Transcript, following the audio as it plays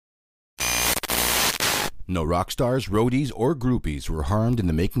No rock stars, roadies, or groupies were harmed in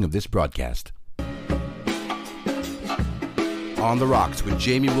the making of this broadcast. On the Rocks with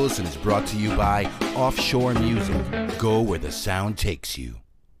Jamie Wilson is brought to you by Offshore Music. Go where the sound takes you.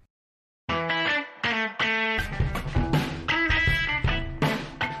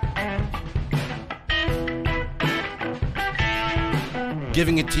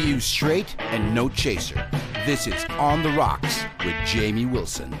 Giving it to you straight and no chaser. This is On the Rocks with Jamie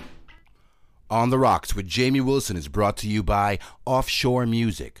Wilson. On the Rocks with Jamie Wilson is brought to you by Offshore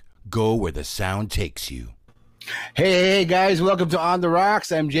Music. Go where the sound takes you. Hey guys, welcome to On the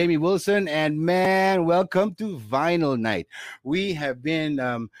Rocks. I'm Jamie Wilson, and man, welcome to Vinyl Night. We have been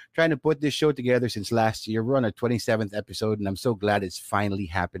trying to put this show together since last year. We're on our 27th episode, and I'm so glad it's finally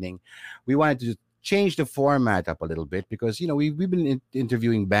happening. We wanted to change the format up a little bit because, you know, we've been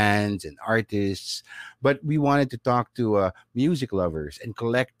interviewing bands and artists, but we wanted to talk to music lovers and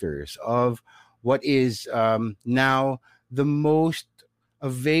collectors of what is now the most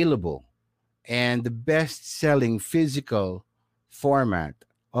available and the best-selling physical format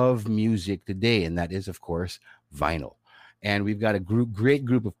of music today, and that is, of course, vinyl. And we've got a great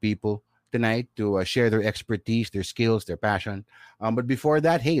group of people tonight to share their expertise, their skills, their passion. But before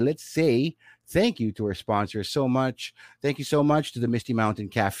that, hey, let's say thank you to our sponsors so much. Thank you so much to the Misty Mountain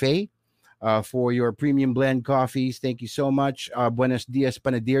Cafe for your premium blend coffees. Thank you so much, Buenos Dias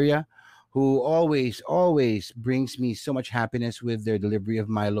Panaderia, who always brings me so much happiness with their delivery of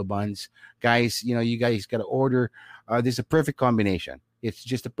Milo buns. Guys, you know, you guys got to order. This is a perfect combination. It's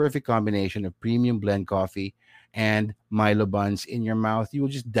just a perfect combination of premium blend coffee and Milo buns in your mouth. You will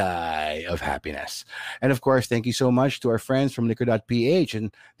just die of happiness. And of course, thank you so much to our friends from Liquor.ph.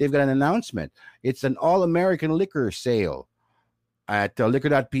 And they've got an announcement. It's an all-American liquor sale at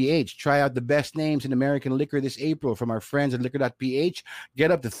Liquor.ph. Try out the best names in American liquor this April from our friends at Liquor.ph.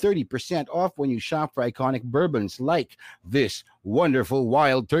 Get up to 30% off when you shop for iconic bourbons like this wonderful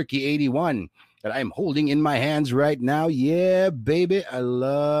Wild Turkey 81 that I'm holding in my hands right now. Yeah, baby. I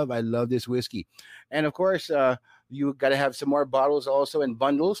love this whiskey. And of course, you got to have some more bottles also in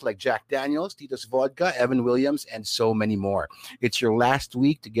bundles like Jack Daniels, Tito's Vodka, Evan Williams, and so many more. It's your last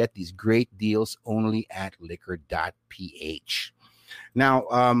week to get these great deals only at Liquor.ph. Now,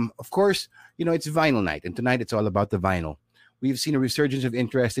 of course, you know, it's vinyl night, and tonight it's all about the vinyl. We've seen a resurgence of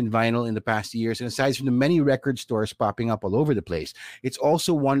interest in vinyl in the past years, and aside from the many record stores popping up all over the place, it's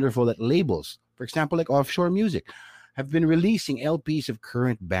also wonderful that labels, for example, like Offshore Music, have been releasing LPs of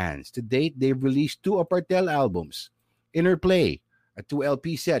current bands. To date, they've released 2 Apartel albums, Inner Play, a 2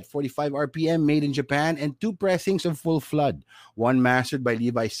 LP set, 45 RPM, made in Japan, and 2 pressings of Full Flood, one mastered by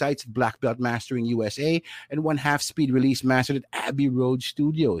Levi Seitz at Black Belt Mastering USA, and one half-speed release mastered at Abbey Road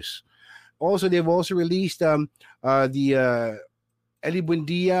Studios. Also, they've also released the Eli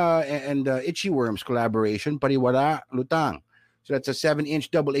Buendia and Itchy Worms collaboration, Pariwara Lutang. So that's a 7-inch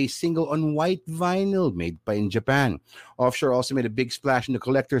AA single on white vinyl made in Japan. Offshore also made a big splash in the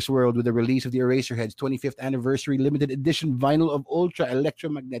collector's world with the release of the Eraserheads 25th anniversary limited edition vinyl of Ultra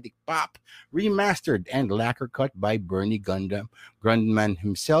Electromagnetic Pop, remastered and lacquer cut by Bernie Grundman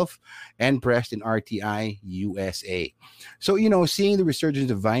himself and pressed in RTI USA. So, you know, seeing the resurgence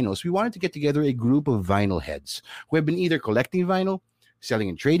of vinyls, we wanted to get together a group of vinyl heads who have been either collecting vinyl, selling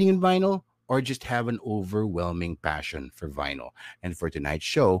and trading in vinyl, or just have an overwhelming passion for vinyl. And for tonight's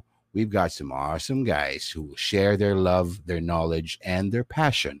show, we've got some awesome guys who will share their love, their knowledge, and their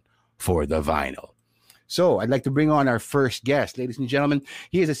passion for the vinyl. So I'd like to bring on our first guest. Ladies and gentlemen,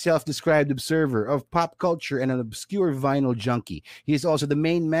 he is a self-described observer of pop culture and an obscure vinyl junkie. He is also the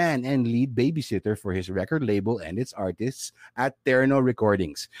main man and lead babysitter for his record label and its artists at Terno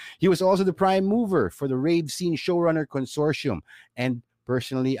Recordings. He was also the prime mover for the Rave Scene Showrunner Consortium, and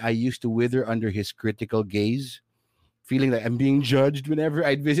personally, I used to wither under his critical gaze, feeling like I'm being judged whenever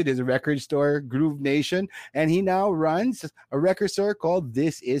I'd visit his record store, Groove Nation. And he now runs a record store called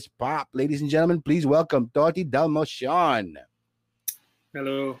This Is Pop. Ladies and gentlemen, please welcome Toti Dalmocian.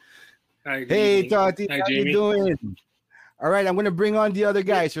 Hello. Hi, hey, Toti. Hi, how Jamie. you doing? All right, I'm going to bring on the other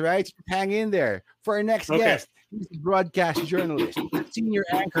guys, all right? So hang in there. For our next guest, he's a broadcast journalist, senior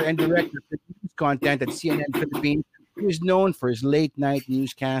anchor and director for news content at CNN Philippines, who is known for his late-night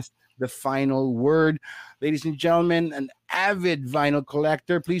newscast, The Final Word. Ladies and gentlemen, an avid vinyl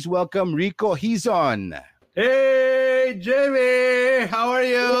collector. Please welcome Rico Hizon. Hey, Jamie! How are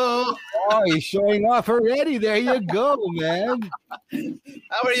you? Oh, he's showing off already. There you go, man.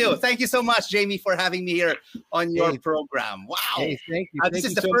 How are you? Thank you so much, Jamie, for having me here on your program. Wow! Hey, thank you. This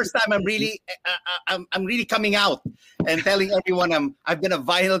is the first time I'm really coming out and telling everyone I've been a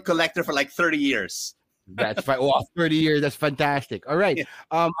vinyl collector for like 30 years. That's fine. Oh, 30 years. That's fantastic. All right. Yeah.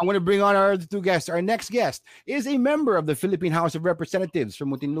 I'm going to bring on our other two guests. Our next guest is a member of the Philippine House of Representatives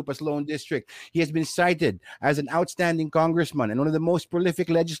from Muntinlupa's Lone District. He has been cited as an outstanding congressman and one of the most prolific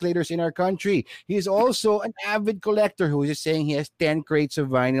legislators in our country. He is also an avid collector who is just saying he has 10 crates of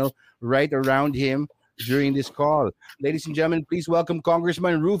vinyl right around him during this call. Ladies and gentlemen, please welcome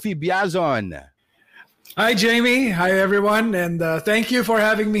Congressman Rufy Biazon. Hi, Jamie. Hi, everyone. And thank you for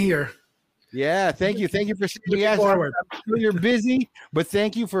having me here. Yeah, thank you. Thank you for saying yes. Forward. I'm sure you're busy, but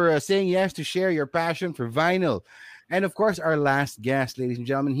thank you for saying yes to share your passion for vinyl. And of course, our last guest, ladies and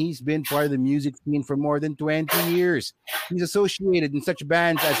gentlemen, he's been part of the music scene for more than 20 years. He's associated in such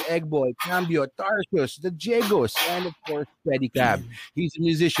bands as Egg Boy, Cambio, Tarsius, the Jagos, and of course, Pedicab. He's a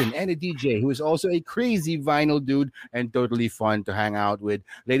musician and a DJ who is also a crazy vinyl dude and totally fun to hang out with.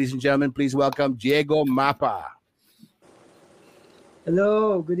 Ladies and gentlemen, please welcome Diego Mapa.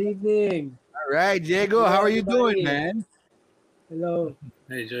 Hello, good evening. All right, Diego, how are you doing, man? Hello.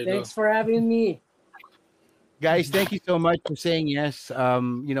 Hey, Jago. Thanks for having me. Guys, thank you so much for saying yes.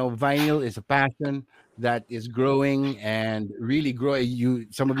 Vinyl is a passion that is growing and really growing.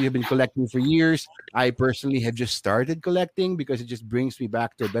 Some of you have been collecting for years. I personally have just started collecting because it just brings me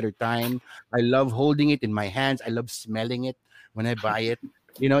back to a better time. I love holding it in my hands. I love smelling it when I buy it.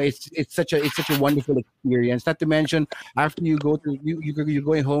 It's such a wonderful experience. Not to mention, after you go to you're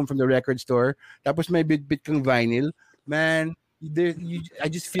going home from the record store, tapos may bit kang vinyl, man. I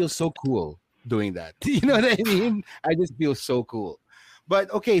just feel so cool doing that. You know what I mean? I just feel so cool. But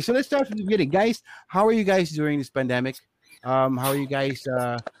okay, so let's start from the beginning, guys. How are you guys during this pandemic? How are you guys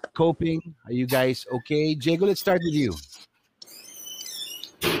coping? Are you guys okay? Diego, let's start with you.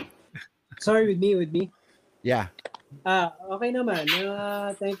 Sorry, with me. Yeah. Okay naman.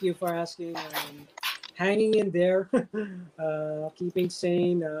 Thank you for asking. Hanging in there, keeping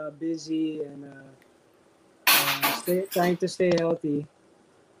sane, busy, and trying to stay healthy.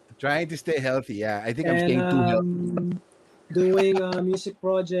 Trying to stay healthy. Yeah, I think I'm staying too healthy. Doing music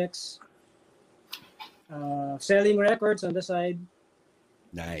projects, selling records on the side.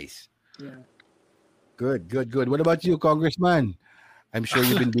 Nice. Yeah. Good. What about you, Congressman? I'm sure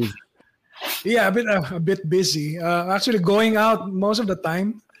you've been busy. Yeah, a bit busy. Actually, going out most of the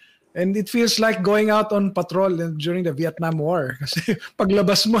time. And it feels like going out on patrol during the Vietnam War. Kasi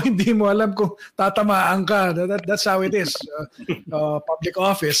paglabas mo, hindi mo alam kung tatamaan ka. That's how it is. Public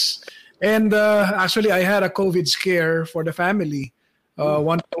office. And actually, I had a COVID scare for the family.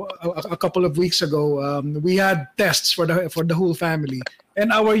 A couple of weeks ago, we had tests for the whole family.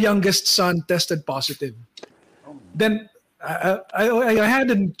 And our youngest son tested positive. Then I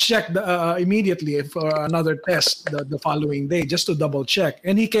hadn't checked immediately for another test the following day just to double check,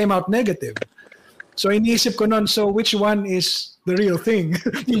 and he came out negative. So iniisip ko nun, so which one is the real thing?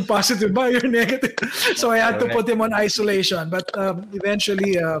 Yung positive ba, you're negative? So I had to put him on isolation, but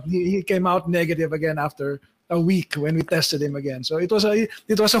eventually he came out negative again after a week when we tested him again. So it was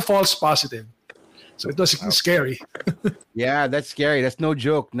a false positive. So it was scary. Yeah, that's scary. That's no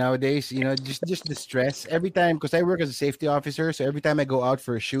joke nowadays. Just the stress every time, because I work as a safety officer. So every time I go out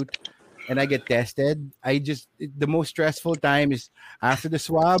for a shoot and I get tested, the most stressful time is after the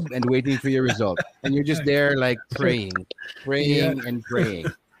swab and waiting for your result. And you're just there like praying and praying.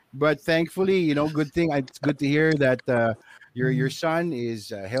 But thankfully, good thing. It's good to hear that your son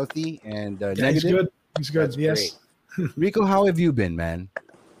is healthy and negative. He's good. That's yes. Great. Rico, how have you been, man?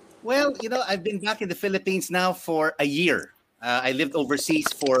 Well, I've been back in the Philippines now for a year. I lived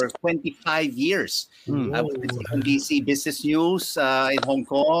overseas for 25 years. I was with BBC Business News in Hong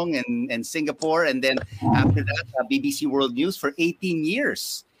Kong and Singapore. And then after that, BBC World News for 18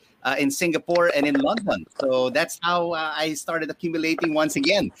 years in Singapore and in London. So that's how I started accumulating once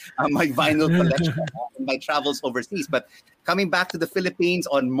again my vinyl collection in my travels overseas. But coming back to the Philippines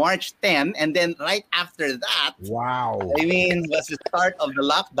on March 10, and then right after that, wow! I mean, was the start of the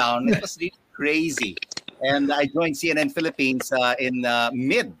lockdown. It was really crazy, and I joined CNN Philippines in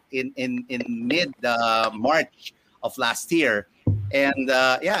mid March of last year, and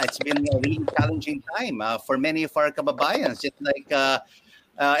it's been a really challenging time for many of our kababayans, just like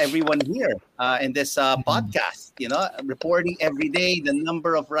everyone here in this podcast. Reporting every day the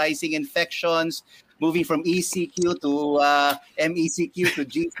number of rising infections, moving from ECQ to MECQ to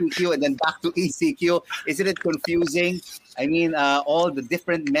GCQ and then back to ECQ. Isn't it confusing? I mean, all the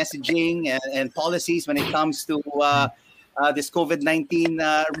different messaging and policies when it comes to this COVID-19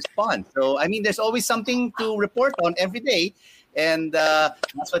 response. So, I mean, there's always something to report on every day. And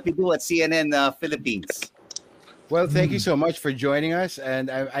that's what we do at CNN Philippines. Well, thank you so much for joining us.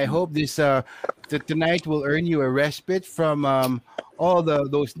 And I hope this tonight will earn you a respite from all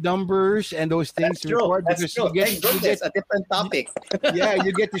those numbers and those things That's to true. record That's because true. Thank goodness, a different topic.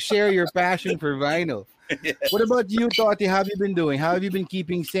 you get to share your passion for vinyl. What about you, Toti? How have you been doing? How have you been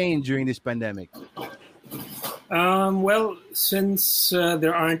keeping sane during this pandemic? Well, since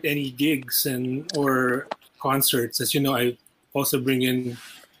there aren't any gigs or concerts, as you know, I also bring in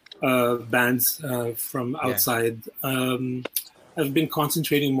bands from outside. I've been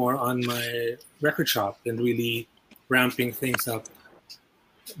concentrating more on my record shop and really ramping things up,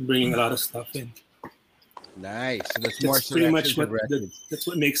 bringing a lot of stuff in. Nice. So that's more That's pretty much selections of records. that's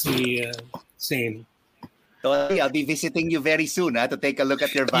what makes me sane. Tony, I'll be visiting you very soon to take a look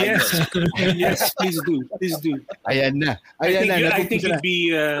at your vinyl. Yes, yes, please do, please do. Ayan na. I Ayan think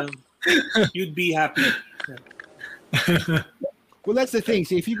you'd be happy. Well, that's the thing.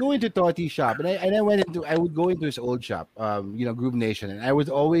 See, if you go into Toti's shop, and I would go into his old shop, Groove Nation, and I would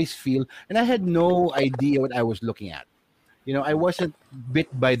always feel, and I had no idea what I was looking at. I wasn't bit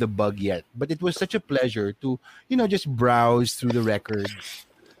by the bug yet, but it was such a pleasure to, just browse through the records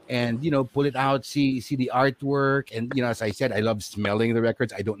and, pull it out, see the artwork. And, as I said, I love smelling the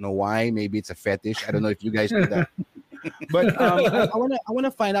records. I don't know why. Maybe it's a fetish. I don't know if you guys do that. But I want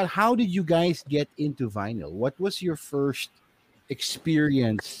to find out, how did you guys get into vinyl? What was your first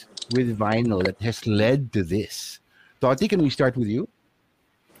experience with vinyl that has led to this? Toti, can we start with you?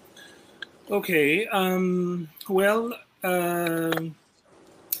 Okay. Well,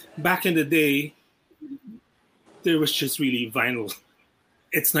 back in the day, there was just really vinyl.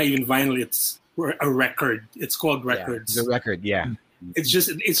 It's not even vinyl. It's a record. It's called records. The record, yeah. It's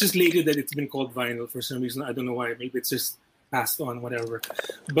just lately that it's been called vinyl for some reason. I don't know why. Maybe it's just passed on, whatever.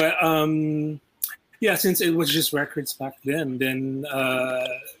 But yeah, since it was just records back then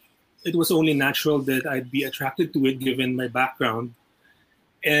it was only natural that I'd be attracted to it given my background.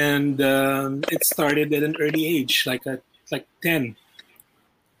 And it started at an early age, like 10. Wow.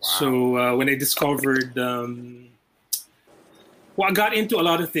 So when I discovered, I got into a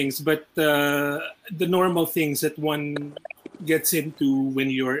lot of things, but the normal things that one gets into when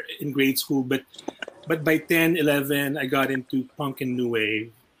you're in grade school. But by 10, 11, I got into punk and new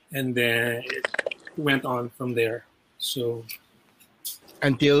wave, and then it went on from there. So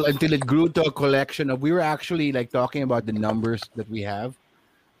until it grew to a collection of, we were actually like talking about the numbers that we have.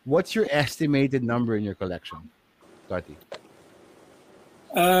 What's your estimated number in your collection, Toti?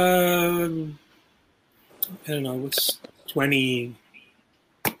 I don't know. It's 20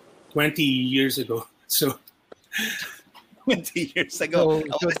 years ago. So 20 years ago.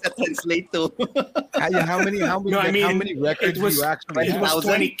 How does that translate to? How many records do you actually have? It was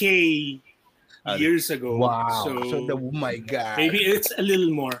 20K years ago. Wow. So oh my God. Maybe it's a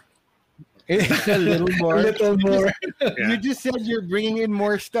little more. It's a little more. A little more. You just said you're bringing in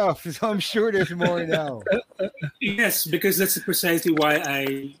more stuff, so I'm sure there's more now. Yes, because that's precisely why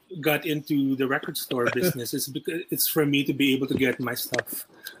I got into the record store business. It's because it's for me to be able to get my stuff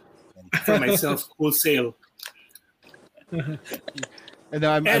for myself wholesale. And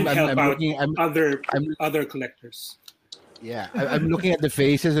I'm help out looking. Other collectors. Yeah, I'm looking at the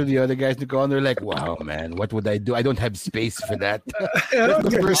faces of the other guys to go, and they're like, "Wow, man, what would I do? I don't have space for that."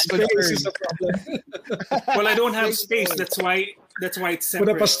 Space is a problem. Well, I don't have space. That's why it's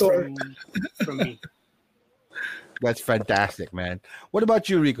separate from me. That's fantastic, man. What about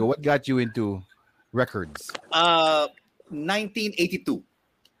you, Rico? What got you into records? 1982.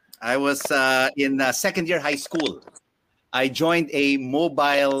 I was in second year high school. I joined a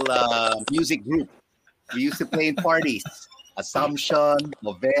mobile music group. We used to play in parties. Assumption,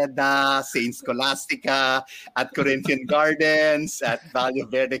 Moveda, Saint Scholastica, at Corinthian Gardens, at Valle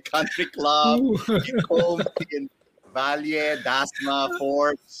Verde Country Club, in Valle, Dasma,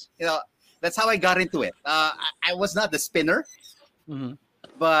 Forbes. That's how I got into it. I was not the spinner,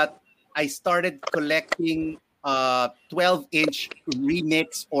 but I started collecting 12-inch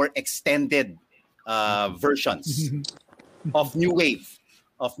remix or extended versions of new wave.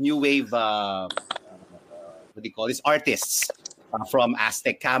 What do you call this? Artists from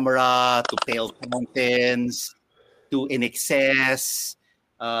Aztec Camera to Pale Mountains to In Excess,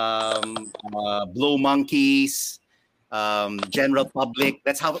 Blow Monkeys, General Public.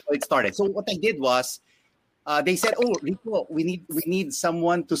 That's how it started. So what I did was, they said, "Oh, Rico, we need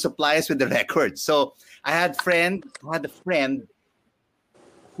someone to supply us with the records." So I had a friend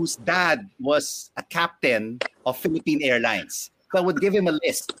whose dad was a captain of Philippine Airlines. So I would give him a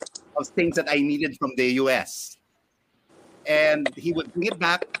list of things that I needed from the US. And he would bring it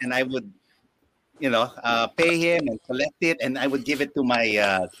back, and I would, pay him and collect it, and I would give it to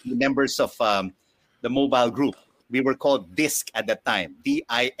my members of the mobile group. We were called DISC at that time,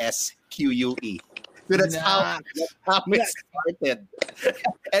 DISC. QUE. So that's how it started.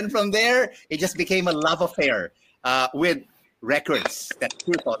 And from there, it just became a love affair with records. That's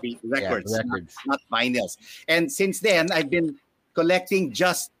true, Toby. Records, not vinyls. And since then, I've been collecting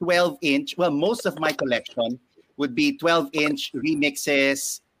just 12-inch. Well, most of my collection would be 12-inch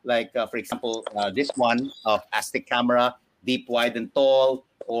remixes, like, for example, this one of Aztec Camera, Deep, Wide, and Tall,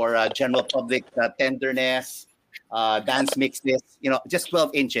 or General Public Tenderness, dance mixes, just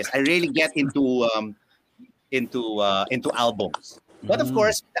 12 inches. I really get into albums. But of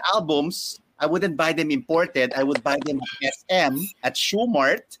course, the albums, I wouldn't buy them imported. I would buy them at SM, at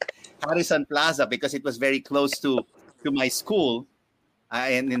Shoemart, Harrison Plaza, because it was very close to my school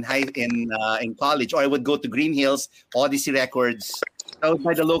in college. Or I would go to Green Hills, Odyssey Records. I would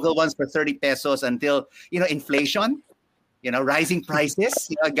buy the local ones for 30 pesos until, inflation, rising prices.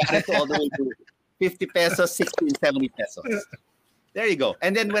 I got it all the way to 50 pesos, 60, and 70 pesos. There you go.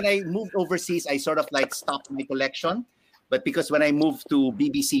 And then when I moved overseas, I sort of like stopped my collection. But because when I moved to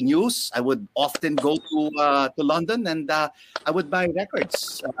BBC News, I would often go to London, and I would buy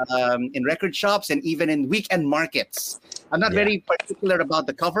records in record shops and even in weekend markets. I'm not very particular about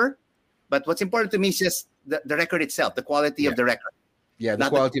the cover, but what's important to me is just the record itself, the quality of the record. Yeah, the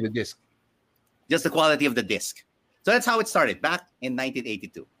quality of the disc. Just the quality of the disc. So that's how it started back in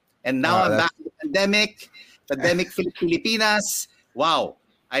 1982. And now I'm back in the pandemic Filipinas. Wow,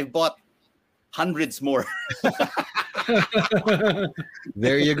 I've bought hundreds more.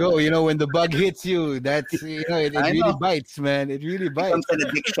 There you go. When the bug hits you, that's it really bites, man. It really bites.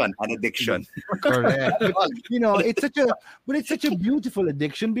 It's an addiction. Correct. But, it's such a beautiful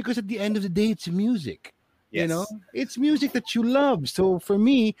addiction, because at the end of the day, it's music. Yes. It's music that you love. So for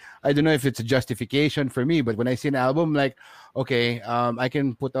me, I don't know if it's a justification for me, but when I see an album, like, okay, I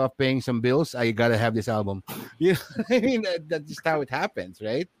can put off paying some bills. I gotta have this album. I mean, that's just how it happens,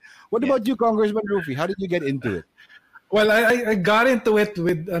 right? What about you, Congressman Rufy? How did you get into it? Well, I got into it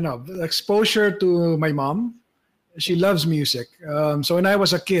with exposure to my mom. She loves music. So when I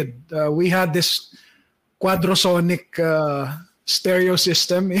was a kid, we had this Quadrasonic stereo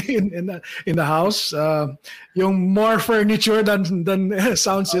system in the house. Yung more furniture than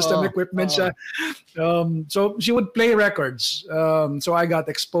sound system equipment siya. So she would play records. So I got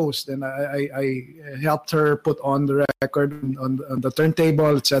exposed, and I helped her put on the record on the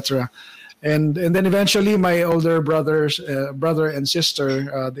turntable, etc. And then eventually my older brother and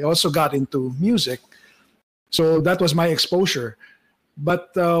sister, they also got into music. So that was my exposure. But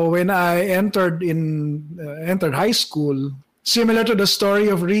when I entered high school, similar to the story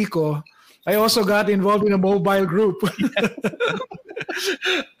of Rico, I also got involved in a mobile group.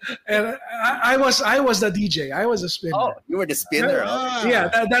 And I was the DJ. I was a spinner. Oh, you were the spinner. Yeah,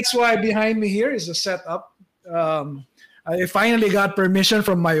 that's why behind me here is a setup. I finally got permission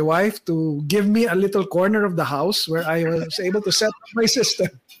from my wife to give me a little corner of the house where I was able to set up my system.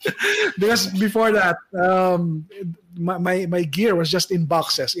 Because before that, my gear was just in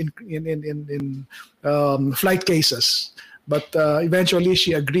boxes, in flight cases. But eventually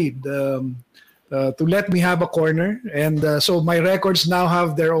she agreed to let me have a corner, and so my records now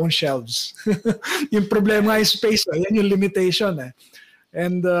have their own shelves. Yung problema is space, yan yung limitation.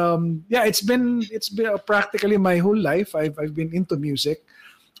 And it's been practically my whole life. I've been into music.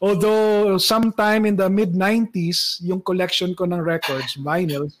 Although sometime in the mid-90s, yung collection ko ng records,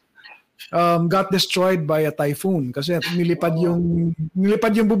 vinyls, got destroyed by a typhoon kasi nilipad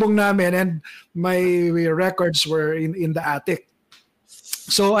yung bubong namin, and my records were in the attic.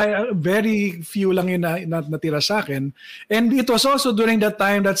 So very few lang yung natira sa akin. And it was also during that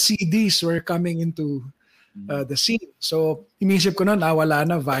time that CDs were coming into the scene. So inisip ko noon, wala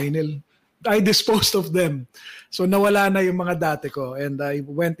na vinyl. I disposed of them. So nawala na yung mga dati ko, and I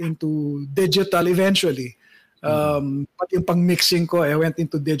went into digital eventually. Pati yung pang-mixing ko, I went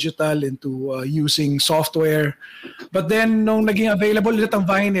into digital, into using software. But then, nung naging available ulit ang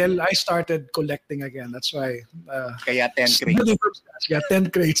vinyl, I started collecting again. That's why. Kaya 10 crates. Yeah,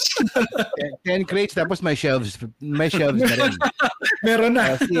 10 crates. 10 crates, tapos may shelves na rin. Meron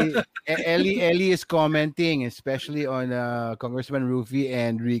na. Ellie is commenting, especially on Congressman Rufy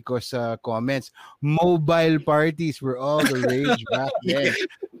and Rico's comments. Mobile parties were all the rage back then.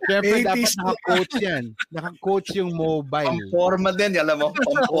 Siyempre, dapat naka-coach yan. Naka-coach yung mobile. Pamporma din, alam mo.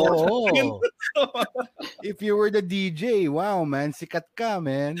 Oo. If you were the DJ, wow, man, sikat ka,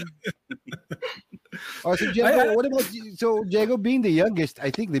 man. So Diego, what about you? So Diego, being the youngest,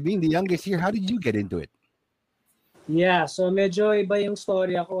 I think being the youngest here, how did you get into it? Yeah, so medyo iba yung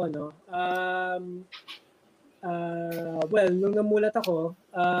story ako, no? Well, nung namulat ako,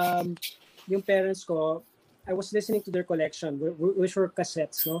 yung parents ko, I was listening to their collection, which were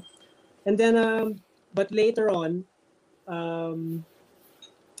cassettes, no? And then, but later on, um,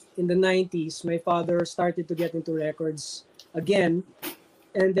 in the 90s, my father started to get into records again.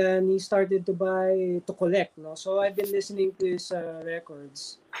 And then he started to collect, no? So I've been listening to his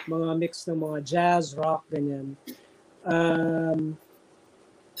records, mga mix ng mga jazz, rock, ganyan.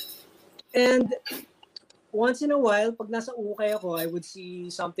 And once in a while, pag nasa ukay ako, I would see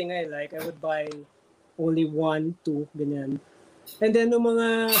something I like. I would buy only one, two, ganyan. And then nung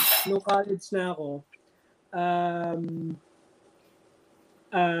college na ako,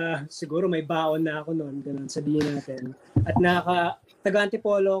 siguro may baon na ako noon, ganun, sabihin natin. At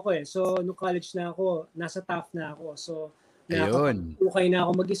taga-Antipolo ako eh. So, nung college na ako, nasa Taft na ako. So, ukay na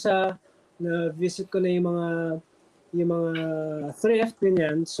ako mag-isa. Na-visit ko na yung mga thrift,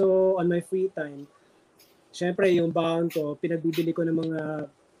 ganyan. So, on my free time, syempre, yung baon ko, pinagbibili ko ng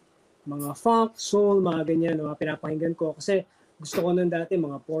mga funk, soul, mga ganyan, mga pinapakinggan ko. Kasi gusto ko nun dati,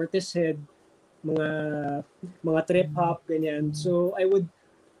 mga Portishead, mga trip hop, ganyan. So, I would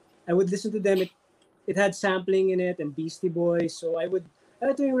listen to them. It had sampling in it and Beastie Boys. So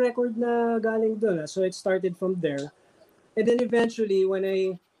ito yung record na galing doon. So it started from there. And then eventually, when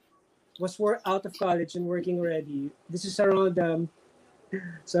I was out of college and working already, this is around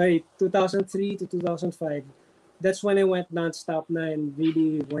 2003 to 2005. That's when I went non-stop na and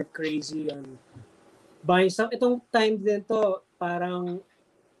really went crazy on buying stuff. Itong time din to, parang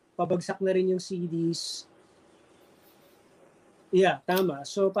pabagsak na rin yung CDs. Yeah, tama.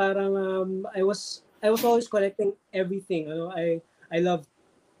 So parang I was always collecting everything. Ano, I love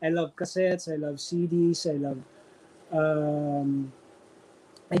cassettes, I love CDs, I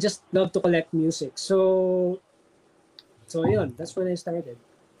just love to collect music. So yun, that's when I started.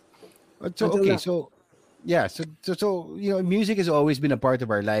 So music has always been a part of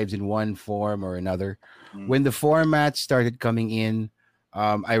our lives in one form or another. When the formats started coming in,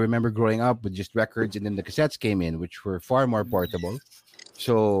 I remember growing up with just records, and then the cassettes came in, which were far more portable.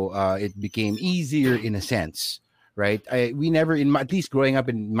 So it became easier in a sense, right? We never, at least growing up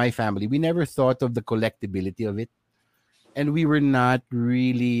in my family, we never thought of the collectability of it. And we were not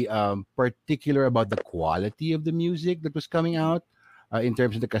really particular about the quality of the music that was coming out in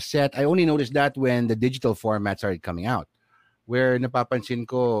terms of the cassette. I only noticed that when the digital format started coming out, where napapansin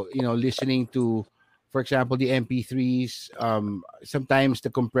ko, listening to, for example, the MP3s, sometimes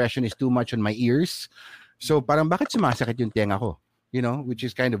the compression is too much on my ears. So parang bakit sumasakit yung tenga ko? Which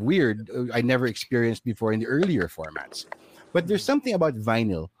is kind of weird. I never experienced before in the earlier formats. But there's something about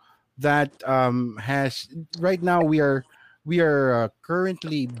vinyl that has, right now we are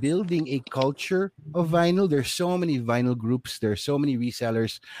currently building a culture of vinyl. There's so many vinyl groups. There's so many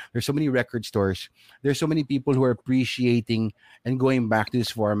resellers. There's so many record stores. There's so many people who are appreciating and going back to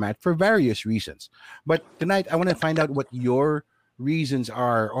this format for various reasons. But tonight, I want to find out what your reasons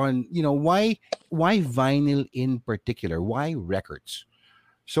are on, why vinyl in particular, why records.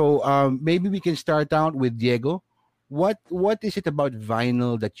 So maybe we can start out with Diego. What is it about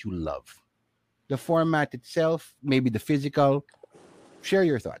vinyl that you love? The format itself, maybe the physical. Share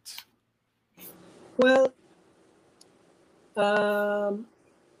your thoughts. Well,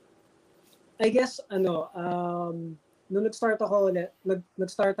 I guess nung nag-start ako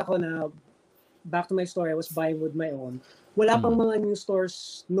na, back to my story, I was buying with my own. Wala pang mga new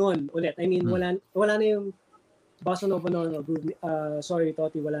stores noon ulit. I mean, wala na yung Bossa Nova noon. Sorry,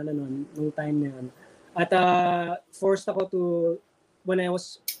 Toti, wala na noon nung time na yun. At forced ako to, when I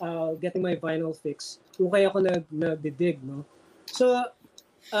was getting my vinyl fix, kaya ako nagdidig, no? So,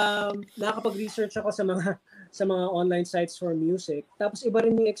 nakakapag-research ako sa mga online sites for music. Tapos iba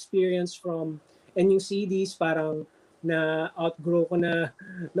rin yung experience and yung CDs, parang na-outgrow ko na,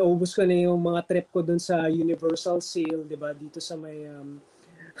 naubos ko na yung mga trip ko dun sa Universal Sale, di ba? Dito sa may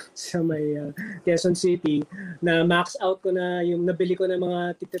Quezon City, na max out ko na yung nabili ko na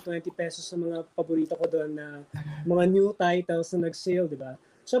mga tigta 20 pesos sa mga paborito ko doon na mga new titles na nag-sale, di ba?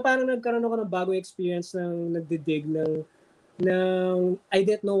 So parang nagkaroon ako ng bagong experience ng nagdidig ng I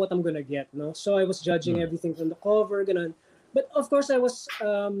didn't know what I'm gonna get, no? So I was judging everything from the cover, ganun. But of course I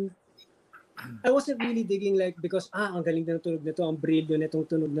wasn't really digging because ang galing na tunog nito, ang brilyo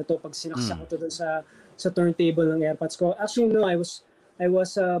nitong tunog na to pag sinaksak ko to doon sa turntable ng AirPods ko. Actually no, I was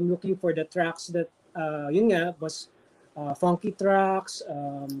looking for the tracks that yun nga was funky tracks,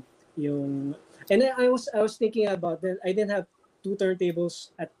 and I was thinking about that. I didn't have two turntables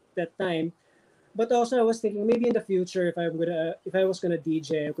at that time, but also I was thinking maybe in the future if I was gonna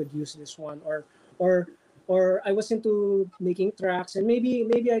DJ, I could use this one, or I was into making tracks, and maybe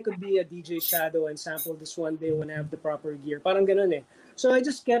I could be a DJ shadow and sample this one day when I have the proper gear. Parang ganun eh. So I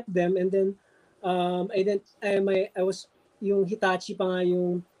just kept them, and then I was yung Hitachi pa nga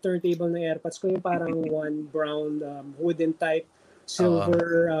yung turntable ng AirPods ko, yung parang one brown wooden type,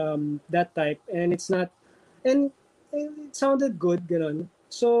 silver, that type. And it's not, and it sounded good, ganun.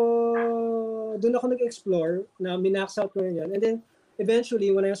 So, doon ako nag-explore, na minax out ko rin yan. And then,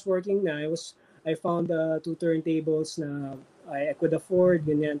 eventually, when I was working na, I found 2 turntables na I could afford,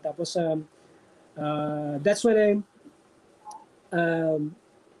 ganyan. Tapos, that's when I'm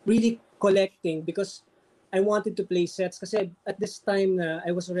really collecting because I wanted to play sets kasi at this time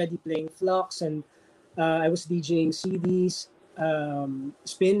I was already playing Flux and I was DJing CDs,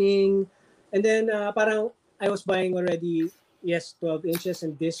 spinning, and then parang I was buying already 12 inches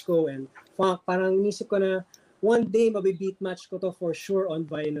and disco and funk. Parang inisip ko na one day mabibeat match ko to for sure on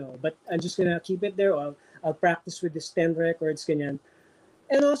vinyl, but I'm just gonna keep it there. I'll practice with this 10 records, ganyan.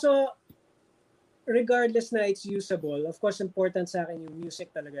 And also, regardless na it's usable, of course, important sa akin yung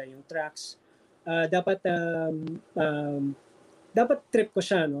music talaga, yung tracks. Dapat trip ko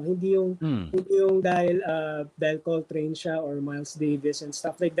siya, no? Hindi yung dahil Coltrane siya or Miles Davis and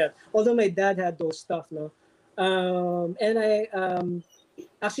stuff like that. Although my dad had those stuff, no? And I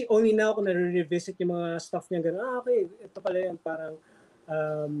actually only now ako na-revisit yung mga stuff niya, gano'n. Okay, ito pala yan, parang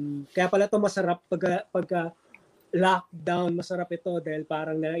kaya pala to masarap pagka lockdown, masarap ito dahil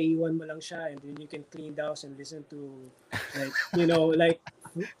parang naiwan mo lang siya and then you can clean the house and listen to like, you know, like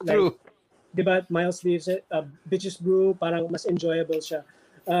diba, Miles Davis, Bitches Brew, parang mas enjoyable siya.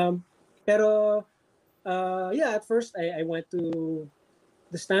 Pero yeah, at first I went to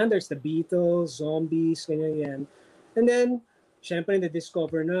the standards, the Beatles, Zombies, ganyan yan. And then syempre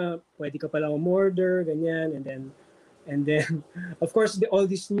na-discover na pwede ka pala umorder, ganyan, and then of course all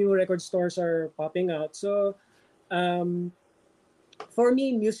these new record stores are popping out. So for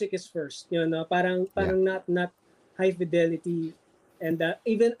me, music is first. You know, parang not high fidelity, and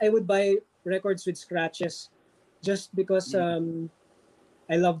even I would buy records with scratches, just because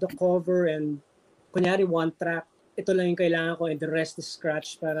I love the cover and kunyari one track, ito lang yung kailangan ko and the rest is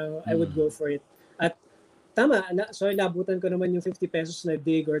scratch. Parang I would go for it. At tama, sorry, nabutan ko naman yung 50 pesos na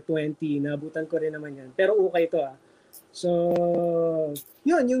dig or 20, nabutan ko rin naman yan. Pero okay to ah. So,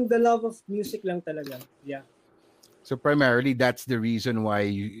 yun, yung the love of music lang talaga. Yeah. So primarily, that's the reason why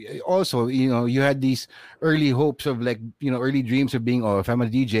you also, you had these early hopes of like, early dreams of being, if I'm a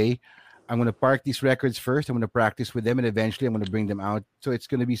DJ, I'm going to park these records first. I'm going to practice with them, and eventually I'm going to bring them out. So it's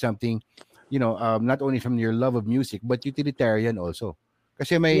going to be something, not only from your love of music, but utilitarian also.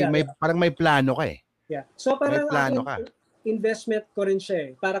 Kasi parang may plano ka eh. Yeah. So parang plano ka. Investment ko rin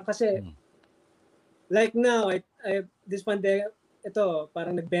siya eh. Parang kasi, like now, I this pandemic, ito,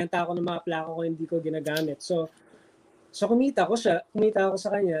 parang nagbenta ako ng mga plaka ko hindi ko ginagamit. So kumita ako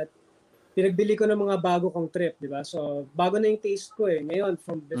sa kanya, pinagbili ko ng mga bago kong trip, di ba? So bago na yung taste ko eh, ngayon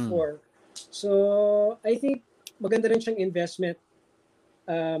from before. So I think maganda rin siyang investment.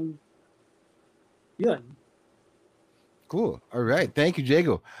 Yun. Cool. All right. Thank you,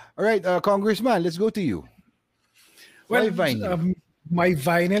 Diego. All right, Congressman, let's go to you. Well, my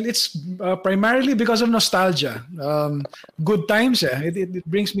vinyl, it's primarily because of nostalgia. Good times, it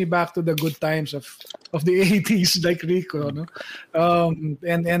brings me back to the good times of the 80s, like Rico, no?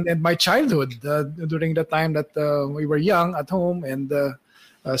 And my childhood during the time that we were young at home and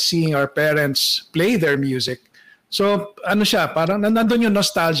seeing our parents play their music. So ano siya, parang nandun yung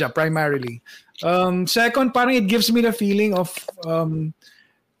nostalgia primarily. Second, parang it gives me the feeling of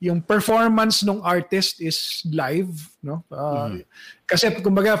yung performance ng artist is live, no? Kasi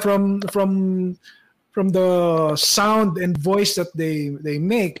kumbaga from the sound and voice that they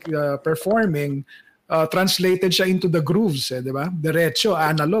make performing, translated siya into the grooves, di ba? Diretso,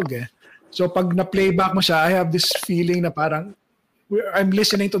 analog eh. So pag na-playback mo siya, I have this feeling na parang I'm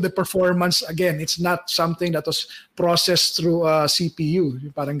listening to the performance again. It's not something that was processed through a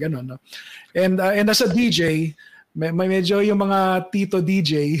CPU, parang ganun, no? And as a DJ, may medyo yung mga tito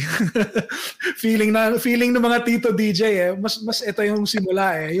DJ feeling ng mga tito DJ mas ito yung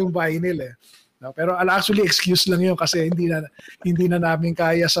simula yung vinyl eh, no? Pero actually excuse lang yun kasi hindi na namin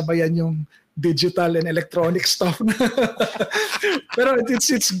kaya sabayan yung digital and electronic stuff. Pero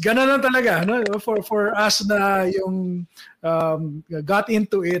it's gana lang talaga, no? For us na yung got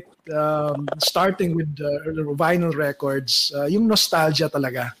into it starting with vinyl records, yung nostalgia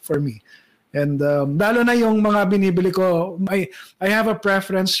talaga for me. And lalo na yung mga binibili ko, I have a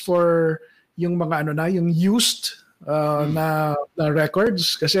preference for yung mga yung used na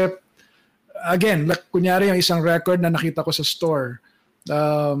records kasi again, like, kunyari yung isang record na nakita ko sa store,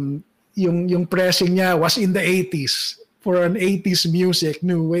 yung pressing niya was in the 80s for an 80s music,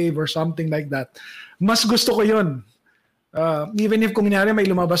 new wave or something like that. Mas gusto ko yun. Even if kunyari may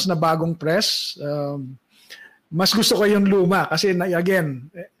lumabas na bagong press, mas gusto ko yung luma kasi again,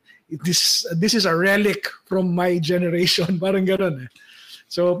 this is a relic from my generation. Parang ganun.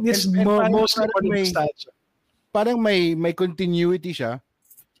 So it's And mostly for the nostalgia. Parang may continuity siya.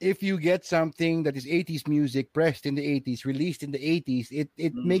 If you get something that is 80s music pressed in the 80s, released in the 80s,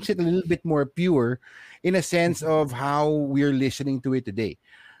 it makes it a little bit more pure in a sense of how we're listening to it today.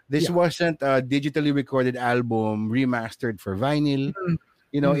 This wasn't a digitally recorded album remastered for vinyl.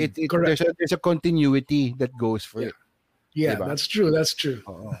 You know, there's a continuity that goes for it. Yeah, diba? That's true.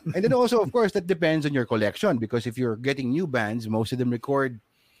 And then also, of course, that depends on your collection, because if you're getting new bands, most of them record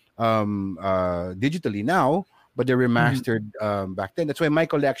digitally now, but they're remastered back then. That's why my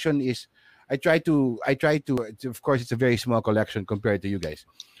collection is, I try to of course, it's a very small collection compared to you guys,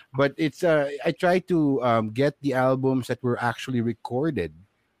 but it's I try to get the albums that were actually recorded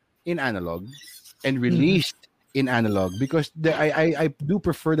in analog and released in analog, because I do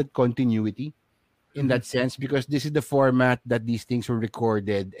prefer that continuity in that sense, because this is the format that these things were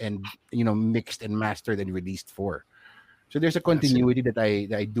recorded and, you know, mixed and mastered and released for. So there's a continuity that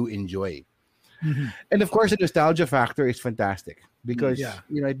I do enjoy. And of course, the nostalgia factor is fantastic, because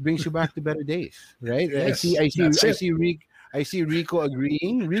you know, it brings you back to better days, right? Yes, I see Rico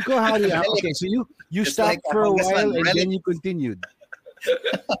agreeing. Rico, how do you? Okay, so you stopped like for a Among Us while one, and relic. then you continued.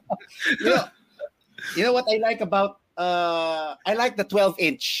 You know what I like about I like the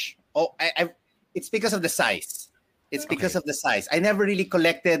 12-inch. It's because of the size. It's because of the size. I never really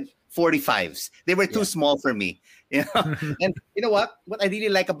collected 45s. They were too small for me. You know? And you know what? What I really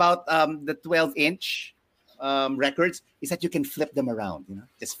like about the 12-inch records is that you can flip them around. You know,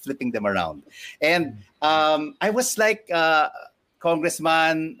 just flipping them around. And I was like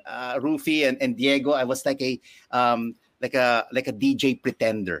Congressman Rufy and Diego. I was like a DJ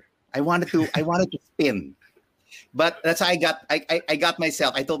pretender. I wanted to spin. But that's how I got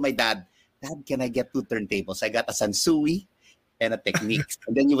myself. I told my dad, can I get 2 turntables? I got a Sansui and a Technics.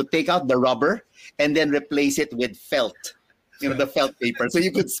 And then you would take out the rubber and then replace it with felt. You know, the felt paper. So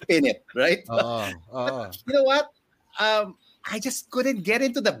you could spin it, right? You know what? I just couldn't get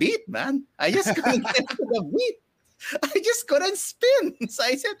into the beat, man. I just couldn't get into the beat. I just couldn't spin. So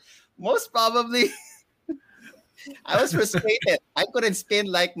I said, most probably I was frustrated. I couldn't spin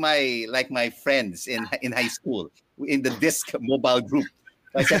like my friends in high school in the disc mobile group.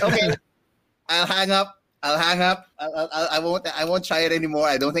 So I said, okay, I'll hang up. I won't try it anymore.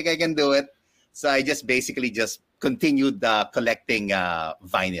 I don't think I can do it. So I just basically just continued collecting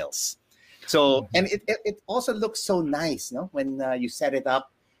vinyls. So, and it also looks so nice, no? When you set it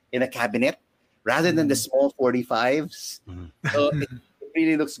up in a cabinet rather than the small 45s. So it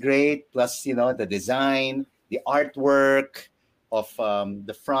really looks great. Plus, you know, the design, the artwork of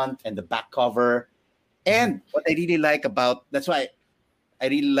the front and the back cover. And what I really like that's why I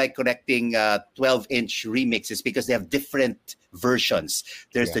really like collecting 12-inch remixes, because they have different versions.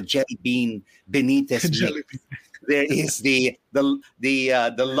 There's the Jelly Bean Benitez mix. There is the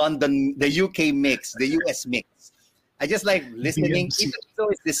London, the UK mix, the US mix. I just like listening. Even though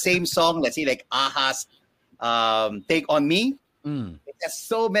it's the same song, let's say like Aha's Take On Me. It has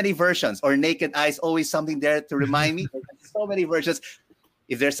so many versions. Or Naked Eyes, always something there to remind me. There's so many versions.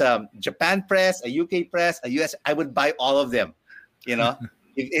 If there's a Japan press, a UK press, a US, I would buy all of them. You know,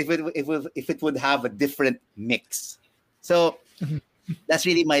 if it would have a different mix. So that's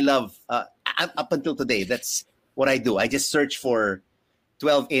really my love. Up until today, that's what I do. I just search for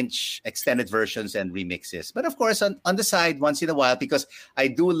 12-inch extended versions and remixes. But of course, on the side, once in a while, because I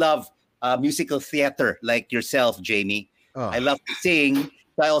do love musical theater like yourself, Jamie. I love to sing.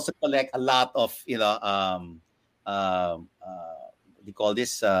 So I also collect a lot of, you know, what do you call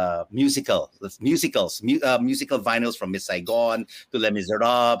this? Musicals, musical vinyls, from Miss Saigon to Les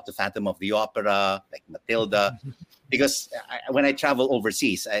Miserables to Phantom of the Opera, like Matilda. Because when I travel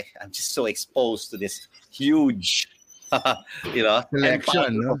overseas, I'm just so exposed to this huge, you know,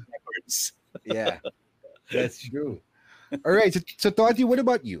 collection. No? Records. Yeah, that's true. All right, so Toti, what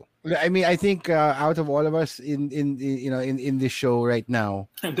about you? I mean, I think out of all of us in this show right now,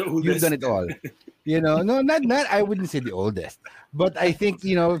 you've done it all. You know, no, not I wouldn't say the oldest, but I think,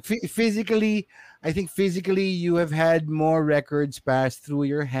 you know, physically, you have had more records pass through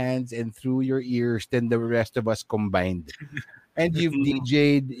your hands and through your ears than the rest of us combined. And you've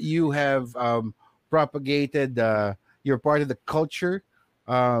DJ'd, you have propagated, you're part of the culture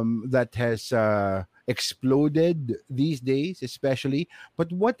that has exploded these days, especially.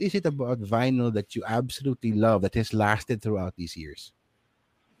 But what is it about vinyl that you absolutely love that has lasted throughout these years?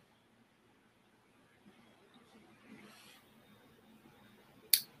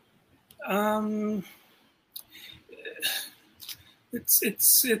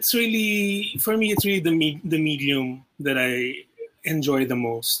 it's really, for me, it's really the medium that I enjoy the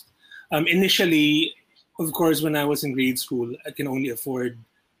most. Initially, of course, when I was in grade school, I can only afford,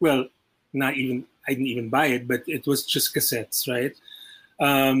 well, not even, I didn't even buy it, but it was just cassettes, right?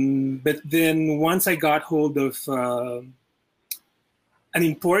 But then once I got hold of an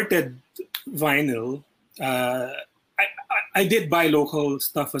imported vinyl, I did buy local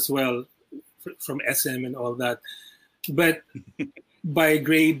stuff as well from SM and all that. But by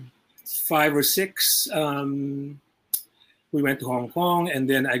grade 5 or 6, we went to Hong Kong, and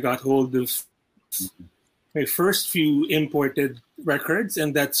then I got hold of my first few imported records,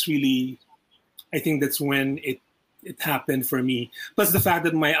 and that's really, I think that's when it happened for me. Plus the fact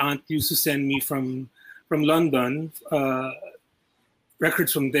that my aunt used to send me from London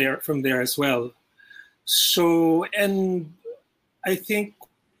records from there as well. So, and I think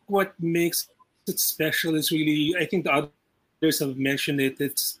what makes it special is really, I think the others have mentioned it.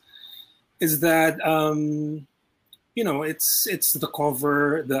 Is that it's the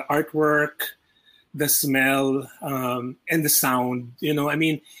cover, the artwork, the smell, and the sound. I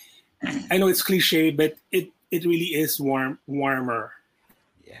mean, I know it's cliche, but it really is warmer.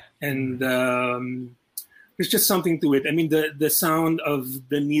 Yeah. And there's just something to it. I mean, the sound of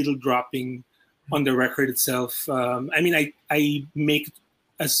the needle dropping on the record itself. I mean, I make,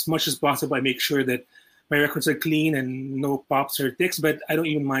 as much as possible, I make sure that my records are clean and no pops or ticks, but I don't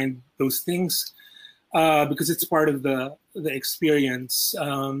even mind those things because it's part of the experience.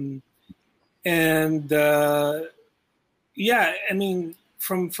 Yeah, I mean,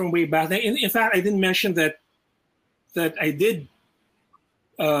 from way back. In fact, I didn't mention that I did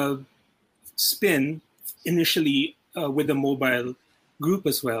spin initially with a mobile group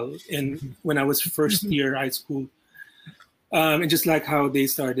as well, when I was first year high school. And just like how they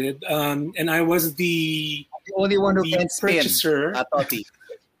started, and I was the only one who can purchaser. Spin.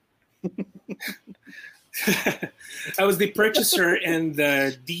 I was the purchaser and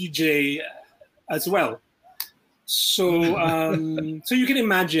the DJ as well. So, so you can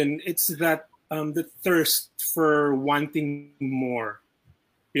imagine it's that the thirst for wanting more,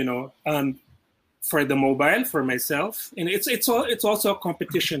 for the mobile, for myself, and it's also a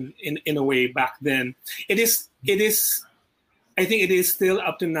competition in a way. Back then, it is. I think it is still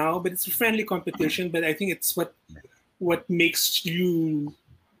up to now, but it's a friendly competition. But I think it's what makes you,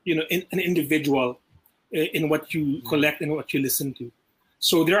 an individual in what you collect and what you listen to.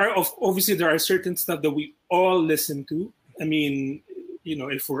 So obviously there are certain stuff that we all listen to. I mean,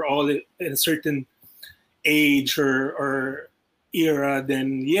 if we're all in a certain age or era,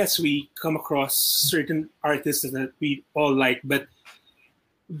 then yes, we come across certain artists that we all like. But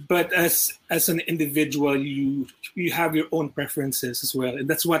as an individual, you have your own preferences as well, and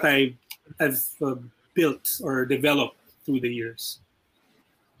that's what I've built or developed through the years.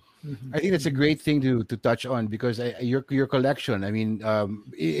 I think that's a great thing to touch on because your collection. I mean,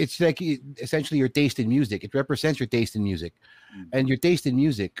 it's like essentially your taste in music. It represents your taste in music, and your taste in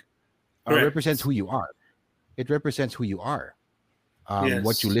music represents who you are. It represents who you are, Yes.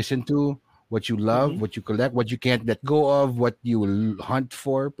 what you listen to, what you love, what you collect, what you can't let go of, what you will hunt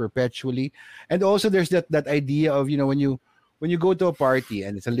for perpetually. And also there's that idea of, when you go to a party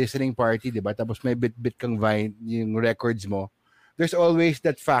and it's a listening party, diba? Tapos may bit kang vine, yung records mo. There's always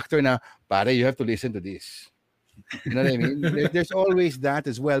that factor na, pare, you have to listen to this. You know what I mean? There's always that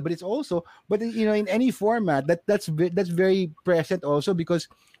as well. But it's also, in any format, that's very present also because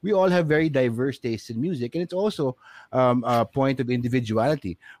we all have very diverse tastes in music. And it's also a point of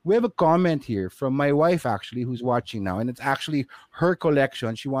individuality. We have a comment here from my wife, actually, who's watching now. And it's actually her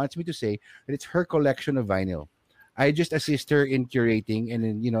collection. She wants me to say that it's her collection of vinyl. I just assist her in curating.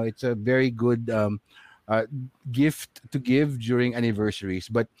 And, it's a very good gift to give during anniversaries.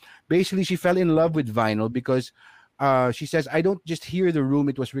 But basically, she fell in love with vinyl because she says, I don't just hear the room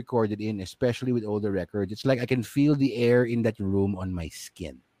it was recorded in, especially with older records. It's like I can feel the air in that room on my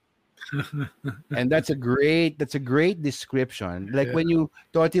skin. And that's a great description. Like when you're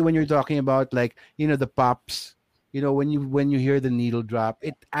talking about the pops, when you hear the needle drop,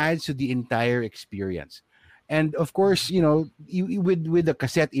 it adds to the entire experience. And of course, with the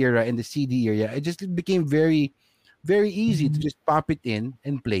cassette era and the CD era, it just became very, very easy to just pop it in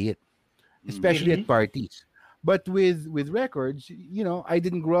and play it, especially at parties. But with records, I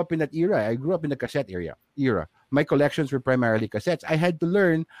didn't grow up in that era. I grew up in the cassette era. My collections were primarily cassettes. I had to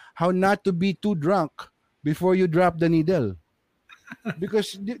learn how not to be too drunk before you drop the needle.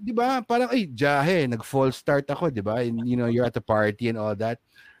 Because, di ba, parang, jahe, nag-false start ako, di ba? And, you're at a party and all that.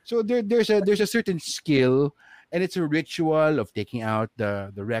 So there's a certain skill, and it's a ritual of taking out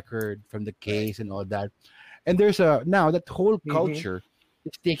the record from the case and all that. And there's a now that whole Mhm. culture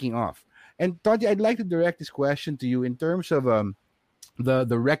is taking off. And Toddy, I'd like to direct this question to you in terms of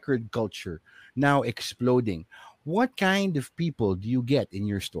the record culture now exploding. What kind of people do you get in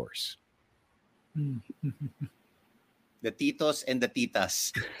your stores? The titos and the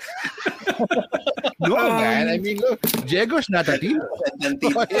titas. No, man. I mean, look, Diego's not a team. And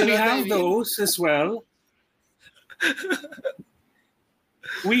titos. We have those as well.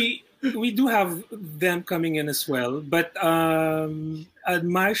 We do have them coming in as well, but at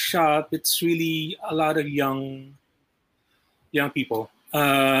my shop, it's really a lot of young people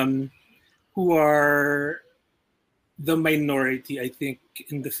who are the minority, I think,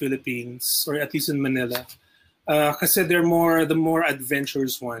 in the Philippines, or at least in Manila. Kasi they're the more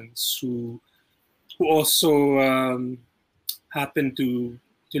adventurous ones who also happen to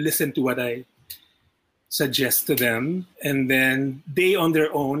listen to what I suggest to them, and then they on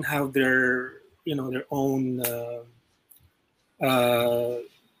their own have their own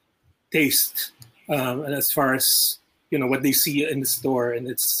taste, and as far as what they see in the store, and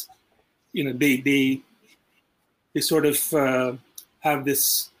it's they sort of have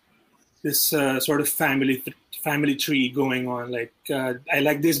this sort of family tree going on, like I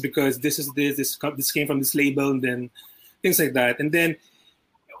like this because this came from this label, and then things like that. And then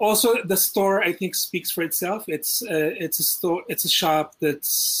also the store, I think, speaks for itself. It's a shop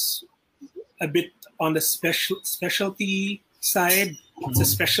that's a bit on the specialty side. It's a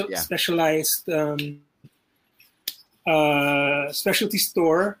specialized specialty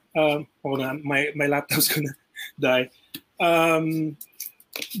store. Hold on, my laptop's gonna die.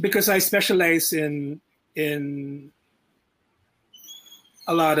 Because I specialize in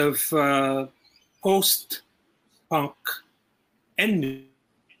a lot of post-punk and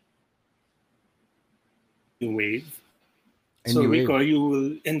new wave. And so new Rico, wave. you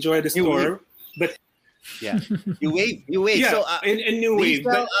will enjoy the New store, wave. but Yeah, you wave. yeah, So in new these wave.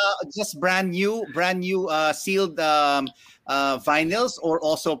 are But just brand new sealed vinyls, or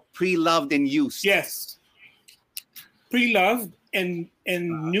also pre-loved and used. yes, pre-loved and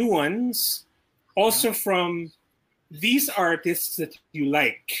new ones, also from these artists that you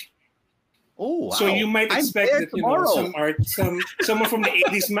like. Oh, wow. So you might I'm expect there that tomorrow. someone from the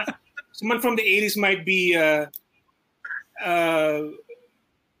 80s someone from the 80s might be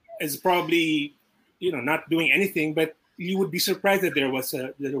is probably not doing anything, but you would be surprised that there was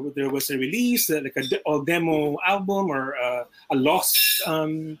a release, like a demo album, or a lost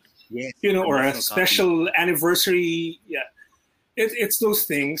Yes, or a promotional special anniversary. Yeah, it's those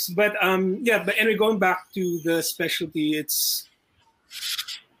things. But but anyway, going back to the specialty, it's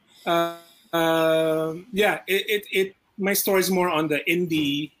my store is more on the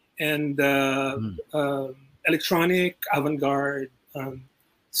indie and electronic avant-garde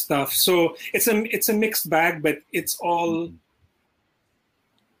stuff. So it's a mixed bag, but it's all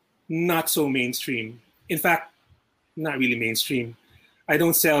not so mainstream. In fact, not really mainstream. I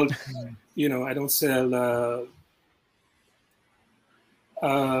don't sell, I don't sell.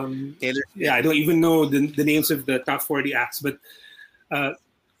 Taylor. Yeah, I don't even know the names of the top 40 acts, but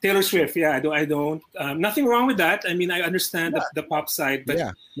Taylor Swift. Yeah, I don't. Nothing wrong with that. I mean, I understand the pop side, but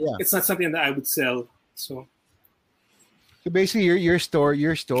Yeah. it's not something that I would sell. So basically, your store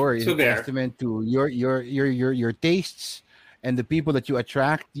is So a there. testament to your tastes and the people that you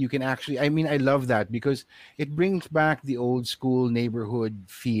attract. You can actually, I mean, I love that because it brings back the old school neighborhood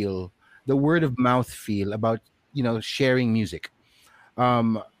feel, the word of mouth feel about sharing music.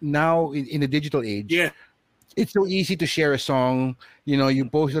 Now in the digital age, yeah, it's so easy to share a song. You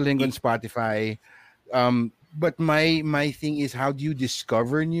post a link on Spotify. But my thing is, how do you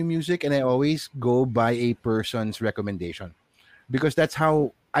discover new music? And I always go by a person's recommendation, because that's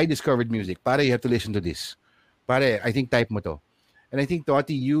how I discovered music. Pare, you have to listen to this. Pare, I think type mo to. And I think,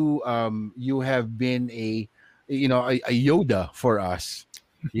 Toti, you have been a Yoda for us,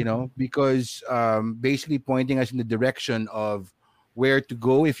 because basically pointing us in the direction of where to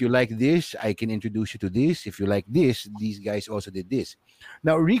go. If you like this, I can introduce you to this. If you like this, these guys also did this.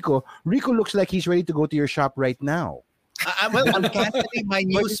 Now, Rico looks like he's ready to go to your shop right now. Well, I'm canceling my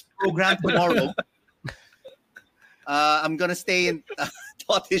news program tomorrow. I'm gonna stay in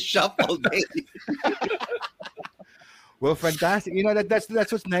Toti's shop all day. Well, fantastic. That's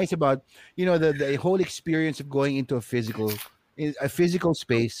what's nice about the whole experience of going into a physical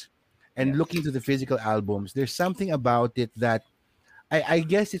space and looking to the physical albums. There's something about it that I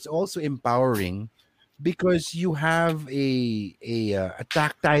guess it's also empowering, because you have a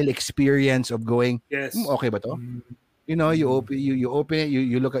tactile experience of going, yes. okay ba to? You open it,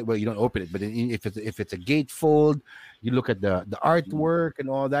 you look at, well, you don't open it, but then if it's a gatefold, you look at the artwork and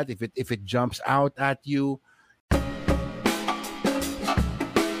all that. If it jumps out at you,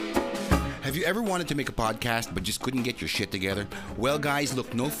 Have you ever wanted to make a podcast but just couldn't get your shit together? Well, guys,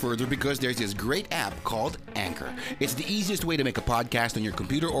 look no further because there's this great app called Anchor. It's the easiest way to make a podcast on your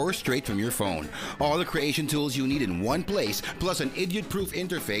computer or straight from your phone. All the creation tools you need in one place, plus an idiot-proof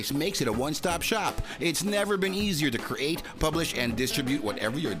interface, makes it a one-stop shop. It's never been easier to create, publish, and distribute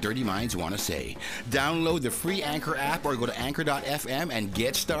whatever your dirty minds want to say. Download the free Anchor app or go to anchor.fm and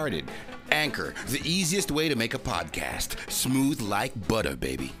get started. Anchor, the easiest way to make a podcast. Smooth like butter,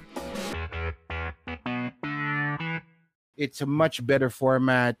 baby. It's a much better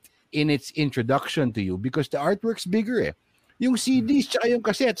format in its introduction to you because the artwork's bigger eh. Yung CDs tsaka yung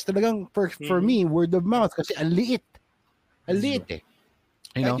cassettes talagang for me, word of mouth kasi ang liit. Ang liit eh.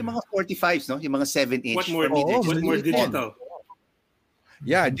 You know? Like yung mga 45s, no? Yung mga 7-inch. What more digital?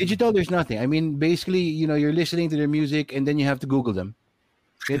 Yeah, digital, there's nothing. I mean, basically, you know, you're listening to their music and then you have to Google them.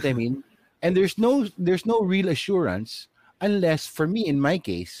 You know what I mean? And there's no real assurance unless, for me, in my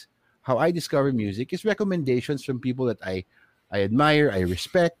case, how I discover music is recommendations from people that I admire, I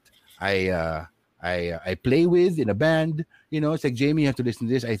respect, I play with in a band. You know, it's like, Jamie, you have to listen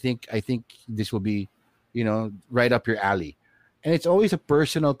to this. I think this will be, you know, right up your alley. And it's always a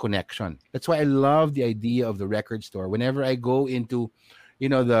personal connection. That's why I love the idea of the record store. Whenever I go into, you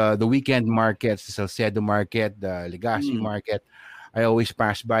know, the weekend markets, the Salcedo market, the Legacy market, I always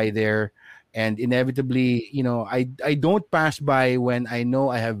pass by there. And inevitably, you know, I don't pass by when I know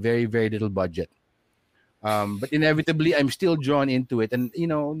I have very, very little budget. But inevitably, I'm still drawn into it. And, you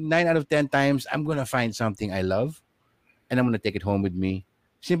know, 9 out of 10 times, I'm going to find something I love. And I'm going to take it home with me.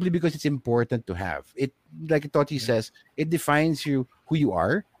 Simply because it's important to have. It, like Toti says, it defines you, who you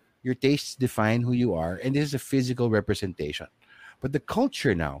are. Your tastes define who you are. And this is a physical representation. But the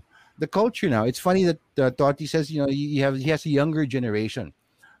culture now, it's funny that Toti says, you know, he has a younger generation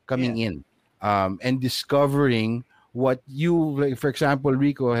coming in. And discovering what you, like, for example,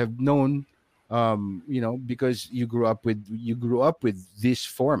 Rico, have known, you know, because you grew up with this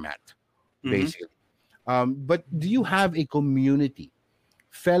format, basically. But do you have a community,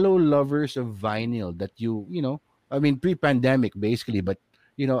 fellow lovers of vinyl that you know, I mean, pre-pandemic, basically, but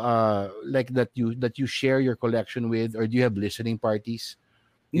you know, like that you share your collection with, or do you have listening parties?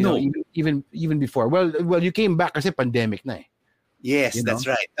 You know, even before. Well, you came back kasi pandemic na eh. Yes, You that's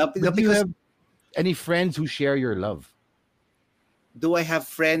know? right. But do you Because have any friends who share your love? do I have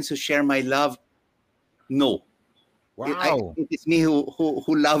friends who share my love? No. Wow. It's me who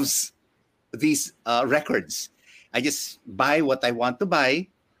loves these records. I just buy what I want to buy,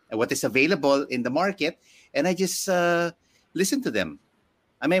 and what is available in the market, and I just listen to them.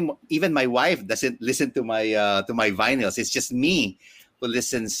 I mean, even my wife doesn't listen to my vinyls. It's just me who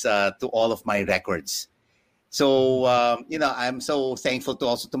listens to all of my records. So you know, I'm so thankful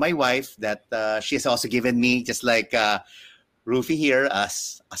to my wife that she has also given me, just like Rufy here, a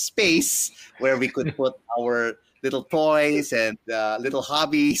space where we could put our little toys and little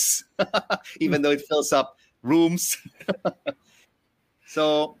hobbies, even though it fills up rooms.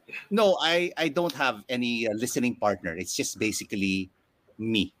 So no, I don't have any listening partner. It's just basically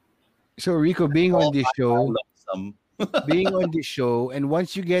me. So Rico, being on this show, Some. being on this show, and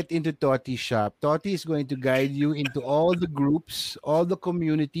once you get into Toti's shop, Toti is going to guide you into all the groups, all the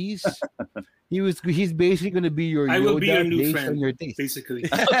communities. He's basically going to be your I Yoda will be your new based friend, on your taste. basically.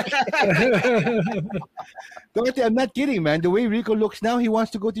 Toti, I'm not kidding, man. The way Rico looks now, he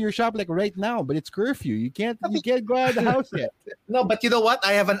wants to go to your shop like right now, but it's curfew. You can't go out of the house yet. No, but you know what?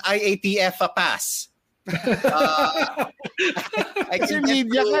 I have an IATF pass. I can get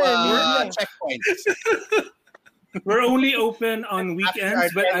Media to ka, media. checkpoints. We're only open on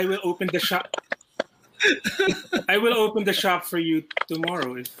weekends, but I will open the shop. I will open the shop for you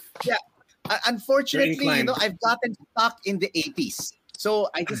tomorrow. Yeah. Unfortunately, you inclined. know, I've gotten stuck in the 80s. So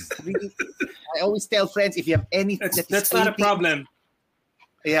I just really, I always tell friends, if you have anything That's not a 80s, problem.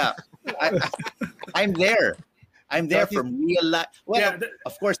 Yeah. I'm there. I'm there for real life. Well, Yeah,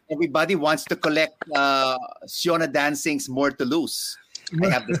 of course, everybody wants to collect Siona Dancing's More to Lose. I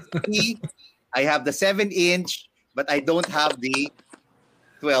have the CD, I have the 7-inch, but I don't have the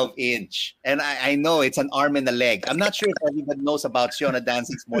 12-inch. And I know it's an arm and a leg. I'm not sure if everybody knows about Siona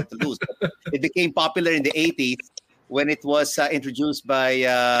Dancing's More to Lose. But it became popular in the 80s when it was introduced by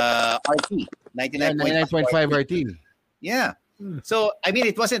RT, 99.5 RT. Yeah. So, I mean,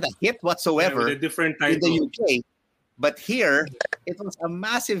 it wasn't a hit whatsoever With a different in title. the UK. But here, it was a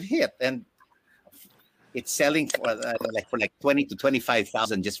massive hit. And it's selling for like 20 to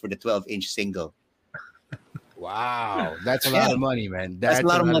 25,000 just for the 12-inch single. Wow, that's a lot of money, man. That's a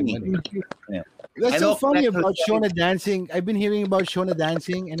lot of money. Yeah. That's I so know funny collectors about that- Shona dancing. I've been hearing about Shona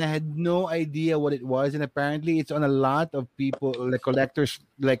dancing, and I had no idea what it was. And apparently, it's on a lot of people, like collectors,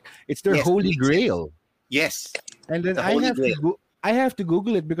 like it's their Yes, holy yes. grail. Yes, And then the Holy Grail. I have to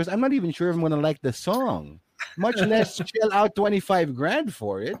Google it because I'm not even sure if I'm gonna like the song, much less shell out 25 grand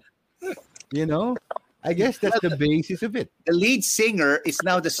for it. You know, I guess that's the basis of it. The lead singer is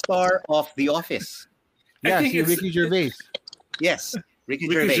now the star of The Office. I Yeah, think see it's- Ricky Gervais. Yes, Ricky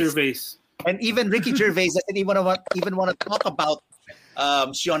Ricky Gervais. Gervais. And even Ricky Gervais doesn't even want to talk about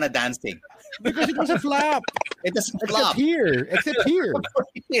Shiona dancing. Because it was a flop. It doesn't Except flop here. Except here.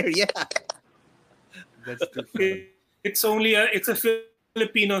 here. Yeah, That's too funny. It's a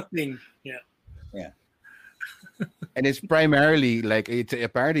Filipino thing. Yeah. And it's primarily like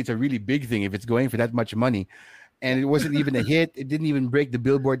apparently it's a really big thing if it's going for that much money. And it wasn't even a hit. It didn't even break the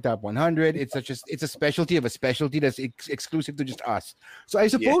Billboard Top 100. It's a specialty of a specialty that's exclusive to just us. So I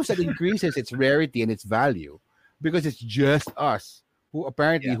suppose that increases its rarity and its value because it's just us who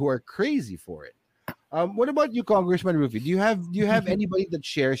apparently who are crazy for it. What about you, Congressman Rufy? Do you have anybody that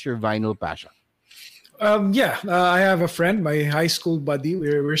shares your vinyl passion? I have a friend, my high school buddy.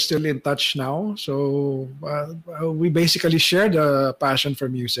 We're still in touch now. So we basically share the passion for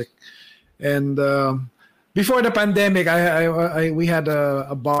music. And before the pandemic, we had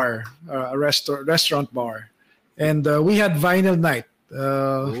a bar, a restaurant bar, and we had vinyl night.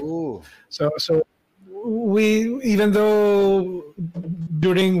 So we, even though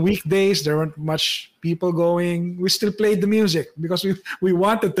during weekdays there weren't much people going, we still played the music because we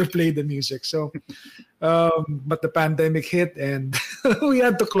wanted to play the music. So, but the pandemic hit and we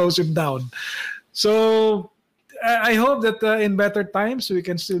had to close it down. So I hope that in better times we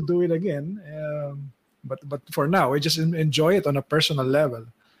can still do it again. But for now, we just enjoy it on a personal level.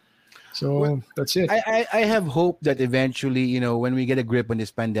 So that's it. I have hope that eventually, when we get a grip on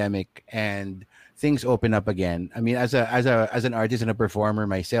this pandemic and things open up again. I mean, as an artist and a performer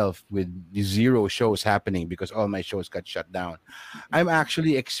myself, with 0 shows happening because all my shows got shut down, I'm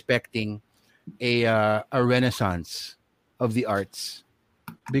actually expecting a renaissance of the arts.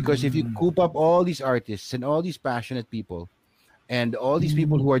 Because if you coop up all these artists and all these passionate people, and all these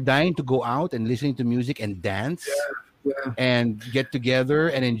people who are dying to go out and listening to music and dance and get together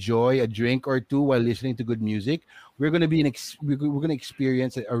and enjoy a drink or two while listening to good music, we're going to be we're going to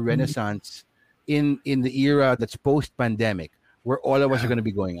experience a renaissance in the era that's post-pandemic, where all of us are going to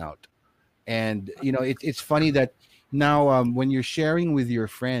be going out. And it's funny that now when you're sharing with your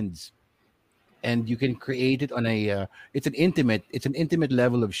friends, and you can create it on it's an intimate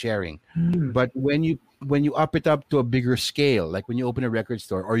level of sharing. But when you up it up to a bigger scale, like when you open a record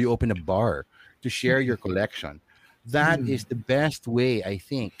store or you open a bar to share your collection, that is the best way, I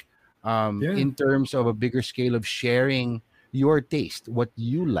think, in terms of a bigger scale of sharing your taste, what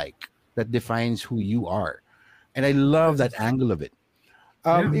you like, that defines who you are. And I love that angle of it.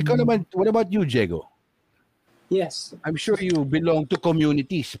 Ikaw naman, what about you, Diego? Yes. I'm sure you belong to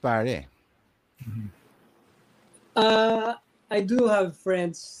communities, pare. I do have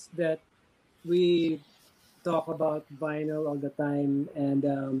friends that we talk about vinyl all the time, and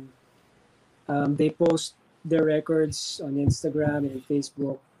they post their records on Instagram and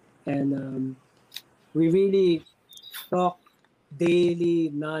Facebook, and we really talk daily,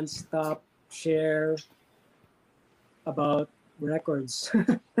 non-stop, share about records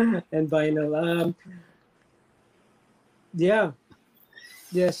and vinyl.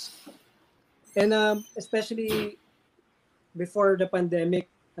 Yes. And especially before the pandemic,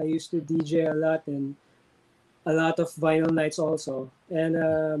 I used to DJ a lot, and a lot of vinyl nights also.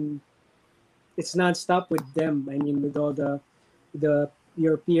 And it's non-stop with them. I mean, with all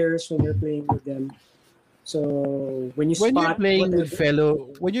your peers when you're playing with them. So when you're playing with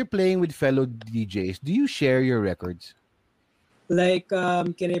fellow DJs, do you share your records? Like,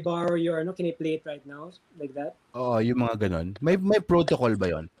 can I borrow your, can I play it right now? Like that? Oo, yung mga ganon. May protocol ba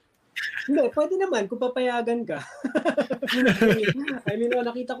yon? Hindi, pwede naman kung papayagan ka. I mean,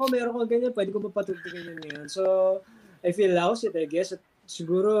 nakita ko meron kang ganyan, pwede ko papatugtugin yun ngayon. So, I feel lousy, I guess. At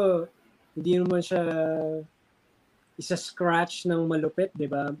siguro, hindi naman siya isa-scratch ng malupit,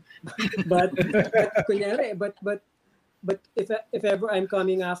 di ba? But, kunyari, but if ever I'm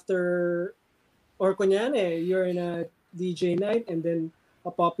coming after, or kunyari, you're in a DJ night and then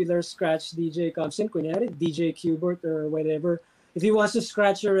a popular scratch DJ comes in, kunyari, DJ Qbert or whatever. If he wants to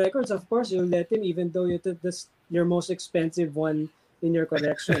scratch your records, of course, you'll let him, even though you took your most expensive one in your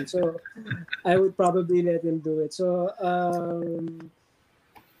collection. So I would probably let him do it. So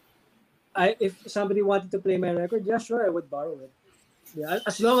if somebody wanted to play my record, yeah, sure, I would borrow it. Yeah,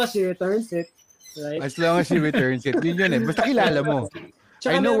 as long as he returns it, right? As long as he returns it. Yun eh. Basta kilala mo.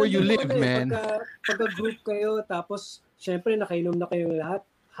 Tsaka I know where meron you din live, ano eh, man. Pagka group kayo, tapos syempre nakainom na kayong lahat,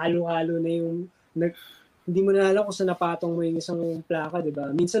 halo-halo na yung, hindi mo na alam kung saan napatong mo yung isang plaka, di ba?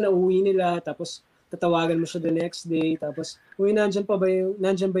 Minsan nauwi nila, tapos tatawagan mo siya the next day, tapos, uy, nandyan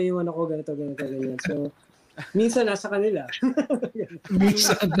ba yung ano ko, ganito, ganyan. So, minsan nasa kanila.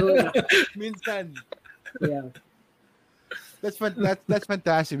 Minsan. Minsan. Yeah. That's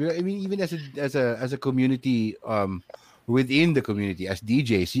fantastic. I mean, even as a community, within the community as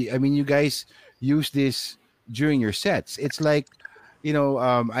DJs, I mean, you guys use this during your sets. It's like, you know,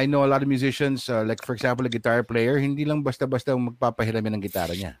 I know a lot of musicians, like for example, a guitar player, hindi lang basta-basta magpapahiram yan ng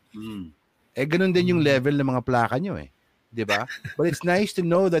gitara niya. Eh, ganun din yung level ng mga plaka nyo eh. Diba? But it's nice to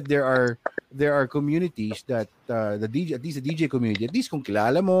know that there are communities that the DJ, at least the DJ community, at least kung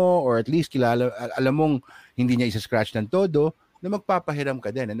kilala mo or at least alam mong hindi niya isa-scratch ng todo, na magpapahiram ka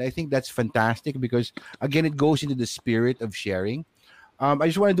din. And I think that's fantastic because, again, it goes into the spirit of sharing. I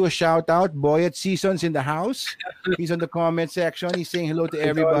just want to do a shout out. Boyet Seasons in the house. He's on the comment section. He's saying hello to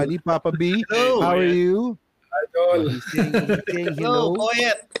everybody. Papa B, Hello. how are you? Idol. He's saying hello.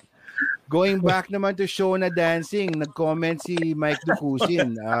 Poet. Going back naman to Shona Dancing, nag-comment si Mike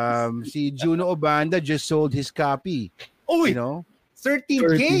Ducusin. Si Juno Obanda just sold his copy. Oh, You know?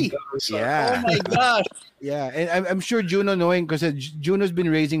 13K. Yeah. Oh my gosh. Yeah, and I'm sure Juno knowing because Juno's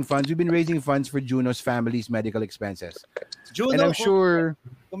been raising funds. We've been raising funds for Juno's family's medical expenses. Juno, And I'm sure,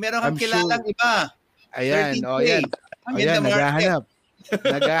 kung meron kang I'm kilalang iba, ayan, 13K. ayan, I'm in the market.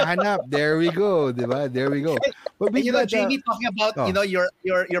 naghahanap. There we go, diba? There we go. But And you know, got, Jamie, talking about oh. you know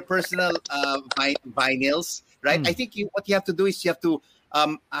your personal vinyls, right? I think what you have to do is you have to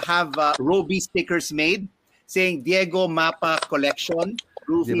have Roby stickers made saying Diego Mapa Collection,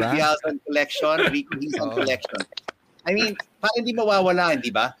 Rufy Diba? Vialson Collection, Rico Hizon Collection. I mean, parang hindi mawawala, di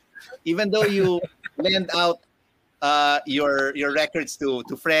ba? Even though you lend out your records to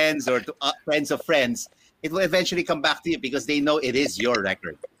friends or to friends of friends, it will eventually come back to you because they know it is your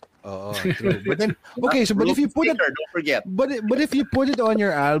record. Oh, true. But then, okay, so but if you put it, Sticker, don't forget. but if you put it on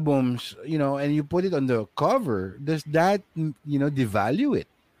your albums, you know, and you put it on the cover, does that, you know, devalue it?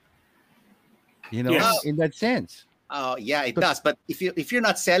 You know, Yes. in that sense. Yeah, it does. But if you're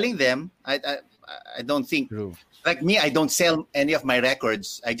not selling them, I don't think. True. Like me, I don't sell any of my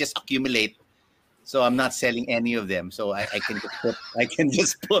records. I just accumulate. So I'm not selling any of them. So I can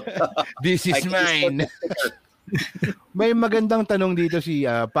just put. This is I can just put mine. the sticker. May magandang tanong dito si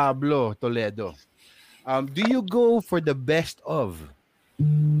Pablo Toledo. Do you go for the best of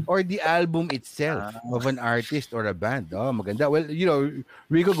or the album itself of an artist or a band? Oh, maganda. Well, you know,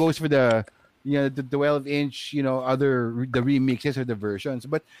 Rico goes for the 12-inch, you know, the remixes or the versions.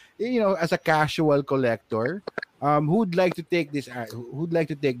 But you know, as a casual collector, who'd like to take this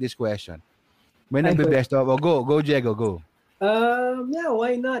question? May I nagbe-best of? Oh, go Diego, go. Yeah,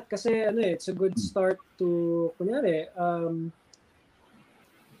 why not? Kasi it's a good start to, kunyari,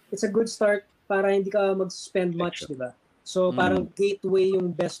 it's a good start para hindi ka mag-spend much, di ba? So parang gateway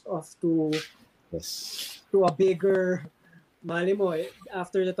yung best of to a bigger, mali mo,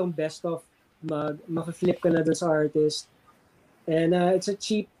 after itong best of, maka-flip ka na dun sa artist. And it's a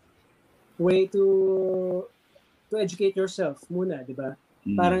cheap way to educate yourself muna, di ba?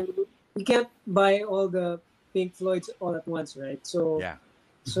 Parang you can't buy all the Pink Floyds all at once, right? So Yeah.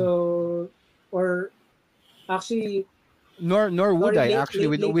 So or actually Nor would I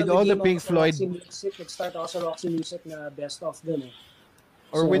actually with all the Pink Floyd start also Roxy Music na best of din eh.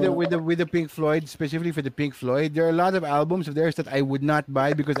 or So, with the Pink Floyd, specifically for the Pink Floyd, there are a lot of albums of theirs that I would not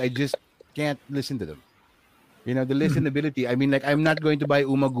buy because I just can't listen to them. You know, the listenability. I mean, like I'm not going to buy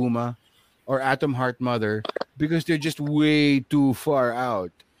Uma Guma or Atom Heart Mother because they're just way too far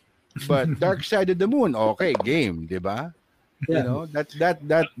out. But Dark Side of the Moon, okay, game, diba? You Yeah. know,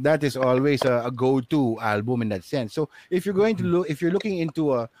 that is always a go-to album in that sense. So if you're going to look, if you're looking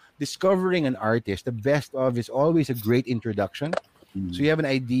into discovering an artist, the best of is always a great introduction. So you have an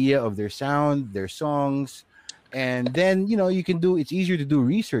idea of their sound, their songs, and then you know you can do. It's easier to do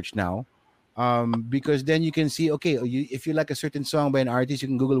research now, because then you can see, okay, if you like a certain song by an artist, you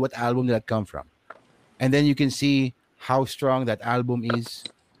can Google what album did that come from, and then you can see how strong that album is,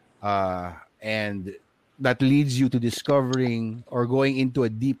 and that leads you to discovering or going into a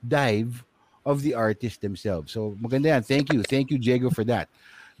deep dive of the artist themselves. So maganda yan. Thank you, Diego, for that,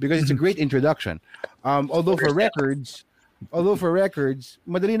 because it's a great introduction. Although for records,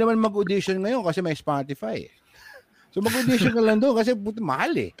 madali naman mag-audition ngayon kasi may Spotify. So mag-audition ka lang doon kasi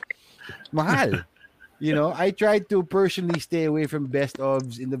mahal eh. Mahal. You know, I tried to personally stay away from best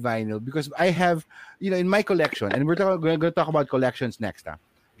ofs in the vinyl because I have, you know, in my collection, and we're going to talk about collections next,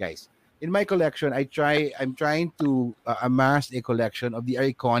 guys. in my collection, I'm trying to amass a collection of the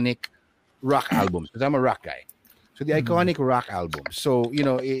iconic rock albums because I'm a rock guy. So the iconic rock albums. So,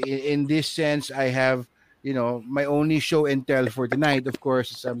 in this sense, I have, my only show and tell for tonight, of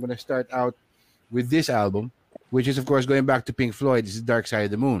course, is I'm going to start out with this album, which is, of course, going back to Pink Floyd. This is Dark Side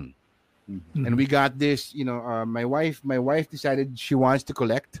of the Moon. And we got this, my wife decided she wants to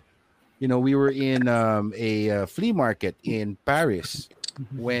collect. We were in a flea market in Paris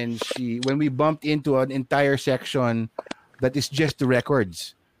when we bumped into an entire section that is just the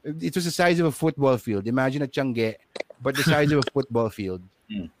records. It was the size of a football field. Imagine a Tiange, but the size of a football field.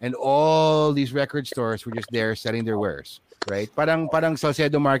 And all these record stores were just there selling their wares, right? Parang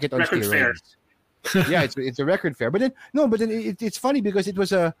Salcedo Market on Record steroids. Yeah, it's a record fair. But then it's funny because it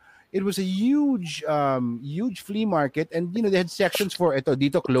was a huge flea market, and they had sections for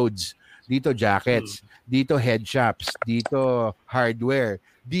dito clothes, dito jackets, dito head shops, dito hardware,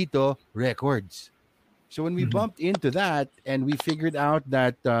 dito records. So when we bumped into that and we figured out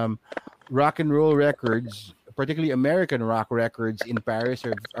that rock and roll records, particularly American rock records in Paris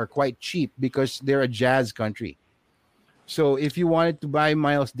are quite cheap because they're a jazz country. So if you wanted to buy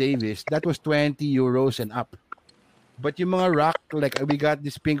Miles Davis, that was 20 euros and up. But yung mga rock, like we got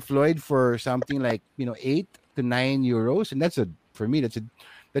this Pink Floyd for something like 8 to 9 euros, and for me that's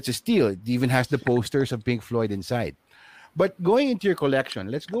a steal. It even has the posters of Pink Floyd inside. But going into your collection,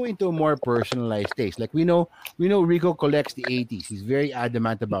 let's go into a more personalized taste. Like we know Rico collects the 80s. He's very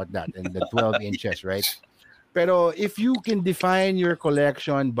adamant about that and the 12 inches, right? Pero if you can define your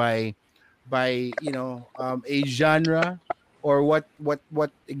collection by a genre or what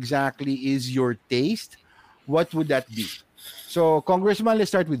exactly is your taste, what would that be? So, Congressman,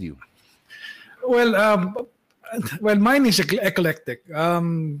 let's start with you. Well, mine is eclectic.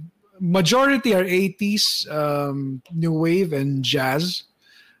 Majority are 80s, new wave and jazz,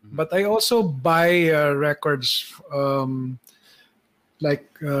 but I also buy records like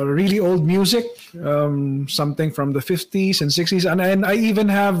really old music, something from the 50s and 60s, and I even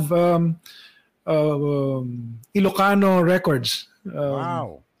have Ilocano records.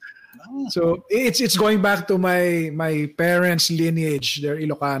 Wow. So it's going back to my parents' lineage. They're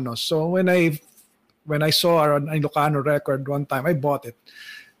Ilocanos. So when I saw an Ilocano record one time, I bought it.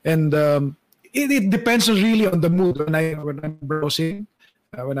 And it depends really on the mood when I'm browsing,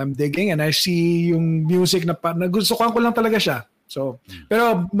 when I'm digging, and I see yung music na gusto ko lang talaga siya. So,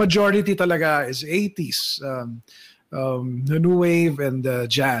 pero majority talaga is 80s, the new wave and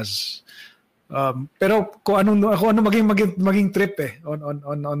jazz. Pero kung ano maging trip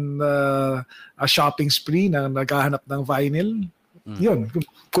on a shopping spree na naghahanap ng vinyl, yun,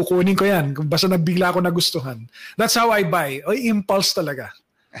 kukunin ko yan. Basta nabigla ako nagustuhan. That's how I buy. Impulse talaga.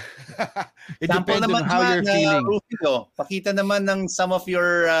 It depends on how you're feeling. Rufio, pakita naman ng some of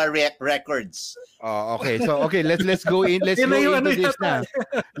your records. Oh, okay. So, let's go in. Let's go into this now.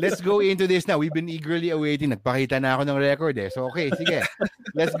 Let's go into this now. We've been eagerly awaiting. Nagpakita na ako ng record eh. So, okay, sige.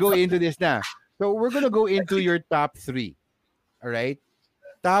 Let's go into this now. So, we're gonna go into your top 3. All right?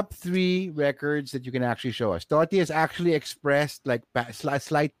 Top 3 records that you can actually show us. Toti has actually expressed like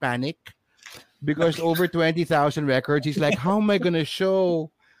slight panic because over 20,000 records. He's like, how am I gonna show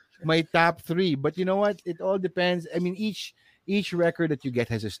my top 3? But you know what? It all depends. I mean, each record that you get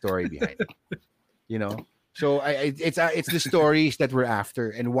has a story behind it. So it's the stories that we're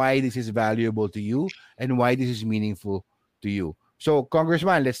after and why this is valuable to you and why this is meaningful to you. So,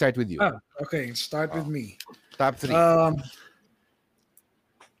 Congressman, let's start with you. Okay, start with me. Top 3.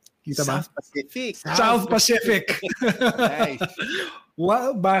 South Pacific. South Pacific. Nice.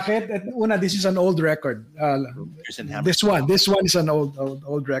 Well, bakit? Una, this is an old record. This one is an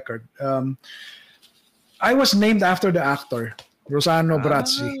old record. I was named after the actor Rossano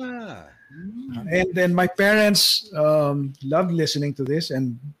Brazzi, and then my parents loved listening to this,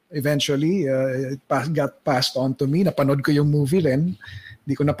 and eventually it got passed on to me. Napanood ko yung movie rin.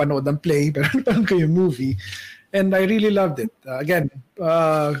 Hindi ko napanood ang play, pero napanood ko yung movie, and I really loved it. Again,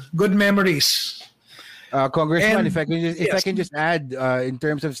 good memories. Congressman, if I can just add, in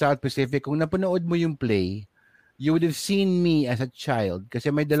terms of South Pacific, kung napanood mo yung play, you would have seen me as a child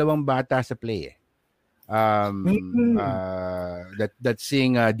kasi may dalawang bata sa play. That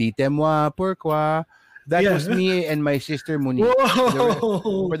sing Dites-moi pourquoi. That was me and my sister Monique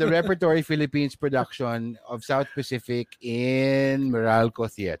for the Repertory Philippines production of South Pacific in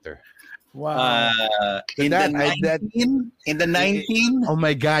Meralco Theater. Wow. In the 19? Oh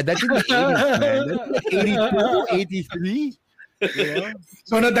my God, that's in the 80s, man. That's 82, 83.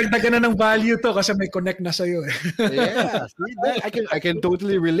 So nadagdagan na ng value to kasi may connect na sa'yo eh. Yeah, I can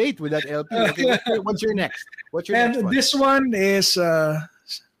totally relate with that LP. Okay, what's your next? What's your next one? This one is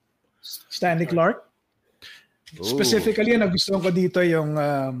Stanley Clarke. Specifically, nagustuhan ko dito yung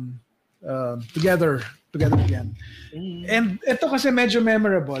Together Again. And ito kasi medyo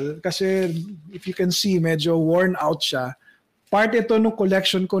memorable kasi if you can see, medyo worn out siya. Part ito nung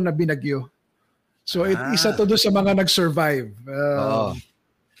collection ko na Binagyo. So isa to doon sa mga nag-survive.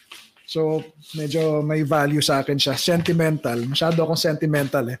 So medyo may value sa akin siya. Sentimental. Masyado akong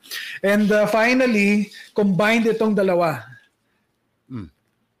sentimental eh. And finally, combined itong dalawa.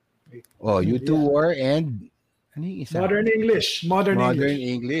 U2 War and ano yung isa? Modern English. Modern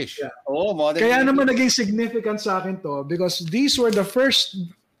English. Yeah. Modern Kaya English. naman naging significant sa akin to because these were the first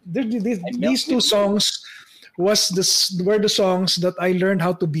these two songs were the songs that I learned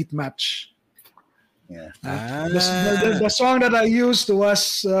how to beat match. Yeah. The song that I used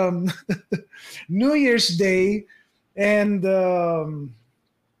was New Year's Day and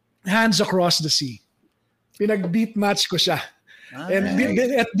Hands Across the Sea. Pinag-beat match ko siya. And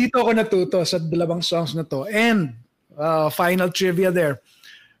dito ako natuto sa dalawang songs na to. And final trivia there.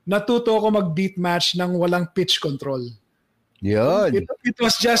 Natuto ako mag-beat match ng walang pitch control. Yun. It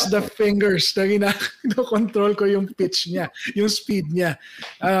was just the fingers na control ko yung pitch niya, yung speed niya.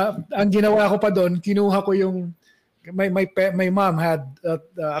 Ang ginawa ko pa doon, kinuha ko yung my mom had a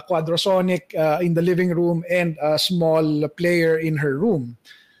quadrasonic in the living room and a small player in her room.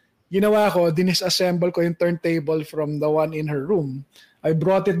 Ginawa ko, dinisassemble ko yung turntable from the one in her room. I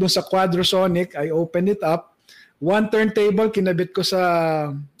brought it dun sa quadrasonic, I opened it up. One turntable, kinabit ko sa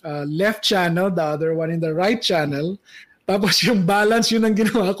left channel, the other one in the right channel. Tapos yung balance, yun ang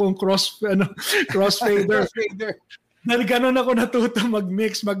ginawa kong crossfader. Dahil ganun ako natuto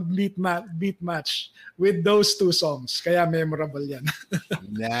mag-mix, mag-beat match with those two songs. Kaya memorable yan.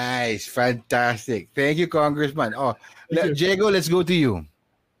 Nice. Fantastic. Thank you, Congressman. Diego, let's go to you.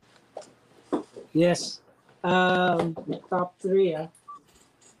 Yes. Top 3,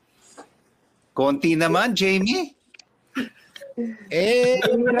 Konti naman, Jamie.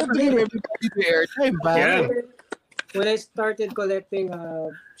 Airtime, When I started collecting,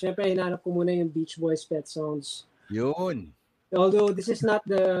 syempre hinanap ko muna yung Beach Boys Pet Sounds. Yun. Although this is not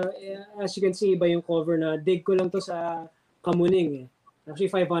as you can see, iba yung cover na dig ko lang to sa Kamuning. Actually,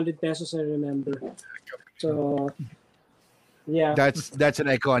 500 pesos, I remember. So, yeah. That's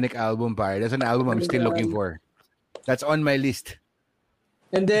an iconic album, pare. That's an album I'm still looking for. That's on my list.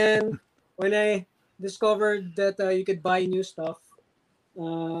 And then when I discovered that you could buy new stuff,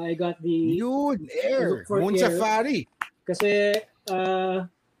 I got the Moon Safari. Kasi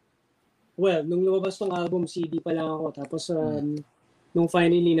nung lumabas tong album, CD pa lang ako. Tapos nung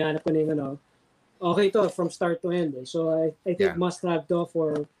finally nahanap ko na yung okay to from start to end. So I think must have to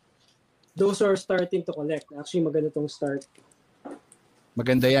for those who are starting to collect. Actually, maganda tong start.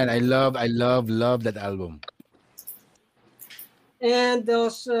 Maganda yan. I love that album. And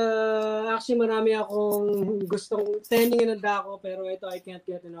those, actually marami akong gustong tending ng dako, pero ito I can't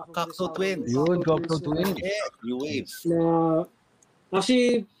get enough of Cocteau Twins. Yun, Cocteau Twins. New Waves.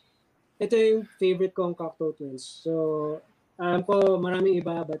 Actually, ito yung favorite kong Cocteau Twins. So, alam ko maraming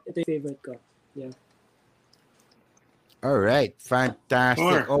iba, but ito yung favorite ko. Yeah. All right,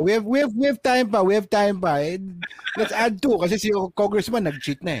 fantastic. We have time pa. Let's add 2 kasi si Congressman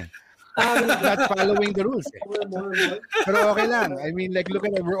nag-cheat na eh. Not following the rules. Pero okay lang. I mean, like, look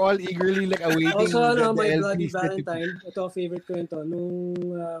at it. We're all eagerly like awaiting. Also, my Bloody Valentine. Ito, favorite ko yun to. Nung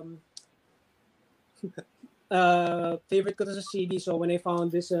favorite ko to sa CD. So when I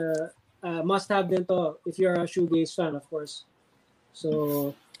found this, must have din to if you're a shoegaze fan, of course.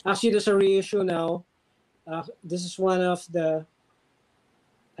 So actually, there's a reissue now. This is one of the,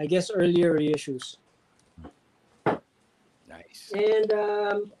 I guess, earlier reissues. Nice.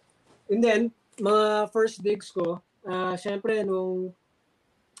 And then, mga first digs ko, syempre nung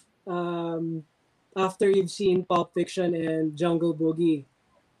after you've seen Pulp Fiction and Jungle Boogie,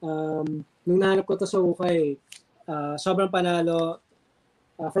 nung nahanap ko to sa ukay, sobrang panalo.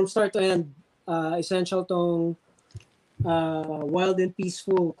 From start to end, essential tong Wild and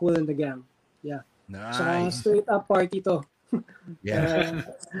Peaceful, Kool and the Gang. Yeah. Nice. So, straight up party to. Yeah.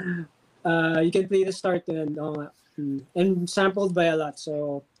 You can play the start to end. And sampled by a lot.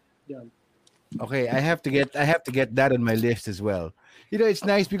 So, yeah. Okay, I have to get that on my list as well. You know, it's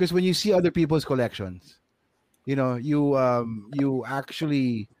nice because when you see other people's collections, you know, you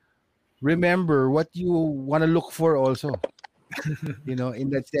actually remember what you want to look for also. You know, in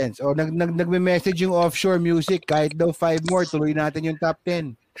that sense. O nagme-message yung offshore music, kahit daw 5 more, tuloy natin yung top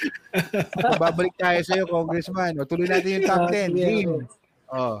 10. Babalik tayo sa'yo, Congressman. O tuloy natin yung top 10. Game.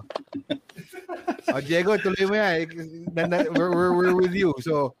 Diego, tuloy mo yan. We're with you.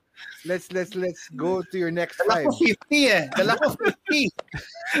 So, let's go to your next Dala 5. ko 50 eh. Dala ko 50.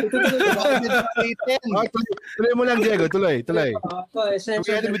 Oh, tuloy mo lang, Diego. Tuloy. Essential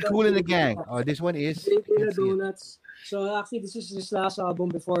Together with Kool and the Gang. Oh, this one is. Filipino Donuts. So actually, this is his last album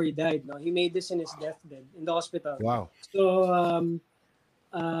before he died. No, he made this in his deathbed in the hospital. Wow. So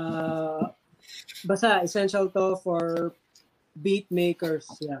basta essential to for beat makers.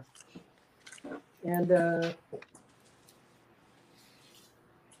 Yeah. And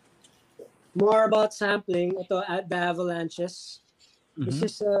more about sampling. Ito at the Avalanches. This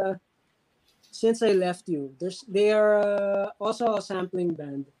is Since I Left You. They are also a sampling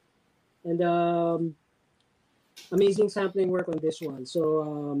band, and amazing sampling work on this one. So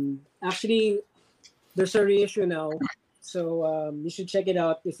actually, there's a reissue now. So you should check it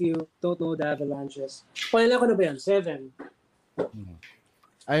out if you don't know the Avalanches. Pailan ko na ba yan? 7.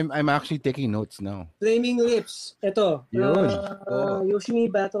 I'm actually taking notes now. Flaming Lips. Ito. Yun.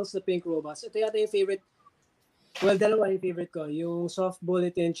 Yoshimi Battles the Pink Robots. Ito yata yung favorite. Well, dalawa yung favorite ko. Yung Soft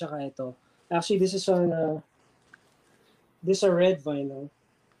Bulletin tsaka ito. Actually, this is on this is a red vinyl.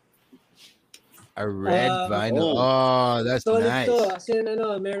 A red vinyl. Oh, that's so, nice. So, kasi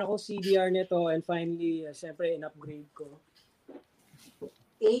meron akong CDR nito and finally, syempre, in-upgrade ko.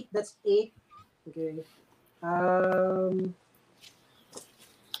 8, that's 8. Okay.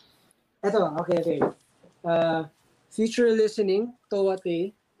 Ito, okay. Future Listening,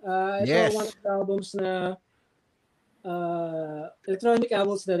 Towate. Ito Yes. one of the albums na electronic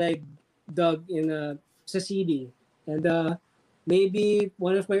albums that I dug in sa CD. And maybe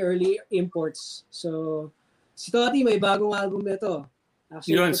one of my early imports. So, si Toti may bagong album nito.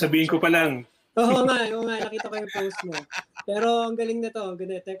 Yun, sabihin ko pa lang. Oo nga, nakita ko yung post mo. Pero ang galing nito, ang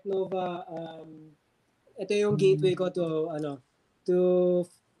ganda, Technova. Ito yung gateway ko to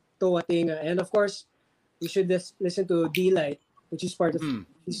Watinga. And of course, you should listen to D-Light, which is part of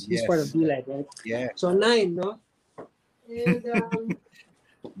he's part of D-Light, right? Yeah. So 9, no? And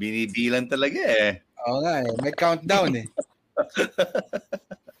binibilan talaga eh. Oo nga eh. May countdown eh.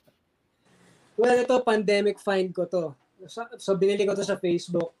 well, ito pandemic find ko to. So binili ko to sa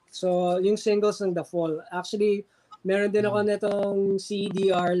Facebook. So yung singles ng The Fall. Actually, meron din ako netong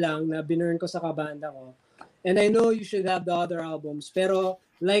CDR lang na binurn ko sa kabanda ko. And I know you should have the other albums, pero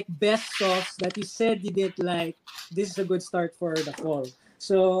like best songs that you said you didn't like, this is a good start for The Fall.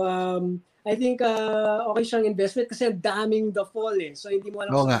 So I think okay siyang investment kasi ang daming The Fall eh. So hindi mo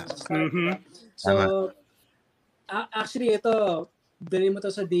alam Oo nga. kung saan start. So actually ito, bilhin mo to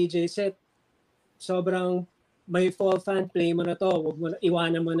sa DJ set. Sobrang may Fall fan, play mo na to. Huwag mo na,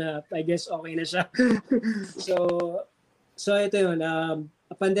 iwanan mo na. I guess okay na siya. so ito yun.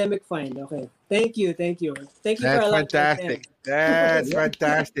 A pandemic find. Okay. Thank you. Thank you That's for allowing fantastic. me. That's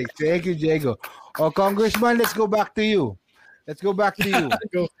fantastic. Thank you, Diego. Oh, Congressman, let's go back to you. Go back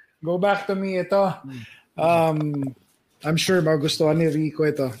to me ito. I'm sure magustuhan ni Rico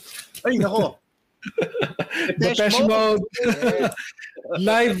ito. Ay, nako. Depeche Mode.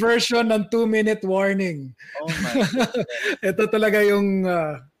 Live version ng 2-minute warning. Oh my God. Ito talaga yung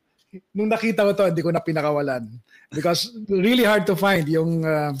nung nakita ko to, hindi ko na pinakawalan. Because really hard to find yung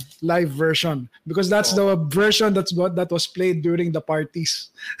live version. Because that's the version that was played during the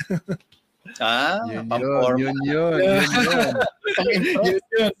parties. Yun.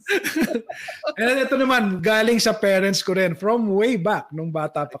 And ito naman, galing sa parents ko rin. From way back, nung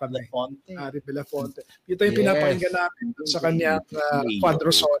bata pa kami. Ari Belafonte. Ito yung pinapakinggan namin sa kanyang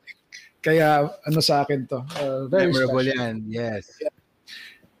Quadrosonic. Kaya sa akin to. Very memorable special. yan. Yes. Yeah.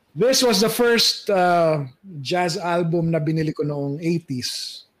 This was the first jazz album na binili ko noong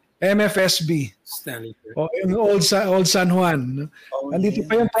 80s. MFSB. Stanley. Yung Old San Juan. Andito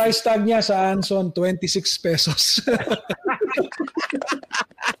pa yung price tag niya sa Anson, 26 pesos.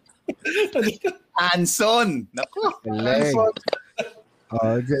 Anson. Naku. Anson.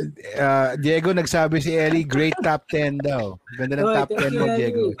 Diego, nagsabi si Ellie, great top 10 daw. Ganda ng top 10 mo,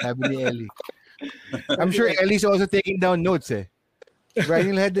 Diego. Sabi ni Ellie. I'm sure Ellie's also taking down notes eh.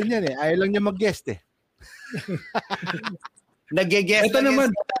 Brian head din yan eh. Ayaw lang niya mag-guest eh. Nag-guest ito naman.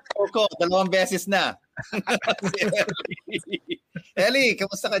 Ko, 2 beses na. Ellie,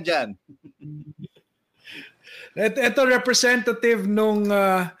 kamusta ka dyan? Ito representative nung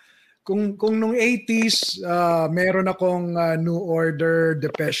kung nung 80s meron akong New Order,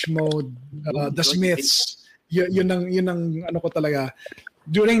 Depeche Mode, The Smiths. Yun ang ano ko talaga.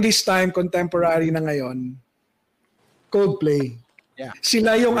 During this time, contemporary na ngayon, Coldplay. Yeah.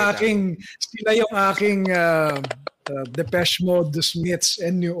 Sila yung aking Depeche Mode, The Smiths,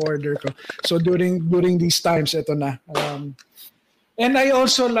 and New Order ko. So during these times, ito na. And I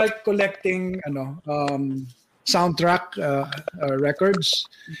also like collecting soundtrack records.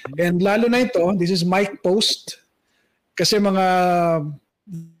 And lalo na ito, this is Mike Post. Kasi mga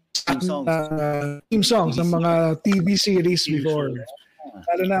theme songs ng mga TV series before.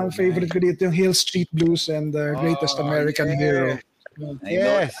 Lalo na ang favorite ko dito yung Hill Street Blues and The Greatest American Hero.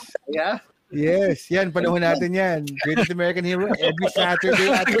 Yes. Yeah. Yes, yan, panahon natin yan. Greatest American Hero, every Saturday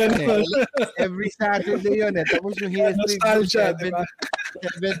natin eh. Every Saturday yun eh. Tapos yung Hill Street Blues, Nostalgia, diba?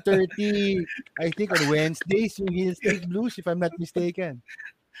 7:30, I think on Wednesdays, yung Hill Street Blues, if I'm not mistaken.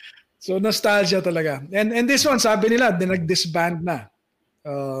 So nostalgia talaga. And this one, sabi nila, nag-disband na.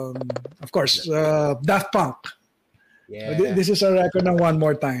 Of course, Daft Punk. Yeah. This is a record ng One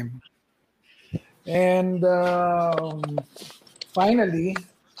More Time. And finally,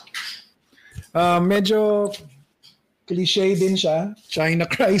 medyo cliche din siya, China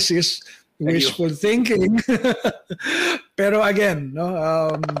Crisis, wishful thinking. Pero again,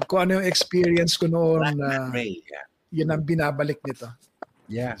 no, kung ano yung experience ko noon, yun ang binabalik nito.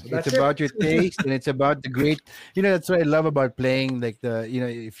 Yeah, so it's about your taste and it's about the great, that's what I love about playing, like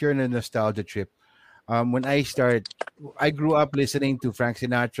if you're in a nostalgia trip. When I grew up listening to Frank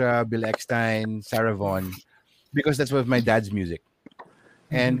Sinatra, Bill Eckstine, Sarah Vaughan, because that's what my dad's music.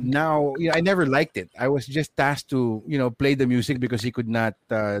 And now, I never liked it. I was just tasked to, play the music because he could not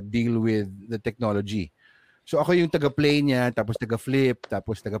deal with the technology. So ako yung taga-play niya, tapos taga-flip,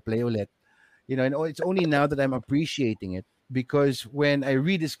 tapos taga-play ulit. And it's only now that I'm appreciating it because when I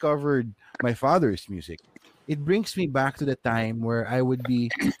rediscovered my father's music, it brings me back to the time where I would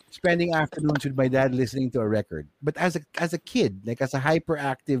be spending afternoons with my dad listening to a record. But as a kid, like as a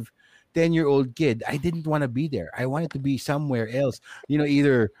hyperactive 10-year-old kid, I didn't want to be there. I wanted to be somewhere else,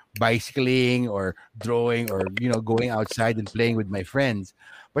 either bicycling or drawing or, going outside and playing with my friends.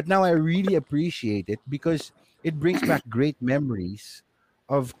 But now I really appreciate it because it brings back great memories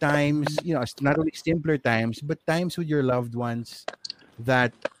of times, not only simpler times, but times with your loved ones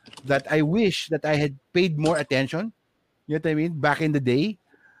that I wish that I had paid more attention, you know what I mean, back in the day.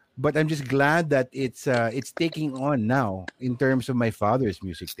 But I'm just glad that it's taking on now in terms of my father's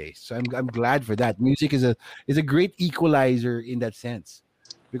music taste. So I'm glad for that. Music is a great equalizer in that sense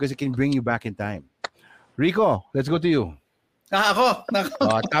because it can bring you back in time. Rico, let's go to you. Ako.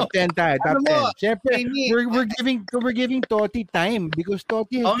 Top 10 tayo, top 10. Siyempre, we're giving Toti time because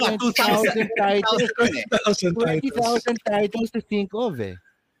Toti has 20,000 titles. 20,000 titles to think of eh.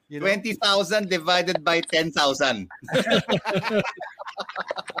 20,000 divided by 10,000.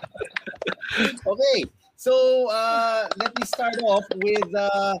 Okay, so let me start off with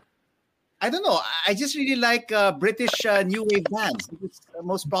I don't know. I just really like British new wave bands. It's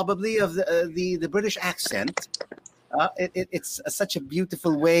most probably of the British accent. It's such a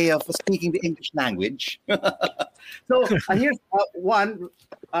beautiful way of speaking the English language. So here's one.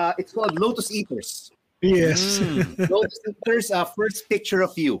 It's called Lotus Eaters. Yes. Lotus Eaters, First Picture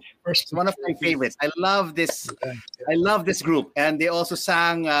of You. It's one of my favorites. I love this group. And they also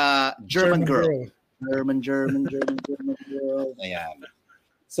sang German Girl. German Girl. Ayan.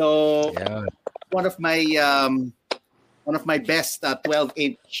 So one of my best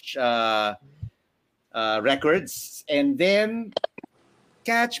 12-inch records. And then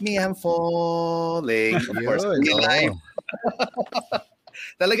Catch Me, I'm Falling. Of course, live.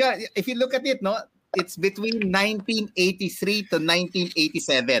 Talaga, if you look at it, no, it's between 1983 to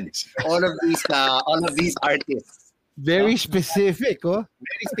 1987. All of these artists. Very specific, oh.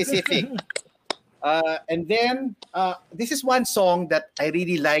 Very specific. And then this is one song that I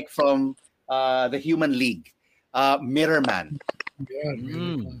really like from the Human League, Mirror Man.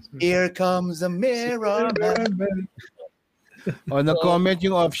 Here comes the Mirror Man. Nag-comment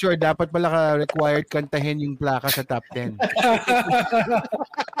yung offshore, dapat pala ka-required kantahin yung plaka sa top 10.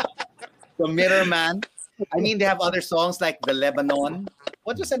 So Mirror Man. I mean, they have other songs like The Lebanon.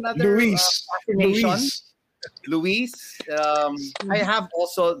 What was another? Luis. I have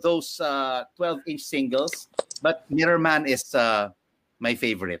also those 12-inch singles, but Mirror Man is my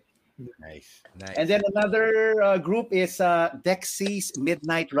favorite. Nice. And then another group is Dexy's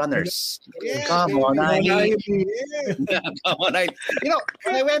Midnight Runners. Yeah, Come on, Come on,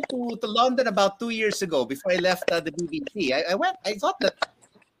 when I went to London about 2 years ago, before I left the BBC, I thought that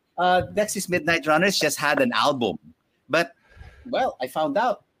Dexy's Midnight Runners just had an album, but I found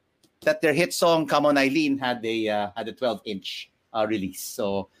out that their hit song "Come On Eileen" had a 12-inch release.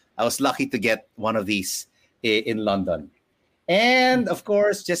 So I was lucky to get one of these in London. And of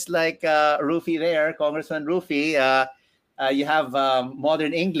course, just like Rufy there, Congressman Rufy, you have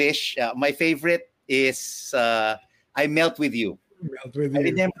modern English. My favorite is "I Melt With You." Melt With You. I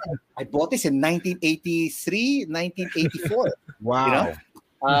remember I bought this in 1983, 1984. Wow.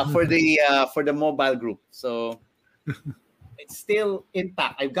 for the mobile group. So it's still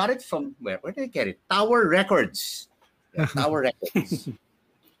intact. I got it from where? Where did I get it? Tower Records. Yeah, Tower Records.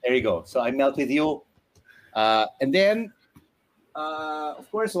 There you go. So I melt with you, and then of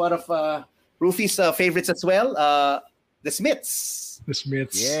course one of Rufy's favorites as well, the Smiths. The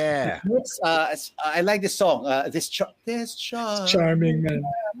Smiths. Yeah. I like this song. This Charming man.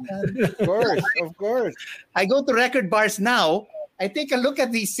 Of course. I go to record bars now. I take a look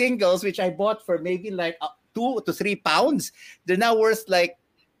at these singles, which I bought for maybe like 2 to 3 pounds. They're now worth like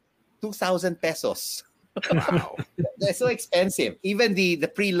 2,000 pesos. Wow. They're so expensive. Even the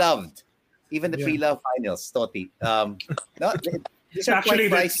pre-loved, pre-loved vinyls, Toti. No, these are Actually,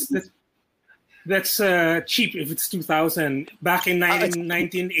 quite pricey. that's cheap if it's 2,000. Back in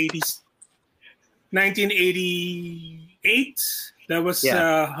 1980s, 1988, that was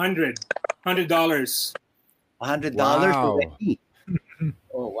 $100. $100 Wow. already.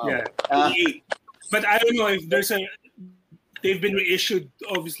 Oh wow! Yeah, 88. But I don't know if they've been reissued,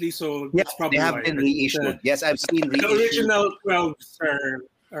 obviously. So Yeah, that's probably they have why. been But, reissued. Yes, I've seen the reissued. original 12s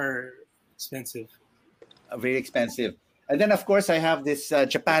are expensive. Very expensive. And then of course I have this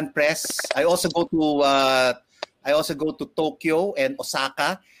Japan press. I also go to Tokyo and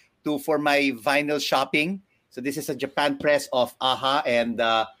Osaka for my vinyl shopping. So this is a Japan press of AHA and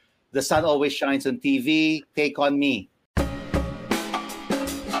The Sun Always Shines on TV. Take on Me.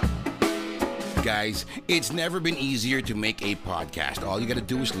 Guys, it's never been easier to make a podcast. All you got to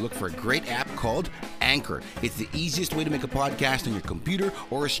do is look for a great app called Anchor. It's the easiest way to make a podcast on your computer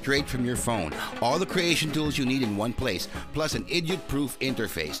or straight from your phone. All the creation tools you need in one place, plus an idiot-proof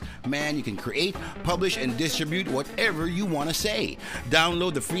interface. Man, you can create, publish, and distribute whatever you want to say.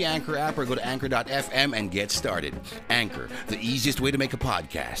 Download the free Anchor app or go to anchor.fm and get started. Anchor, the easiest way to make a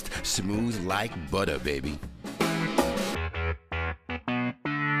podcast. Smooth like butter, baby.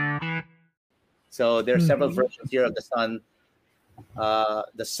 So there are several versions here of The Sun.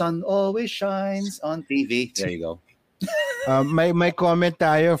 The Sun Always Shines on TV. There you go. My comment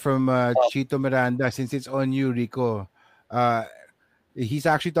tayo from Chito Miranda, since it's on you, Rico. He's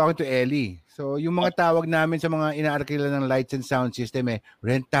actually talking to Ellie. So yung mga tawag namin sa mga inaarkila ng lights and sound system,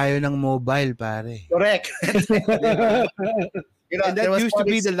 rent tayo ng mobile, pare. Correct. And that used to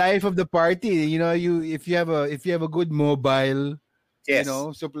be the life of the party. You know, if you have a good mobile, yes,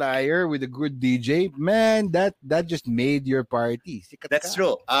 supplier with a good DJ, man, that just made your party. Sikat that's ka.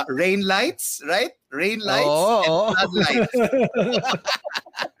 true. Rain lights, right? Rain lights Oh. and floodlights.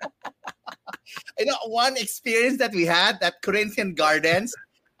 One experience that we had at Corinthian Gardens,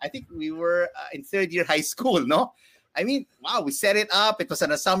 I think we were in third year high school, no? I mean, wow, we set it up. It was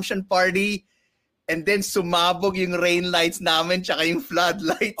an Assumption party. And then sumabog yung rain lights namin tsaka yung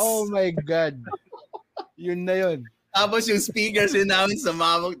floodlights. Oh my God. Yun na yun. Tapos yung speakers din namin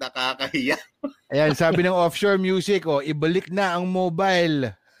sumabog, nakakahiya. Ayan, sabi ng Offshore Music, ibalik na ang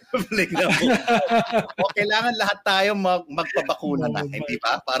mobile. Ibalik na po. Kailangan lahat tayo magpabakuna na, hindi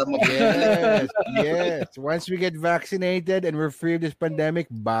ba? Para Yes, yes. Once we get vaccinated and we're free of this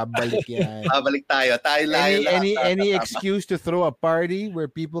pandemic, babalik yan. babalik tayo. Tayo lang. Any excuse to throw a party where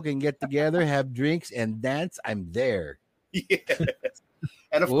people can get together, have drinks, and dance, I'm there. Yes.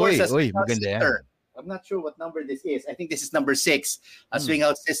 And of course, maganda yan. I'm not sure what number this is. I think this is number 6. Swing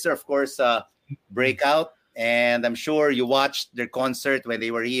Out Sister, of course, Breakout. And I'm sure you watched their concert when they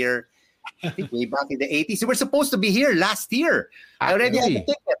were here, I think way back in the 80s. They were supposed to be here last year. I already had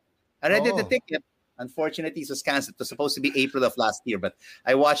the ticket. Unfortunately, it was canceled. It was supposed to be April of last year. But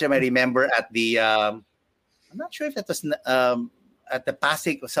I watched them, I remember, at the, I'm not sure if that was at the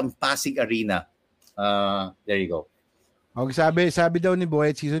some Pasig Arena. There you go. Okay, sabi daw ni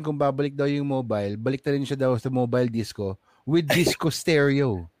Boy at Season kung babalik daw yung mobile, balik na rin siya daw sa mobile disco with disco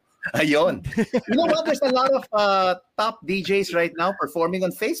stereo. Ayun. You know what? There's a lot of top DJs right now performing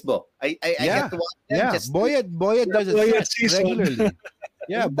on Facebook. I get to watch them. Yeah, Boyet does a set regularly.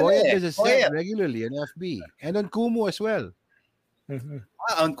 Yeah, Boyet does a set regularly on FB and on Kumu as well.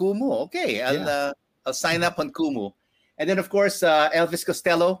 On Kumu, okay. I'll sign up on Kumu. And then, of course, Elvis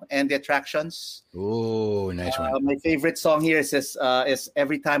Costello and the Attractions. Oh, nice one. My favorite song here is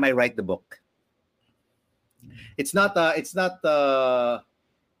Every Time I Write the Book. It's not a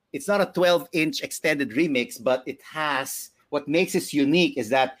 12-inch extended remix, but it has, what makes it unique is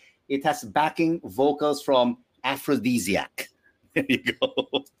that it has backing vocals from Aphrodisiac. There you go.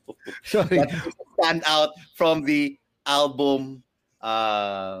 Sorry. That stand out from the album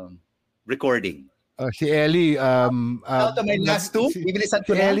recording. Si Ellie, Out of my last two, si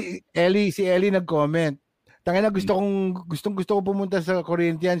Ellie nag-comment. Tangina, gusto ko pumunta sa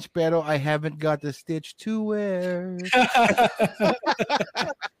Corinthians pero I haven't got a stitch to wear.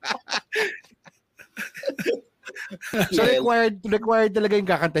 So required talaga yung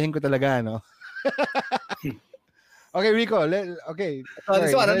kakantahin ko talaga, no? Okay, Rico. Okay.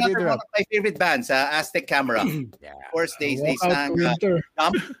 This one, another one of my favorite bands, Aztec Camera. Of course, they sang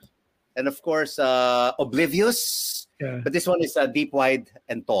Jump, and of course, Oblivious. Yeah. But this one is Deep, Wide,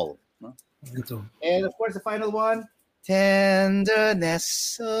 and Tall. No? And of course, the final one,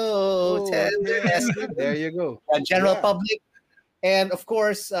 Tenderness. Oh, Tenderness. There you go. General Public. And of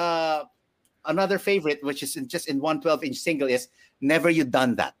course, another favorite, which is just in 112-inch single, is Never You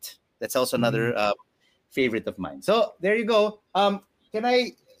Done That. That's also another favorite of mine. So there you go. Can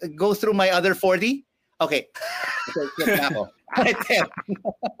I go through my other 40? Okay.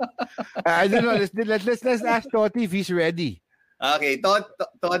 I don't know. Let's ask Toti if he's ready. Okay,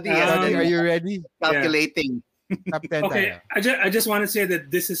 Toti, are you ready? Calculating. Top 10. Okay, I just want to say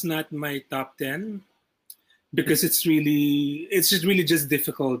that this is not my top 10 because it's just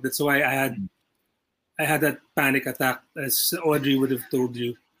difficult. That's why I had that panic attack, as Audrey would have told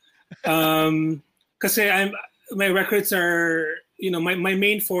you. Because my records are, my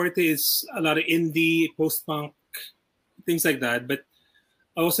main forte is a lot of indie, post-punk, things like that. But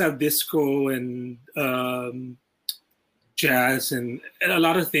I also have disco and jazz and a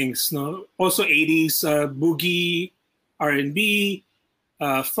lot of things. No, also 80s boogie, R&B,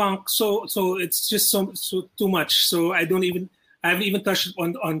 funk. So it's just so too much. So I haven't even touched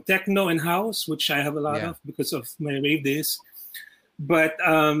on techno and house, which I have a lot of because of my rave days. But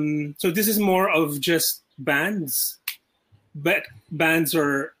so this is more of just bands, but bands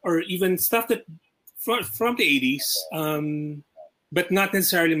or even stuff that from the 80s, but not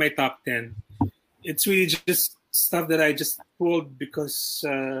necessarily my top 10. It's really just stuff that I just pulled because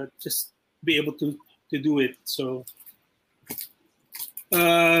just be able to do it. So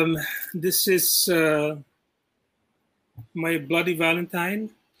this is My Bloody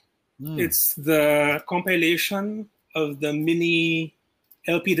Valentine. It's the compilation of the mini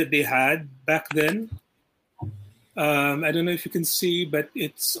LP that they had back then. I don't know if you can see, but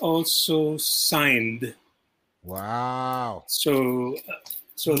it's also signed. Wow. So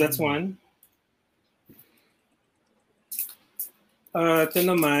that's one. Ito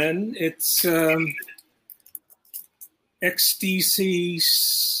naman, it's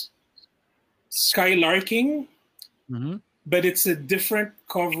XTC's Skylarking, but it's a different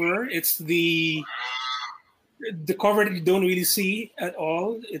cover. It's the cover that you don't really see at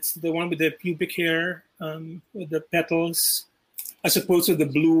all. It's the one with the pubic hair, with the petals, as opposed to the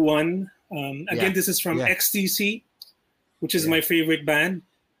blue one. Again, this is from XTC, which is my favorite band.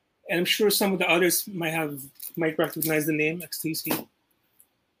 And I'm sure some of the others might recognize the name XTC.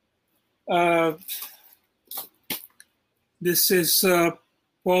 This is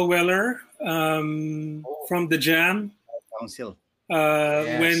Paul Weller from The Jam. Council.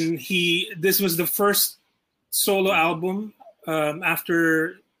 When this was the first solo album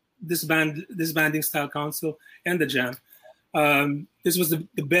after this banding style Council and The Jam. This was the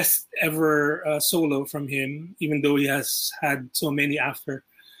best ever solo from him, even though he has had so many after.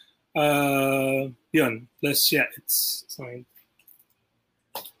 Yun. Plus, it's fine.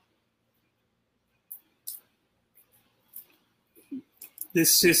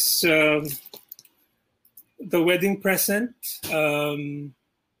 This is The Wedding Present.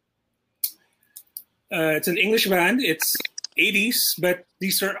 It's an English band. It's 80s, but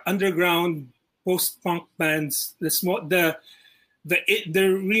these are underground post-punk bands. The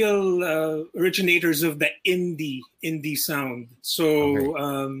real originators of the indie sound.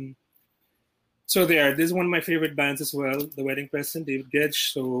 So so this is one of my favorite bands as well. The Wedding Present, David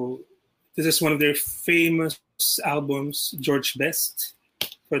Gedge. So this is one of their famous albums, George Best,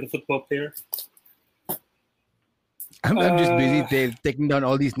 for the football player. I'm just busy taking down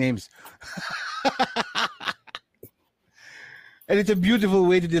all these names. And it's a beautiful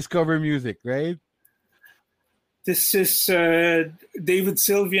way to discover music, right? This is David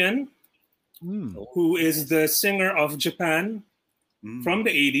Sylvian, who is the singer of Japan from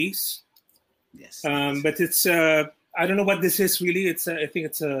the 80s. Yes. But it's I don't know what this is really. I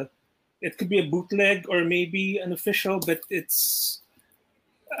think it could be a bootleg or maybe an official, but it's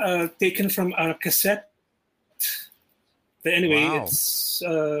taken from a cassette. But anyway, it's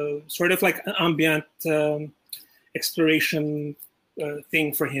sort of like an ambient exploration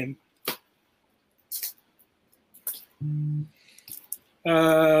thing for him.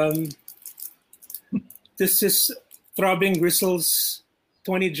 This is Throbbing Gristle's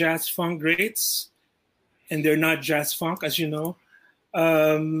 20 Jazz Funk Greats, and they're not jazz funk, as you know.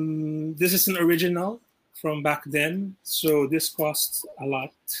 This is an original from back then, so this costs a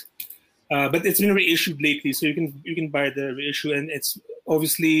lot. But it's been reissued lately, so you can buy the reissue, and it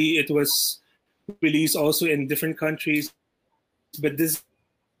was released also in different countries. But this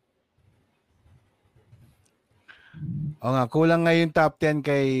nga, kulang nga yung top 10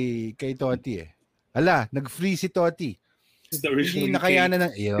 kay Toti eh. Hala, nag-free si Toti. is the original. Hindi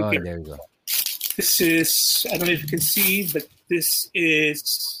nakayanan ng... UK. There you go. This is, I don't know if you can see, but this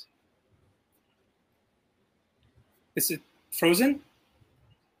is it frozen?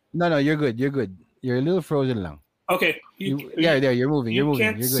 No, you're good. You're good. You're a little frozen lang. Okay. There, you're moving. You're moving. You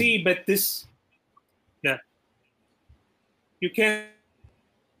can't You're good. see, but this, yeah. You can't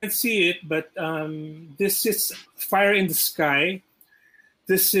see it, but this is Fire in the Sky.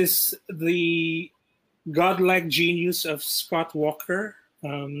 This is the godlike genius of Scott Walker. I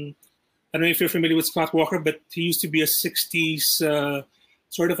don't know if you're familiar with Scott Walker, but he used to be a 60s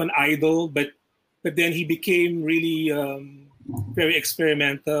sort of an idol, but then he became really very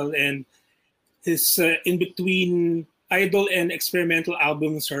experimental, and his in-between idol and experimental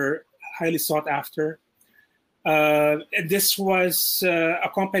albums are highly sought after. This was a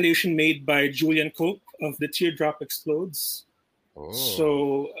compilation made by Julian Cope of The Teardrop Explodes. Oh.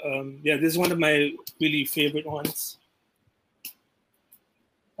 So, this is one of my really favorite ones.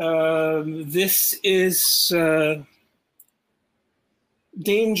 This is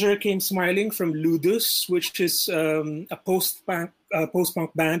Danger Came Smiling from Ludus, which is a post-punk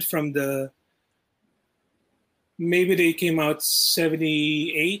band from maybe they came out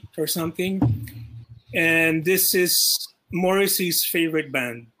 78 or something. And this is Morrissey's favorite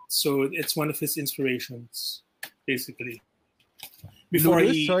band. So it's one of his inspirations, basically.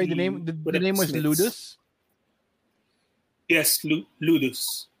 Ludus? Sorry, the name was Smiths. Ludus? Yes,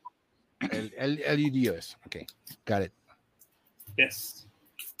 Ludus. Ludus. Okay, got it. Yes.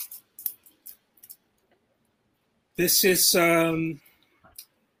 This is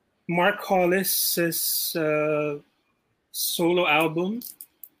Mark Hollis's solo album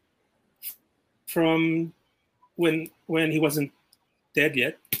from when he wasn't dead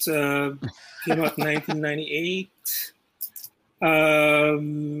yet. Came out in 1998.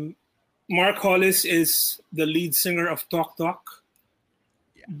 Mark Hollis is the lead singer of Talk Talk.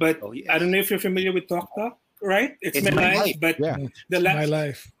 But I don't know if you're familiar with Talk Talk, right? It's My Life. But My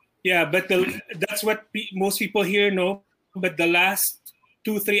Life. Yeah, but that's what most people here know. But the last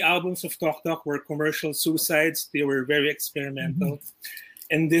 2-3 albums of Talk Talk were commercial suicides. They were very experimental.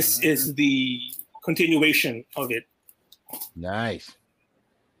 And this is the continuation of it. Nice.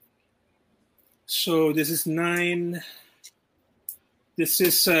 So this is 9. This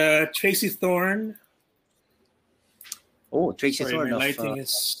is Tracy Thorn. Oh, Tracy Sorry, Thorn my of lighting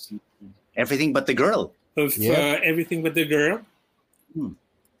is Everything But the Girl. of Everything But the Girl.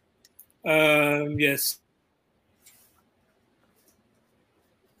 Yes.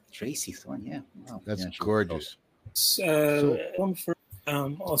 Tracy Thorn, yeah. Wow. That's gorgeous.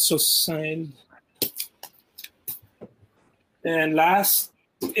 Also signed. And last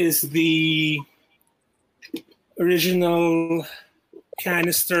is the original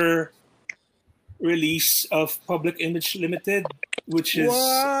Canister release of Public Image Limited, which is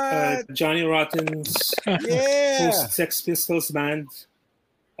Johnny Rotten's post-Sex Pistols band.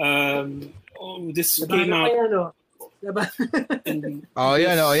 This came out. Nagpapakita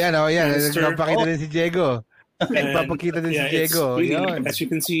din si Diego. Nagpapakita din si Diego. Really, as you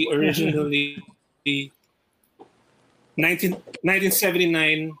can see, originally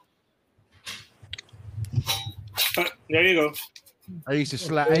 1979. There you go. I used to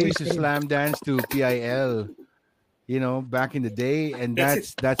slam dance to PIL, back in the day, and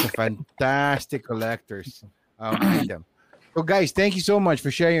that's a fantastic collector's item. So, guys, thank you so much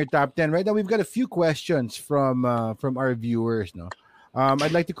for sharing your top 10. Right now, we've got a few questions from our viewers. No,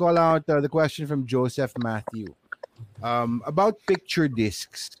 I'd like to call out the question from Joseph Matthew about picture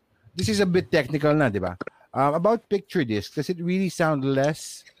discs. This is a bit technical, na, diba? About picture discs, does it really sound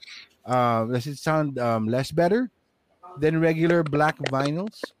less? Does it sound less better than regular black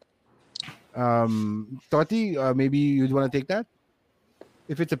vinyls? Toti, maybe you'd want to take that.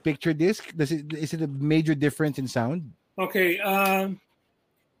 If it's a picture disc, is it a major difference in sound? Okay.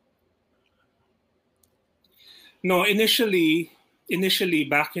 No, initially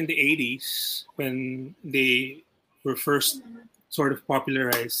back in the 80s, when they were first sort of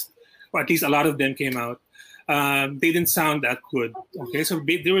popularized, or at least a lot of them came out, they didn't sound that good. Okay, so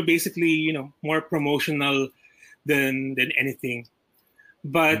they were basically, more promotional than anything.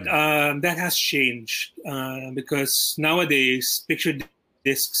 But that has changed because nowadays picture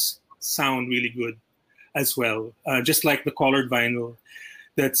discs sound really good as well, just like the colored vinyl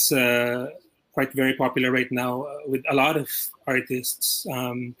that's quite very popular right now with a lot of artists.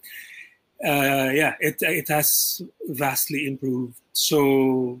 It has vastly improved.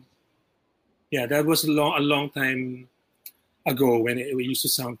 So yeah, that was a long time ago when it used to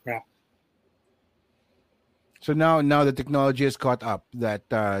sound crap. So now the technology has caught up that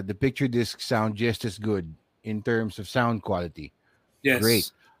the picture discs sound just as good in terms of sound quality. Yes.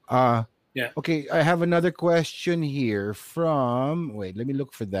 Great. Yeah. Okay, I have another question here from, wait, let me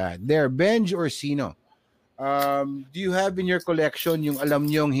look for that. There, Benj Orsino. Do you have in your collection yung alam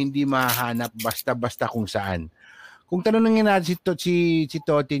niyong hindi mahanap basta-basta kung saan? Kung tanongin natin si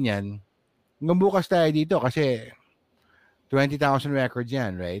Toti niyan, hanggang bukas tayo dito kasi 20,000 records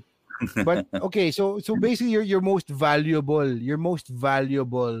yan, right? But okay, so basically your most valuable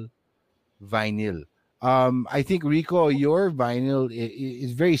vinyl. I think Rico, your vinyl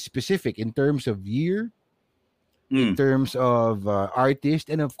is very specific in terms of year, in terms of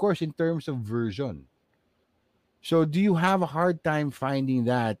artist, and of course in terms of version. So do you have a hard time finding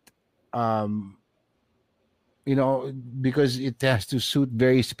that? Because it has to suit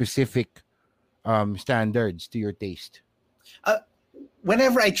very specific standards to your taste.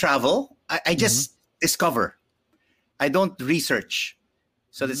 Whenever I travel, I just discover. I don't research.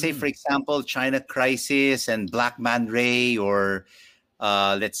 So let's say, for example, China Crisis and Black Man Ray, or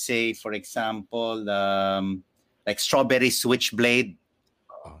let's say, for example, like Strawberry Switchblade.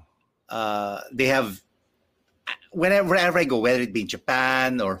 They have, wherever I go, whether it be in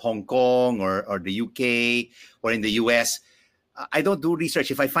Japan or Hong Kong or the UK or in the US, I don't do research.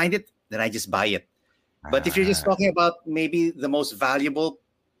 If I find it, then I just buy it. But if you're just talking about maybe the most valuable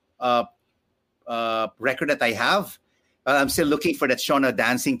record that I have, I'm still looking for that Shona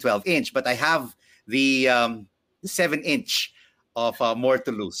Dancing 12-inch, but I have the 7-inch of More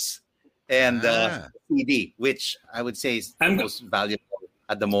to Lose and CD, which I would say is the most valuable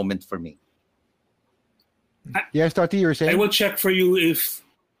at the moment for me. Yes, Toti, you were saying? I will check for you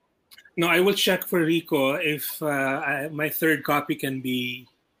I will check for Rico if my third copy can be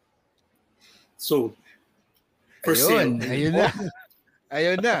sold. For sale.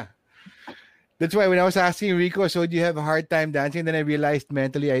 Ayun na. That's why when I was asking Rico, so do you have a hard time dancing? Then I realized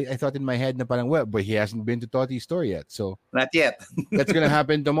mentally, I thought in my head na parang, well, but he hasn't been to Toti's store yet. So not yet. That's going to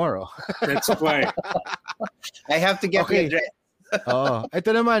happen tomorrow. That's why. I have to get the address.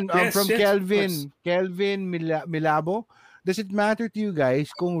 Ito naman, from yes, Kelvin Milabo. Does it matter to you guys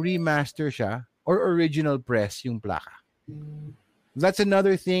kung remaster siya or original press yung plaka? That's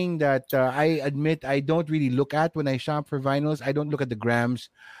another thing that I admit I don't really look at when I shop for vinyls. I don't look at the grams.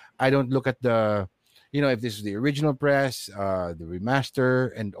 I don't look at the, if this is the original press, the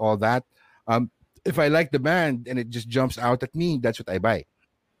remaster, and all that. If I like the band and it just jumps out at me, that's what I buy.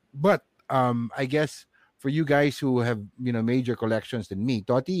 But I guess for you guys who have, major collections than me,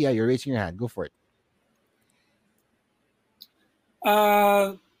 Toti, yeah, you're raising your hand. Go for it.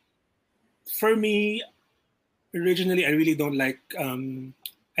 For me, originally, I really don't like. I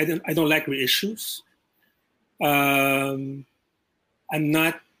don't like reissues.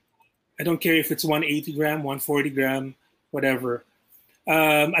 I don't care if it's 180 gram, 140 gram, whatever.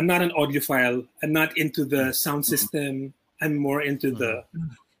 I'm not an audiophile. I'm not into the sound system. I'm more into the,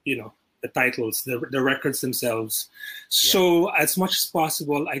 the titles, the records themselves. So as much as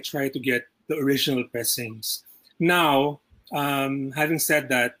possible, I try to get the original pressings. Now, having said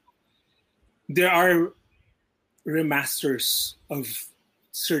that, there are remasters of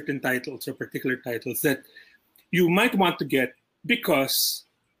certain titles or particular titles that you might want to get because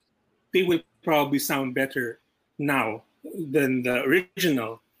they will probably sound better now than the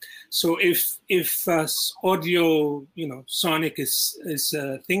original. So if audio, sonic is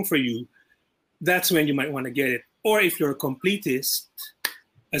a thing for you, that's when you might want to get it. Or if you're a completist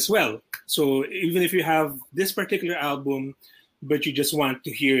as well. So even if you have this particular album, but you just want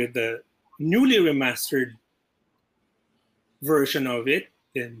to hear the newly remastered version of it,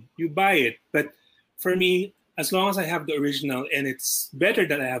 then you buy it. But for me, as long as I have the original, and it's better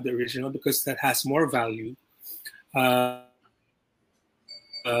that I have the original because that has more value, I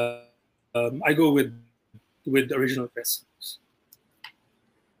go with the original press.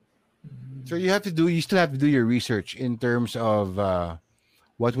 So you still have to do your research in terms of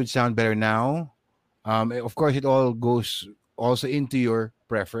what would sound better now. Of course, it all goes also into your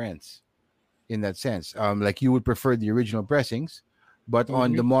preference in that sense. Like you would prefer the original pressings, but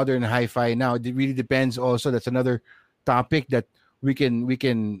on the modern hi-fi now, it really depends also. That's another topic that we can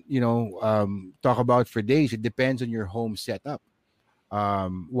talk about for days. It depends on your home setup,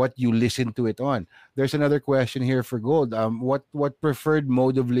 what you listen to it on. There's another question here for Gold. What preferred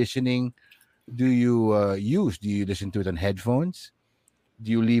mode of listening do you use? Do you listen to it on headphones?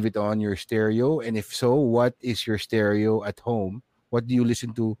 Do you leave it on your stereo? And if so, what is your stereo at home? What do you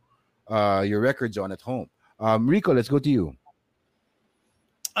listen to your records on at home? Rico, let's go to you.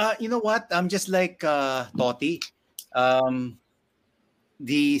 You know what? I'm just like Toti.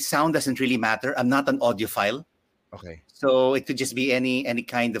 The sound doesn't really matter. I'm not an audiophile, Okay. so it could just be any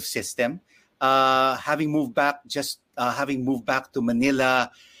kind of system. Having moved back to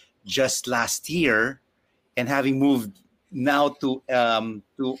Manila just last year, and having moved now to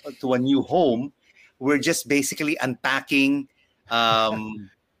a new home, we're just basically unpacking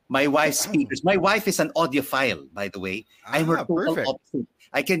my wife's speakers. My wife is an audiophile, by the way. I'm her total Perfect. opposite.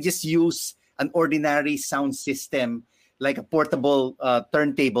 I can just use an ordinary sound system like a portable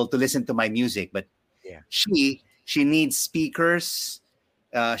turntable to listen to my music, but Yeah. she needs speakers.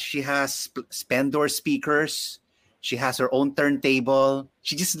 She has Spendor speakers. She has her own turntable.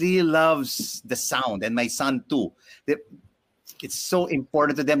 She just really loves the sound, and my son too. It's so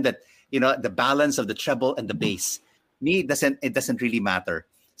important to them that the balance of the treble and the bass. Me, it doesn't really matter.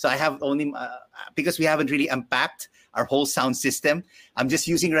 So I have only because we haven't really unpacked our whole sound system. I'm just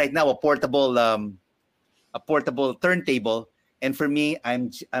using right now a portable turntable, and for me,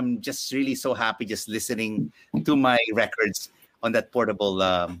 I'm just really so happy just listening to my records on that portable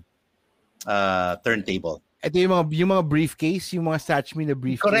turntable. Ito yung mga briefcase, yung mga Satchme na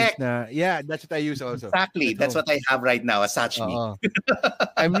briefcase. Correct. Na, yeah, that's what I use also. Exactly, that's what I have right now, a Satchme. Oo.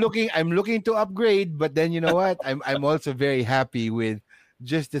 I'm looking to upgrade, but then you know what? I'm also very happy with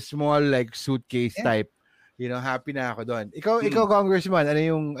just the small like suitcase type. Happy na ako doon. Ikaw Congressman, ano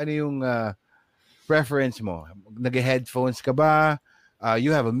yung preference mo? Nag-headphones ka ba?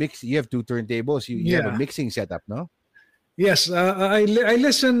 You have two turntables. You have a mixing setup, no? Yes, I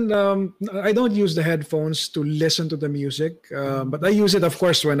listen. I don't use the headphones to listen to the music, but I use it, of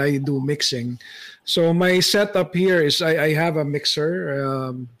course, when I do mixing. So my setup here is I have a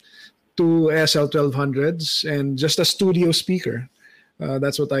mixer, two SL1200s, and just a studio speaker.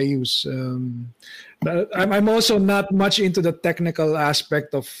 That's what I use. I'm also not much into the technical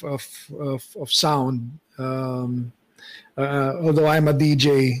aspect of sound, although I'm a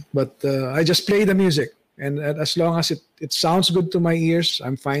DJ. But I just play the music. And as long as it sounds good to my ears,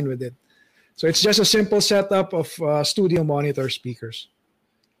 I'm fine with it. So it's just a simple setup of studio monitor speakers.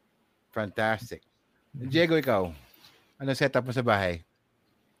 Fantastic. Diego, ikaw, ano setup mo sa bahay?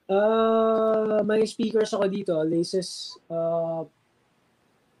 My speakers ako dito, Laces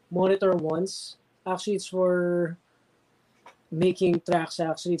Monitor ones. Actually, it's for making tracks.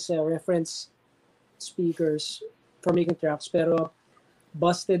 Actually, it's a reference speakers for making tracks. Pero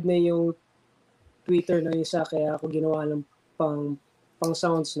busted na yung Twitter ng isa, kaya ako ginawa ng pang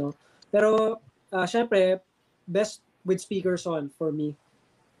sounds, no? Pero syempre, best with speakers on for me.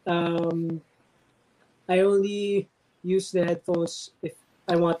 I only use the headphones if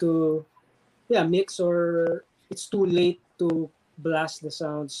I want to mix, or it's too late to blast the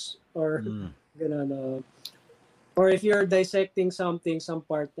sounds, or gonna or if you're dissecting some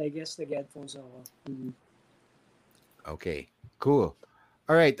part, I guess the headphones are Okay, cool.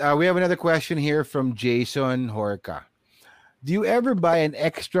 All right, we have another question here from Jason Horka. Do you ever buy an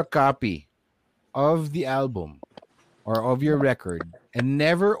extra copy of the album or of your record and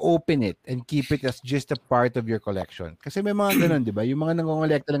never open it and keep it as just a part of your collection? Kasi may mga ganun, di ba? Yung mga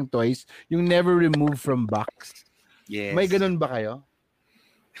nangongolekta ng toys, yung never remove from box. Yes. May ganun ba kayo?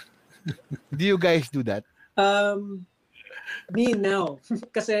 Do you guys do that? Me now.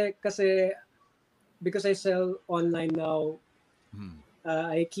 kasi because I sell online now,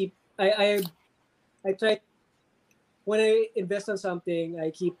 I try, when I invest on something, I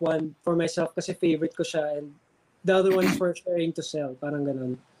keep one for myself kasi favorite ko siya, and the other one for sharing to sell, parang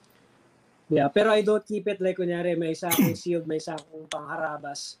ganun. Yeah, pero I don't keep it like kunyari may isa akong sealed, may isa akong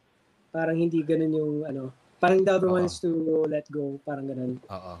pangharabas. Parang hindi ganun yung parang the other one is to let go, parang ganun.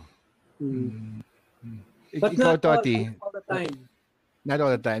 But not all the time. Not all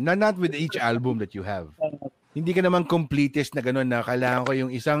the time. Not with each album that you have. Hindi ka naman completist na gano'n na kailangan ko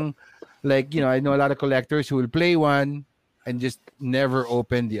yung isang, like, I know a lot of collectors who will play one and just never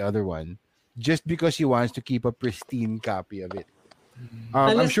open the other one just because he wants to keep a pristine copy of it.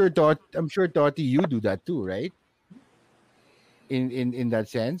 I'm sure Toti, you do that too, right? In that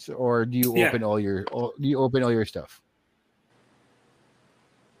sense, or do you open all your stuff?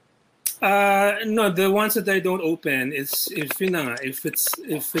 No, the ones that I don't open is if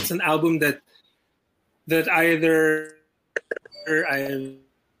it's an album that either I've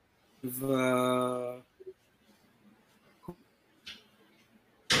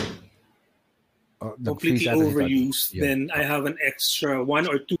completely overused, then I have an extra 1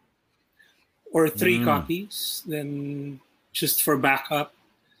 or 2 or 3 copies. Then just for backup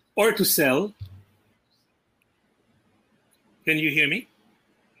or to sell. Can you hear me?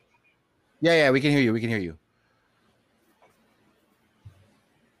 Yeah, we can hear you. We can hear you.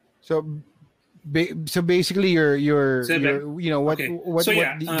 So, so basically, you're you know what Okay. what, So,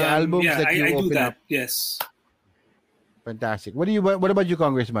 what the albums yeah, that you I do open that. up. Yes. Fantastic. What about you,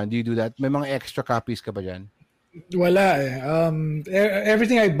 Congressman? Do you do that? May mga extra copies ka ba dyan? Wala eh.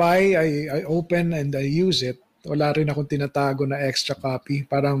 Everything I buy, I open and I use it. Wala rin akong tinatago na extra copy.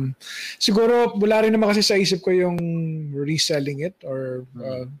 Parang, siguro, wala rin naman kasi sa isip ko yung reselling it or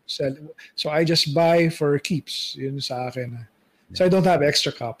sell. So I just buy for keeps. Yun sa akin. So I don't have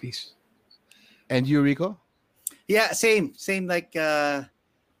extra copies. And you, Rico? Yeah, same like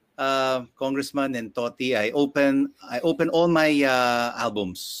Congressman and Toti. I open all my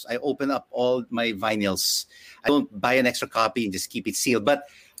albums. I open up all my vinyls. I don't buy an extra copy and just keep it sealed. But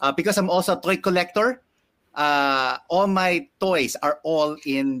because I'm also a toy collector, all my toys are all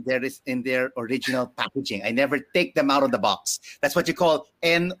in their original packaging. I never take them out of the box. That's what you call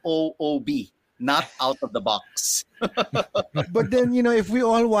NOOB, not out of the box. But then, you know, if we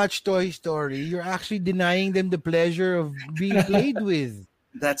all watch Toy Story, you're actually denying them the pleasure of being played with.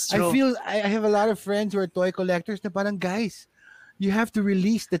 That's true. I feel I have a lot of friends who are toy collectors na parang, guys, you have to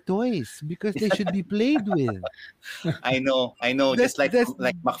release the toys because they should be played with. I know. That's- Just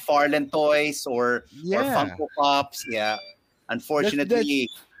like McFarlane toys or Funko Pops. Yeah. Unfortunately,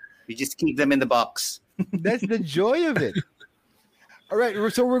 we just keep them in the box. That's the joy of it. All right,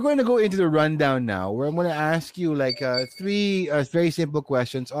 so we're going to go into the rundown now, where I'm going to ask you like three very simple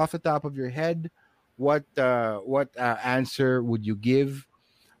questions off the top of your head. What answer would you give?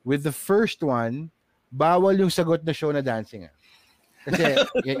 With the first one, bawal yung sagot na show na dancing. Kasi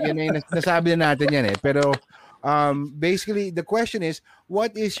yan yung nasabi na natin yan eh. Pero basically, the question is,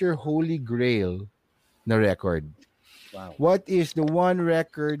 what is your holy grail na record? Wow. What is the one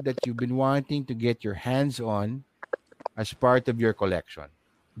record that you've been wanting to get your hands on as part of your collection?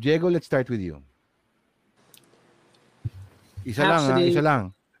 Diego, let's start with you. Isa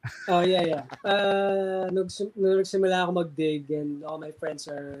lang. Oh, yeah. Nung nagsimula ako mag-dig and all my friends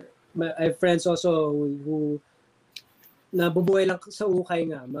I have friends also who nabubuhay lang sa ukay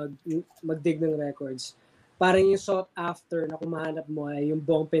nga, mag-dig ng records. Parang yung sought after na kung mahanap mo ay yung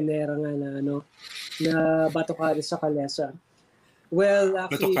Bong Pinera nga na Batucada sa Calesa. Well,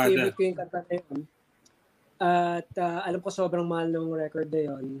 actually, Batucada. favorite ko yung kanta na yun. At alam ko sobrang mahal ng record na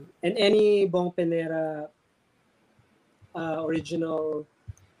yun. And any Bong Pinera original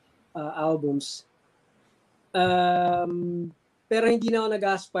albums. Pero hindi na ako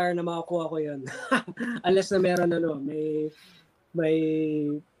nag-aspire na makakuha ko yun. Unless na meron may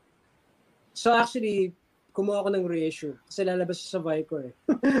So actually, kumuha ako ng reissue kasi lalabas siya sa Vicor eh.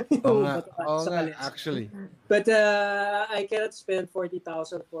 Oo nga, actually. But I cannot spend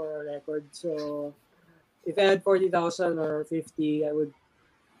 40,000 for a record. So if I had 40,000 or 50, I would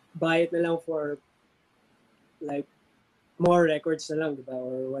buy it na lang for like more records na lang, diba?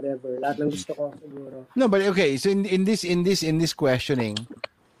 Or whatever. Lahat lang gusto ko siguro. No, but okay. So in this questioning,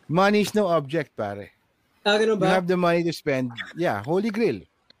 money is no object, pare. Ganun ba? You have the money to spend. Yeah, holy grail.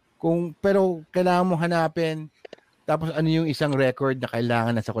 Pero kailangan mo hanapin. Tapos ano yung isang record na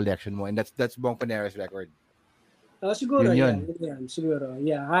kailangan na sa collection mo, and that's Bong Pinera's record. Siguro. Yun. Yeah, siguro.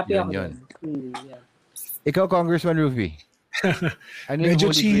 Yeah, happy ako. Yun. Yeah. Ikaw, Congressman Rufy. Ano yung Medyo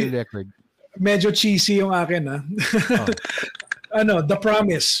holy grail record? Medyo cheesy yung akin The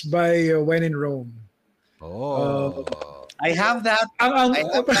Promise by When in Rome. Oh. I have that.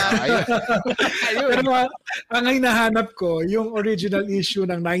 Pero ang hinahanap ko, yung original issue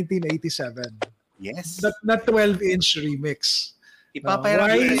ng 1987. Yes. That 12-inch remix. Ipapahiram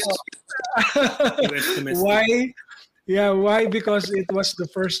Why? US Why? Yeah, why? Because it was the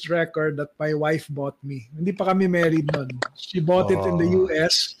first record that my wife bought me. Hindi pa kami married nun. She bought it in the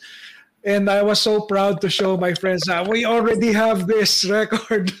US. And I was so proud to show my friends that we already have this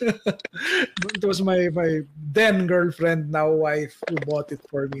record. It was my then girlfriend, now wife, who bought it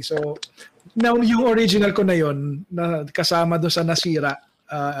for me. So, now yung original ko na yun, na kasama doon sa nasira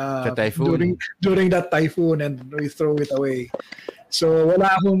Sa typhoon. during that typhoon, and we throw it away. So,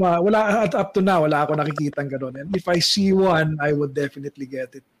 up to now, wala ako nakikitang gano'n. And if I see one, I would definitely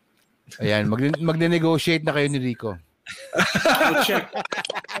get it. Ayan, magne-negotiate na kayo ni Rico. I'll check.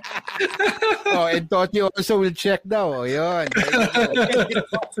 And Toti also will check daw. Yun.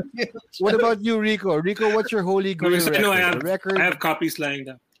 What about you, Rico? Rico, what's your holy grail record? I have copies lying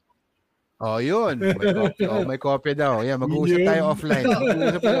down. Oh, yun. May copy daw. Yeah, mag-uusap tayo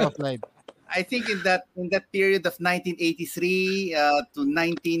offline. I think in that period of 1983 to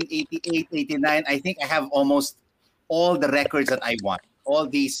 1988, 89, I think I have almost all the records that I want, all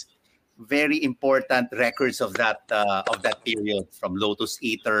these very important records of that period, from Lotus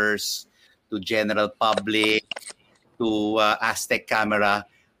Eaters to General Public to Aztec Camera.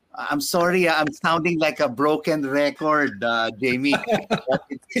 I'm sorry, I'm sounding like a broken record, Jamie. But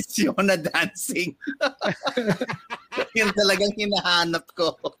it is Yona Dancing. Yun talagang hinahanap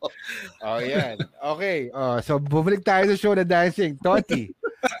ko. Oh, yeah. Okay. So, bumalik tayo sa show na dancing. Toti.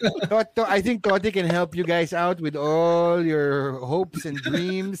 I think Toti can help you guys out with all your hopes and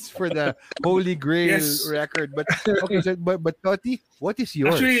dreams for the Holy Grail record. But okay, so, but Toti, what is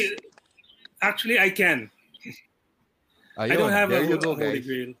yours? Actually, I can. I don't have a Holy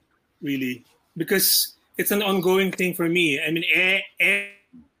Grail, really, because it's an ongoing thing for me. I mean,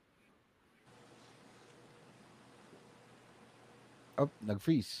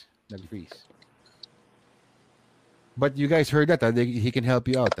 nag-freeze. But you guys heard that, huh? He can help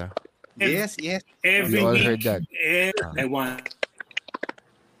you out, huh? Yes. Every you all week, heard that. I want.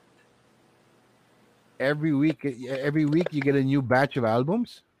 Every week you get a new batch of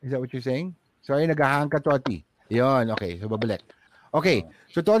albums? Is that what you're saying? Sorry, nagahang ka, Toti. Yon, okay. So, babalik. Okay,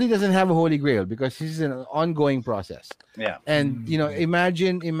 so Toti doesn't have a Holy Grail because this is an ongoing process. Yeah. And,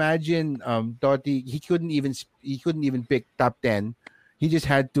 imagine, Toti, he couldn't even pick top 10. He just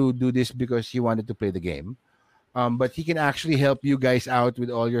had to do this because he wanted to play the game. But he can actually help you guys out with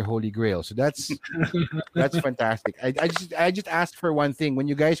all your Holy Grail. So that's fantastic. I just asked for one thing. When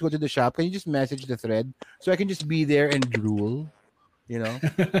you guys go to the shop, can you just message the thread so I can just be there and drool?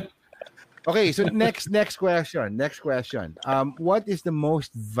 Okay, so next question. What is the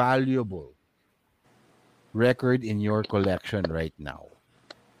most valuable record in your collection right now?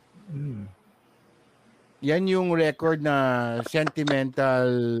 Yan yung record na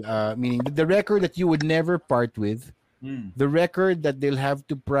sentimental, meaning the record that you would never part with, the record that they'll have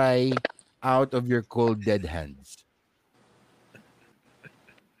to pry out of your cold dead hands.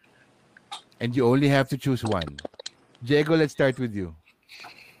 And you only have to choose one. Diego, let's start with you.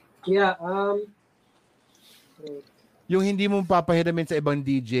 Yeah, yung hindi mo papahiramin sa ibang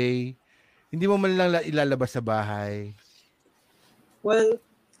DJ, hindi mo man lang ilalabas sa bahay. Well,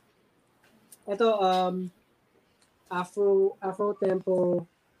 ito, Afro Tempo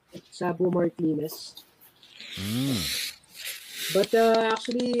Sabu Martinez. But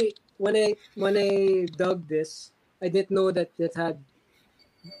actually, when I dug this, I didn't know that it had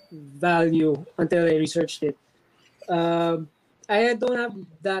value until I researched it. I don't have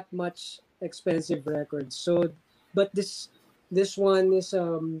that much expensive records, so but this one is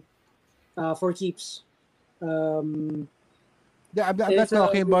for keeps. I'm not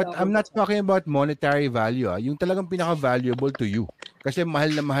talking about monetary value. Yung talagang pinaka-valuable to you. Kasi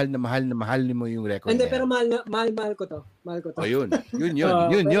mahal mo yung record. Hindi, pero mahal ko to. Oh, yun.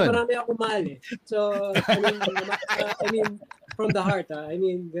 Marami ako mahal eh. So, I mean, from the heart, I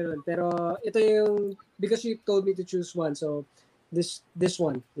mean, ganun. Pero ito yung, because you told me to choose one, so this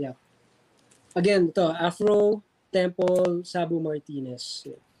one, yeah. Again, ito, Afro Temple Sabu Martinez.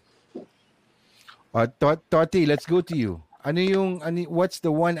 Toti, let's go to you. What's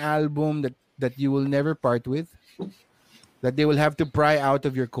the one album that you will never part with? That they will have to pry out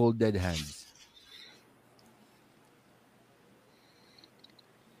of your cold dead hands?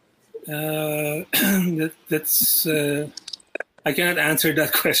 That's I cannot answer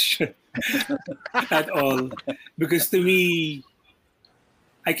that question at all, because to me,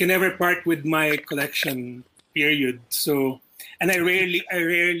 I can never part with my collection. Period. So, and I rarely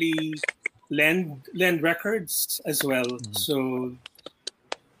lend records as well. So,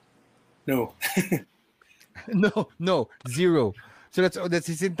 no. no, zero. So that's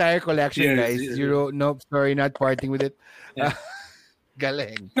his entire collection, guys. Zero. Nope, sorry, not parting with it. Yeah.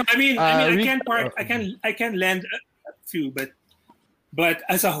 Galing. No, I mean, I can part. I can lend a few, but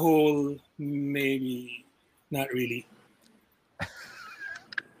as a whole, maybe not really.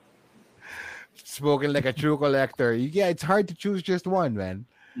 Spoken like a true collector. Yeah, it's hard to choose just one, man.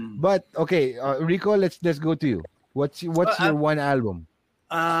 But okay, Rico, let's go to you. What's your one album?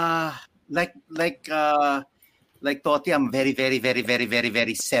 Like Toti, I'm very, very, very, very, very,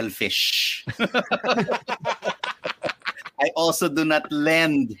 very selfish. I also do not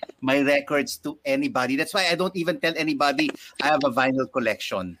lend my records to anybody. That's why I don't even tell anybody I have a vinyl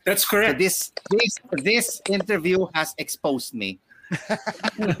collection. That's correct. So this interview has exposed me.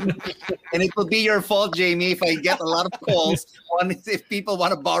 And it will be your fault, Jamie, if I get a lot of calls if people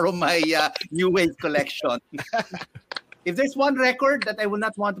want to borrow my New Wave collection. If there's one record that I will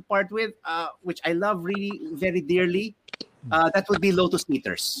not want to part with, which I love really very dearly, that would be Lotus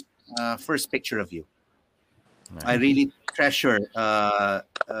Eaters, First Picture of You. Nice. I really treasure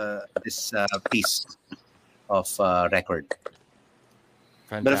this piece record.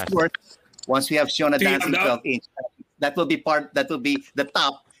 Fantastic. But of course, once we have Shiona Do you Dancing have 12-inch, that will be the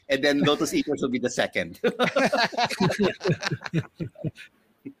top, and then Lotus Eaters will be the second.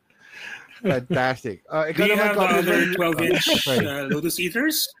 Fantastic. Do you have other 12-inch Sorry. Lotus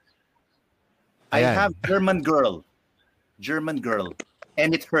Eaters? I Ayan. have German Girl,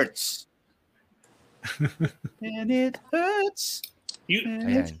 and it hurts. And it hurts. You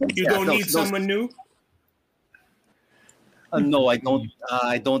Ayan. you don't need someone new? No, I don't.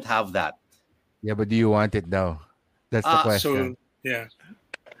 I don't have that. Yeah, but do you want it though? That's the question. So yeah.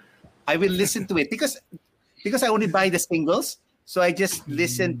 I will listen to it because I only buy the singles, so I just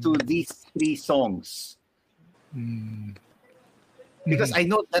listen to these 3 songs. Because I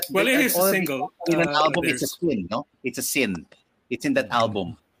know that Well, it that is a all single. in an album. It's a There's- sin, no? It's a sin. It's in that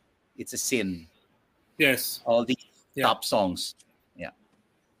album. It's a sin. Yes. All the Yeah. top songs.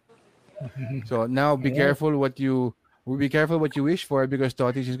 So now be careful what you wish for because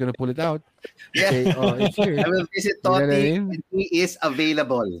Totis is gonna pull it out. Yeah. Say, oh, it's here. I will visit You know what I Totti mean? when he is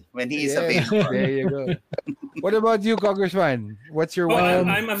available. Yeah, there you go. What about you, Congressman? What's your Oh, one?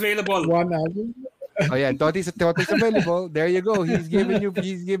 I'm available. One album. Oh yeah, Toti's available. There you go. He's giving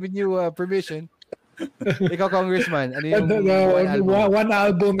you permission. Ikaw, Congressman. Ano yung One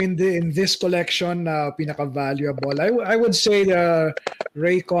album in this collection pinaka-valuable. I would say the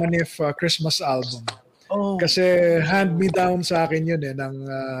Ray Conniff Christmas album. Oh, Kasi hand-me-down sa akin yun ng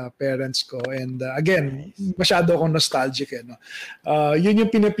parents ko. And again, masyado akong nostalgic. No? Yun yung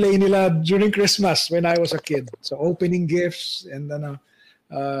piniplay nila during Christmas when I was a kid. So opening gifts and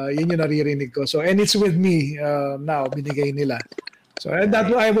yun yung naririnig ko. So, and it's with me now, binigay nila. So that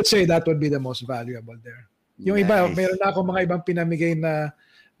I would say that would be the most valuable there. Yung iba, Nice. meron na ako mga ibang pinamigay na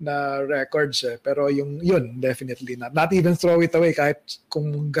records pero yun definitely not. Not even throw it away kahit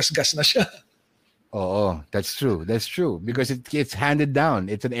kung gasgas na siya. Oh, that's true. That's true because it's handed down.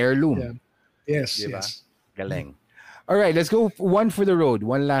 It's an heirloom. Yeah. Yes, Diba? yes. Galing. All right, let's go one for the road.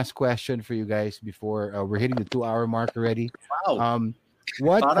 One last question for you guys before we're hitting the 2-hour mark already. wow.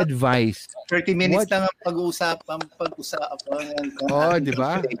 What Parang- advice? 30 minutes what- lang ang pag-usapan. Oh, di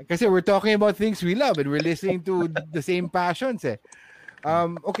ba? Kasi we're talking about things we love and we're listening to the same passions.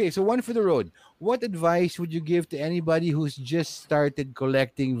 Okay, so one for the road. What advice would you give to anybody who's just started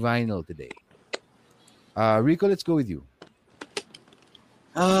collecting vinyl today? Rico, let's go with you.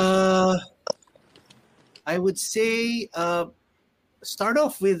 I would say start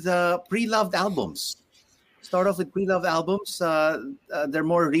off with pre-loved albums. They're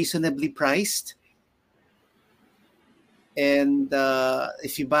more reasonably priced. And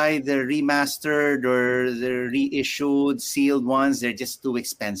if you buy the remastered or the reissued, sealed ones, they're just too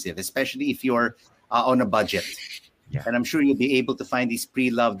expensive, especially if you're on a budget. Yeah. And I'm sure you'll be able to find these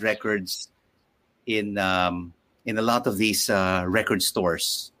pre-loved records in a lot of these record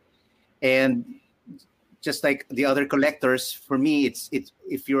stores. And just like the other collectors, for me, it's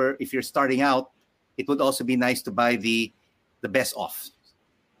if you're starting out, it would also be nice to buy the best of,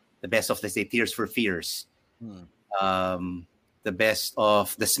 let's say, Tears for Fears, the best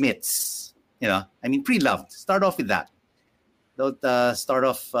of the Smiths. Pre-loved. Start off with that. Don't start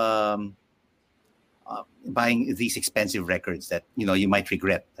off buying these expensive records that you might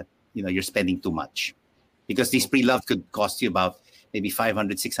regret that you're spending too much, because these pre-loved could cost you about maybe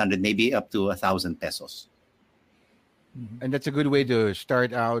 500, 600, maybe up to 1,000 pesos. And that's a good way to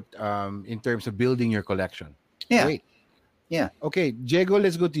start out in terms of building your collection. Yeah. Great. Yeah. Okay, Diego,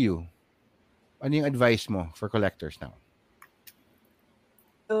 let's go to you. Ano yung advice mo for collectors now?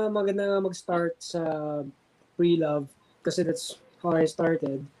 Maganda nga mag-start sa pre-love kasi that's how I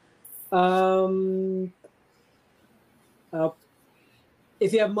started.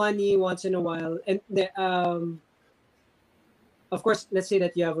 If you have money once in a while, and of course, let's say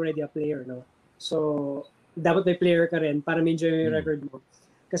that you have already a player, no? So, dapat may player ka rin para ma-enjoy yung record mo.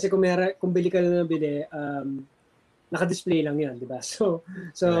 Kasi kung bili ka lang ng bili, naka-display lang yan, di ba? So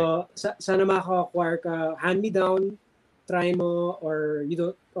sana maka-acquire ka, hand-me-down, try mo, or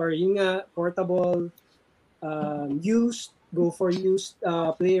yun nga, portable, used, go for used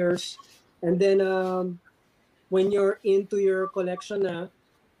players. And then, when you're into your collection na,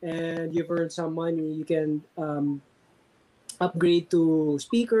 and you've earned some money, you can upgrade to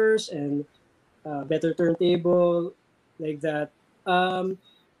speakers and better turntable, like that.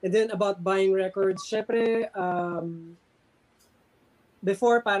 And then about buying records, syempre,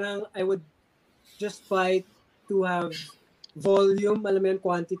 before parang I would just buy to have volume, alam mo yun,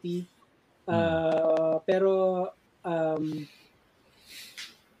 quantity. Pero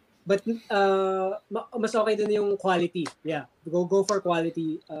but mas okay din yung quality. Yeah, go for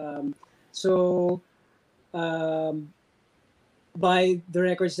quality. So um, buy the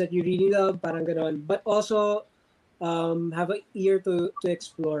records that you really love, parang ganon. But also have an ear to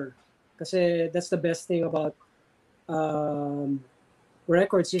explore. Kasi that's the best thing about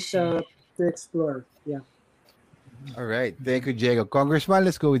records is to explore. Yeah. All right. Thank you, Diego. Congressman,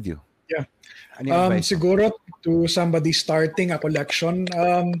 let's go with you. Yeah. Ano yung advice mo? Siguro to somebody starting a collection,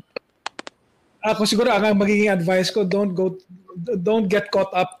 ako siguro ang magiging advice ko, don't get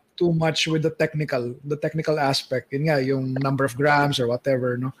caught up too much with the technical aspect. Yun nga, yung number of grams or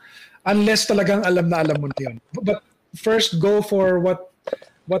whatever, no? Unless talagang alam na alam mo na yun. But first, go for what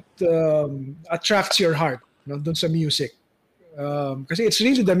attracts your heart, no, dun sa music. Kasi it's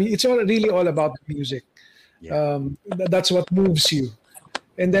really all about the music. Yeah. That's what moves you.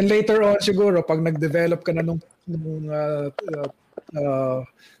 And then later on, siguro, pag nag-develop ka na nung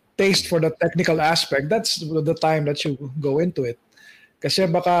taste for the technical aspect, that's the time that you go into it. Kasi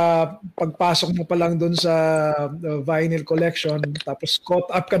baka pagpasok mo pa lang dun sa vinyl collection, tapos caught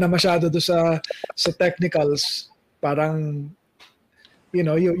up ka na masyado dun sa technicals, parang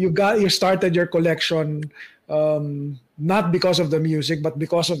you started your collection not because of the music but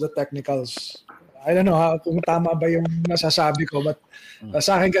because of the technicals. I don't know kung tama ba yung nasasabi ko, but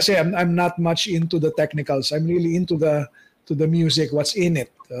sa akin kasi I'm not much into the technicals. I'm really into the music, what's in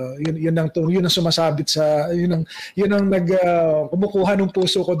it. Yun ang sumasabit sa yun ang kumukuha ng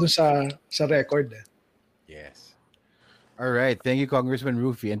puso ko dun sa record. Yes. All right. Thank you, Congressman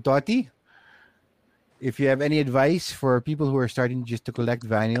Rufy. And Toti, if you have any advice for people who are starting just to collect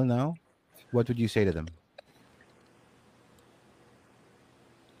vinyl now, what would you say to them?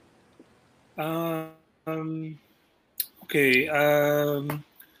 Okay.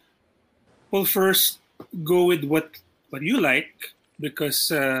 Well, first, go with what you like,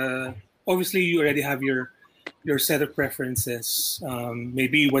 because obviously you already have your set of preferences.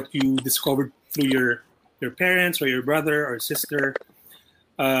 Maybe what you discovered through your parents or your brother or sister.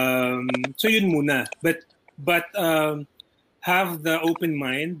 So yun muna. But have the open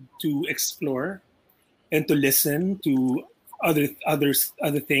mind to explore and to listen to other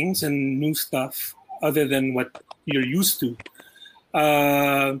things and new stuff other than what you're used to.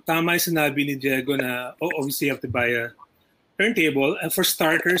 Tama yung sinabi ni Diego na obviously you have to buy a turntable. And for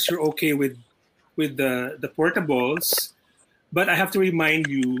starters, you're okay with the portables, but I have to remind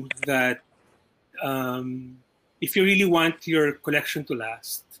you that if you really want your collection to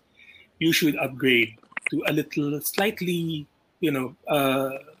last, you should upgrade to a slightly,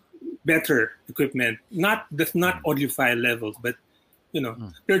 better equipment. Not audiophile levels, but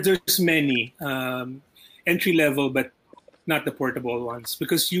there's many entry level, but not the portable ones,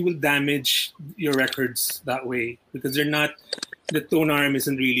 because you will damage your records that way, because the tone arm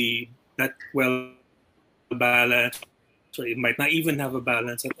isn't really that well balanced, so it might not even have a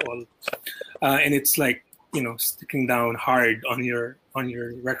balance at all, and it's like sticking down hard on your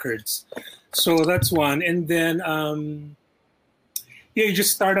records. So that's one. And then you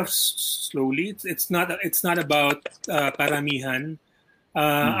just start off slowly. It's not about paramihan.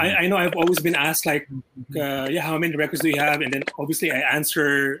 I know I've always been asked how many records do you have, and then obviously I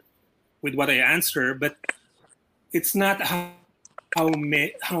answer with what I answer, but it's not how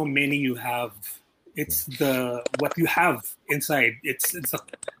many you have. It's what you have inside. It's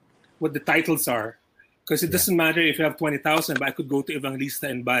what the titles are, because it doesn't matter if you have 20,000, but I could go to Evangelista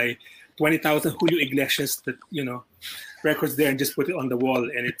and buy 20,000 Julio Iglesias records there and just put it on the wall,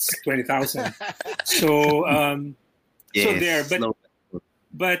 and it's 20,000. So so there,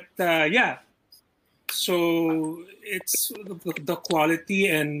 but so it's the quality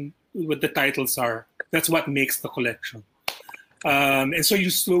and what the titles are. That's what makes the collection. And so you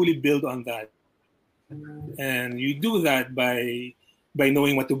slowly build on that, and you do that by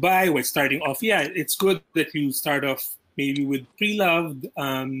knowing what to buy. When starting off, it's good that you start off maybe with pre-loved.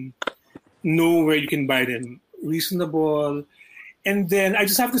 Know where you can buy them reasonable, and then I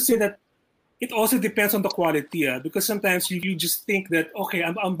just have to say that it also depends on the quality, because sometimes you just think that, okay,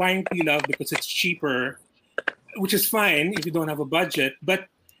 I'm buying pre-loved because it's cheaper, which is fine if you don't have a budget. But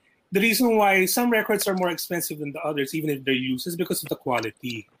the reason why some records are more expensive than the others, even if they're used, is because of the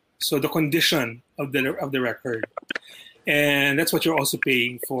quality. So the condition of the record, and that's what you're also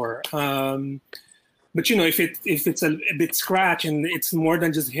paying for. But if it's a bit scratch and it's more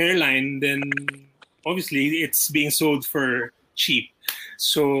than just hairline, then obviously it's being sold for cheap.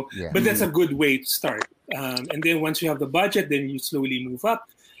 So, but that's a good way to start. And then once you have the budget, then you slowly move up.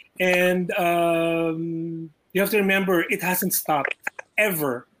 And you have to remember, it hasn't stopped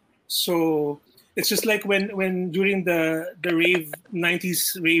ever. So it's just like when during the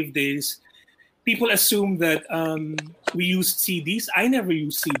 90s rave days, people assume that we used CDs. I never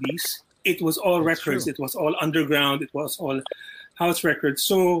used CDs. it was all That's records. true. It was all underground. It was all house records.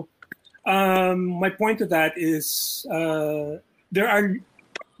 So my point to that is there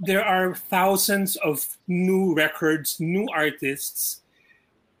are thousands of new records, new artists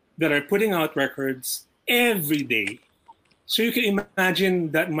that are putting out records every day. So you can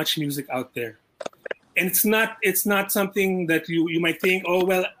imagine that much music out there. And it's not something that you might think, oh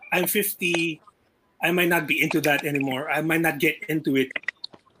well, I'm 50, I might not be into that anymore. I might not get into it.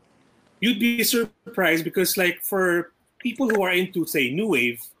 You'd be surprised because like for people who are into say new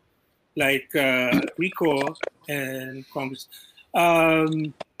wave, like Rico and Congress,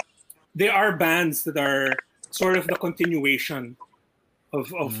 there are bands that are sort of the continuation of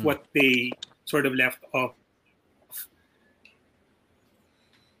what they sort of left off.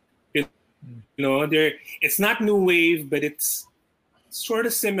 You know, it's not new wave, but it's sort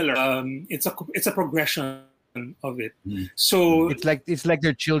of similar. It's a progression of it. So It's like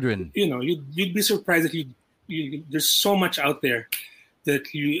their children. you know, you'd be surprised that you there's so much out there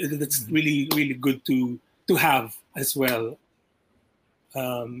that's really really good to have as well.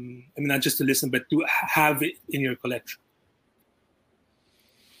 I mean, not just to listen, but to have it in your collection.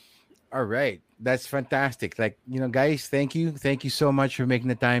 All right. That's fantastic. Like, guys, thank you. Thank you so much for making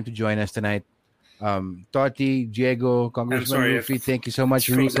the time to join us tonight. Toti, Diego, Congressman sorry Rufy, if thank you so much,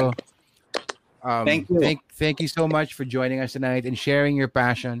 it's frozen. Rico. Thank you. Thank you so much for joining us tonight and sharing your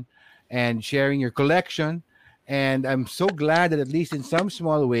passion and sharing your collection. And I'm so glad that at least in some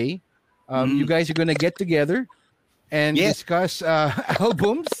small way, you guys are going to get together and Yes. discuss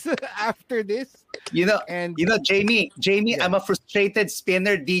albums after this. And Jamie, Yeah. I'm a frustrated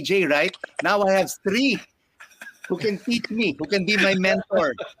spinner DJ, right? Now I have 3 who can teach me, who can be my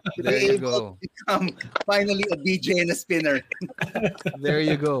mentor to There be you able go. to become finally a DJ and a spinner. There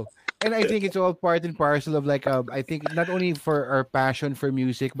you go. And I think it's all part and parcel of like I think not only for our passion for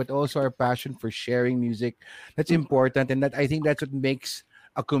music, but also our passion for sharing music. That's important, and that I think that's what makes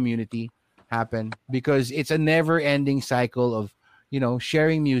a community happen, because it's a never-ending cycle of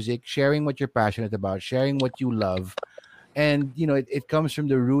sharing music, sharing what you're passionate about, sharing what you love, and it comes from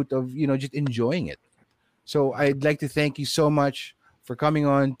the root of just enjoying it. So I'd like to thank you so much for coming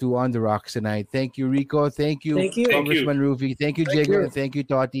on to On the Rocks tonight. Thank you, Rico. Thank you, Thank you. Congressman Rufy. Thank you, Thank Jago, you. and thank you,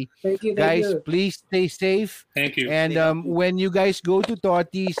 Toti. Thank you. Guys, please stay safe. Thank you. And when you guys go to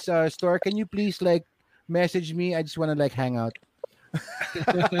Toti's store, can you please like message me? I just want to like hang out.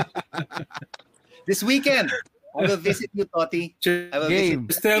 This weekend, I will visit you, Toti. I will Game.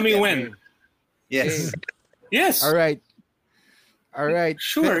 Just tell me when. Yes. Yes. All right. All right.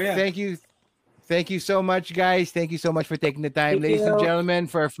 Sure, yeah. Thank you. Thank you so much, guys. Thank you so much for taking the time. Thank Ladies and you. gentlemen,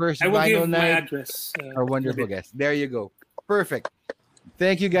 for our first I will vinyl give my night, address. our wonderful guest. There you go. Perfect.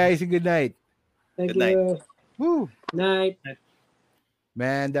 Thank you, guys, and good night. Thank Good night. you. Woo. Night.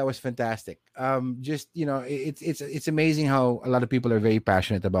 Man, that was fantastic. Just it's amazing how a lot of people are very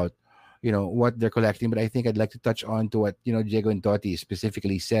passionate about what they're collecting. But I think I'd like to touch on to what Diego and Toti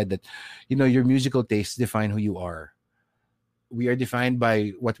specifically said, that your musical tastes define who you are. We are defined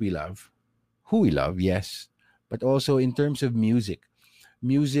by what we love, who we love, yes, but also in terms of music.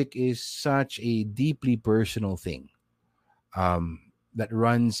 Music is such a deeply personal thing. That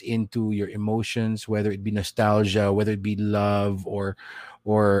runs into your emotions, whether it be nostalgia, whether it be love or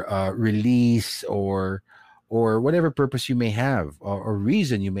release or whatever purpose you may have or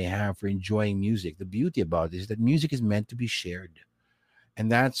reason you may have for enjoying music. The beauty about it is that music is meant to be shared,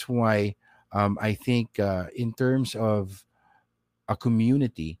 and that's why I think in terms of a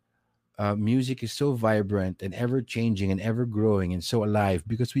community, music is so vibrant and ever changing and ever growing and so alive,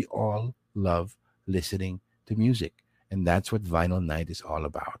 because we all love listening to music. And that's what Vinyl Night is all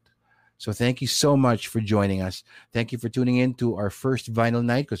about. So thank you so much for joining us. Thank you for tuning in to our first Vinyl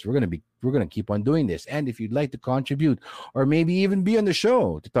Night, because we're gonna keep on doing this. And if you'd like to contribute or maybe even be on the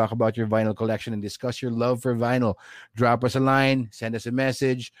show to talk about your vinyl collection and discuss your love for vinyl, drop us a line, send us a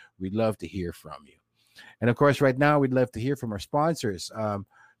message. We'd love to hear from you. And of course, right now we'd love to hear from our sponsors.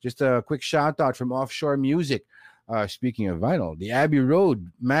 Just a quick shout out from Offshore Music. Speaking of vinyl, the Abbey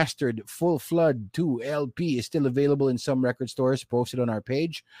Road Mastered Full Flood 2 LP is still available in some record stores, posted on our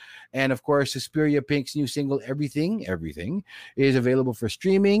page. And of course, Suspiria Pink's new single, Everything, is available for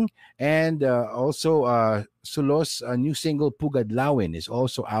streaming. And also, Sulos' new single, Pugadlawin, is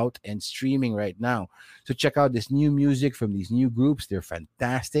also out and streaming right now. So check out this new music from these new groups. They're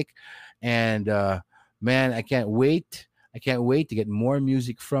fantastic. And man, I can't wait to get more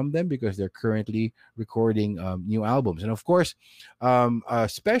music from them, because they're currently recording new albums. And of course, a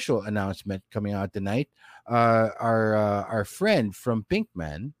special announcement coming out tonight. Our friend from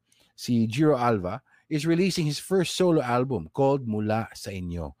Pinkman, si Jiro Alva, is releasing his first solo album called Mula Sa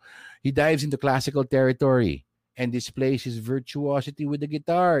Inyo. He dives into classical territory and displays his virtuosity with the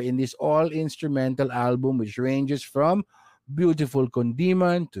guitar in this all-instrumental album, which ranges from beautiful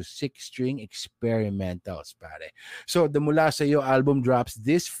Kundiman to six-string experimentals, pare. So the Mula Sa'yo album drops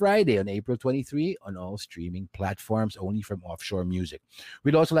this Friday on April 23 on all streaming platforms, only from Offshore Music.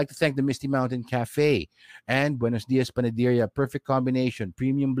 We'd also like to thank the Misty Mountain Cafe and Buenos Dias Panaderia. Perfect combination,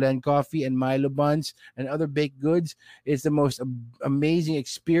 premium blend coffee and Milo buns and other baked goods. It's the most amazing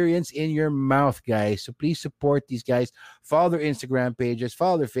experience in your mouth, guys. So please support these guys. Follow their Instagram pages,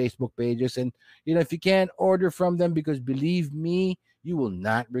 follow their Facebook pages, and if you can't order from them, because believe me, you will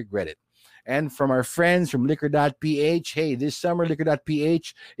not regret it. And from our friends from Liquor.ph, hey, this summer,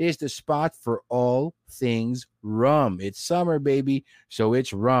 Liquor.ph is the spot for all things rum. It's summer, baby, so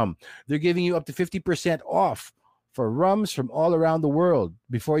it's rum. They're giving you up to 50% off for rums from all around the world.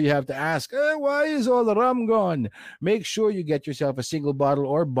 Before you have to ask, why is all the rum gone? Make sure you get yourself a single bottle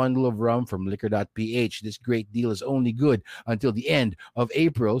or bundle of rum from Liquor.ph. This great deal is only good until the end of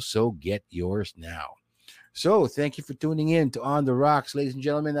April, so get yours now. So thank you for tuning in to On the Rocks, ladies and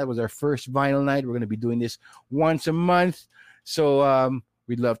gentlemen. That was our first vinyl night. We're going to be doing this once a month. So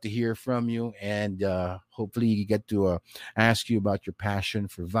we'd love to hear from you, and hopefully you get to ask you about your passion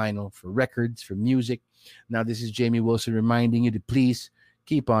for vinyl, for records, for music. Now, this is Jamie Wilson reminding you to please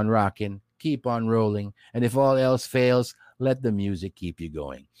keep on rocking, keep on rolling, and if all else fails, let the music keep you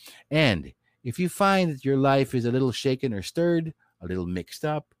going. And if you find that your life is a little shaken or stirred, a little mixed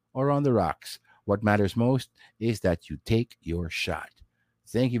up, or on the rocks, what matters most is that you take your shot.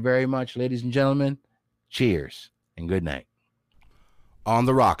 Thank you very much, ladies and gentlemen. Cheers and good night. On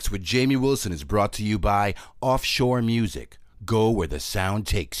the Rocks with Jamie Wilson is brought to you by Offshore Music. Go where the sound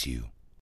takes you.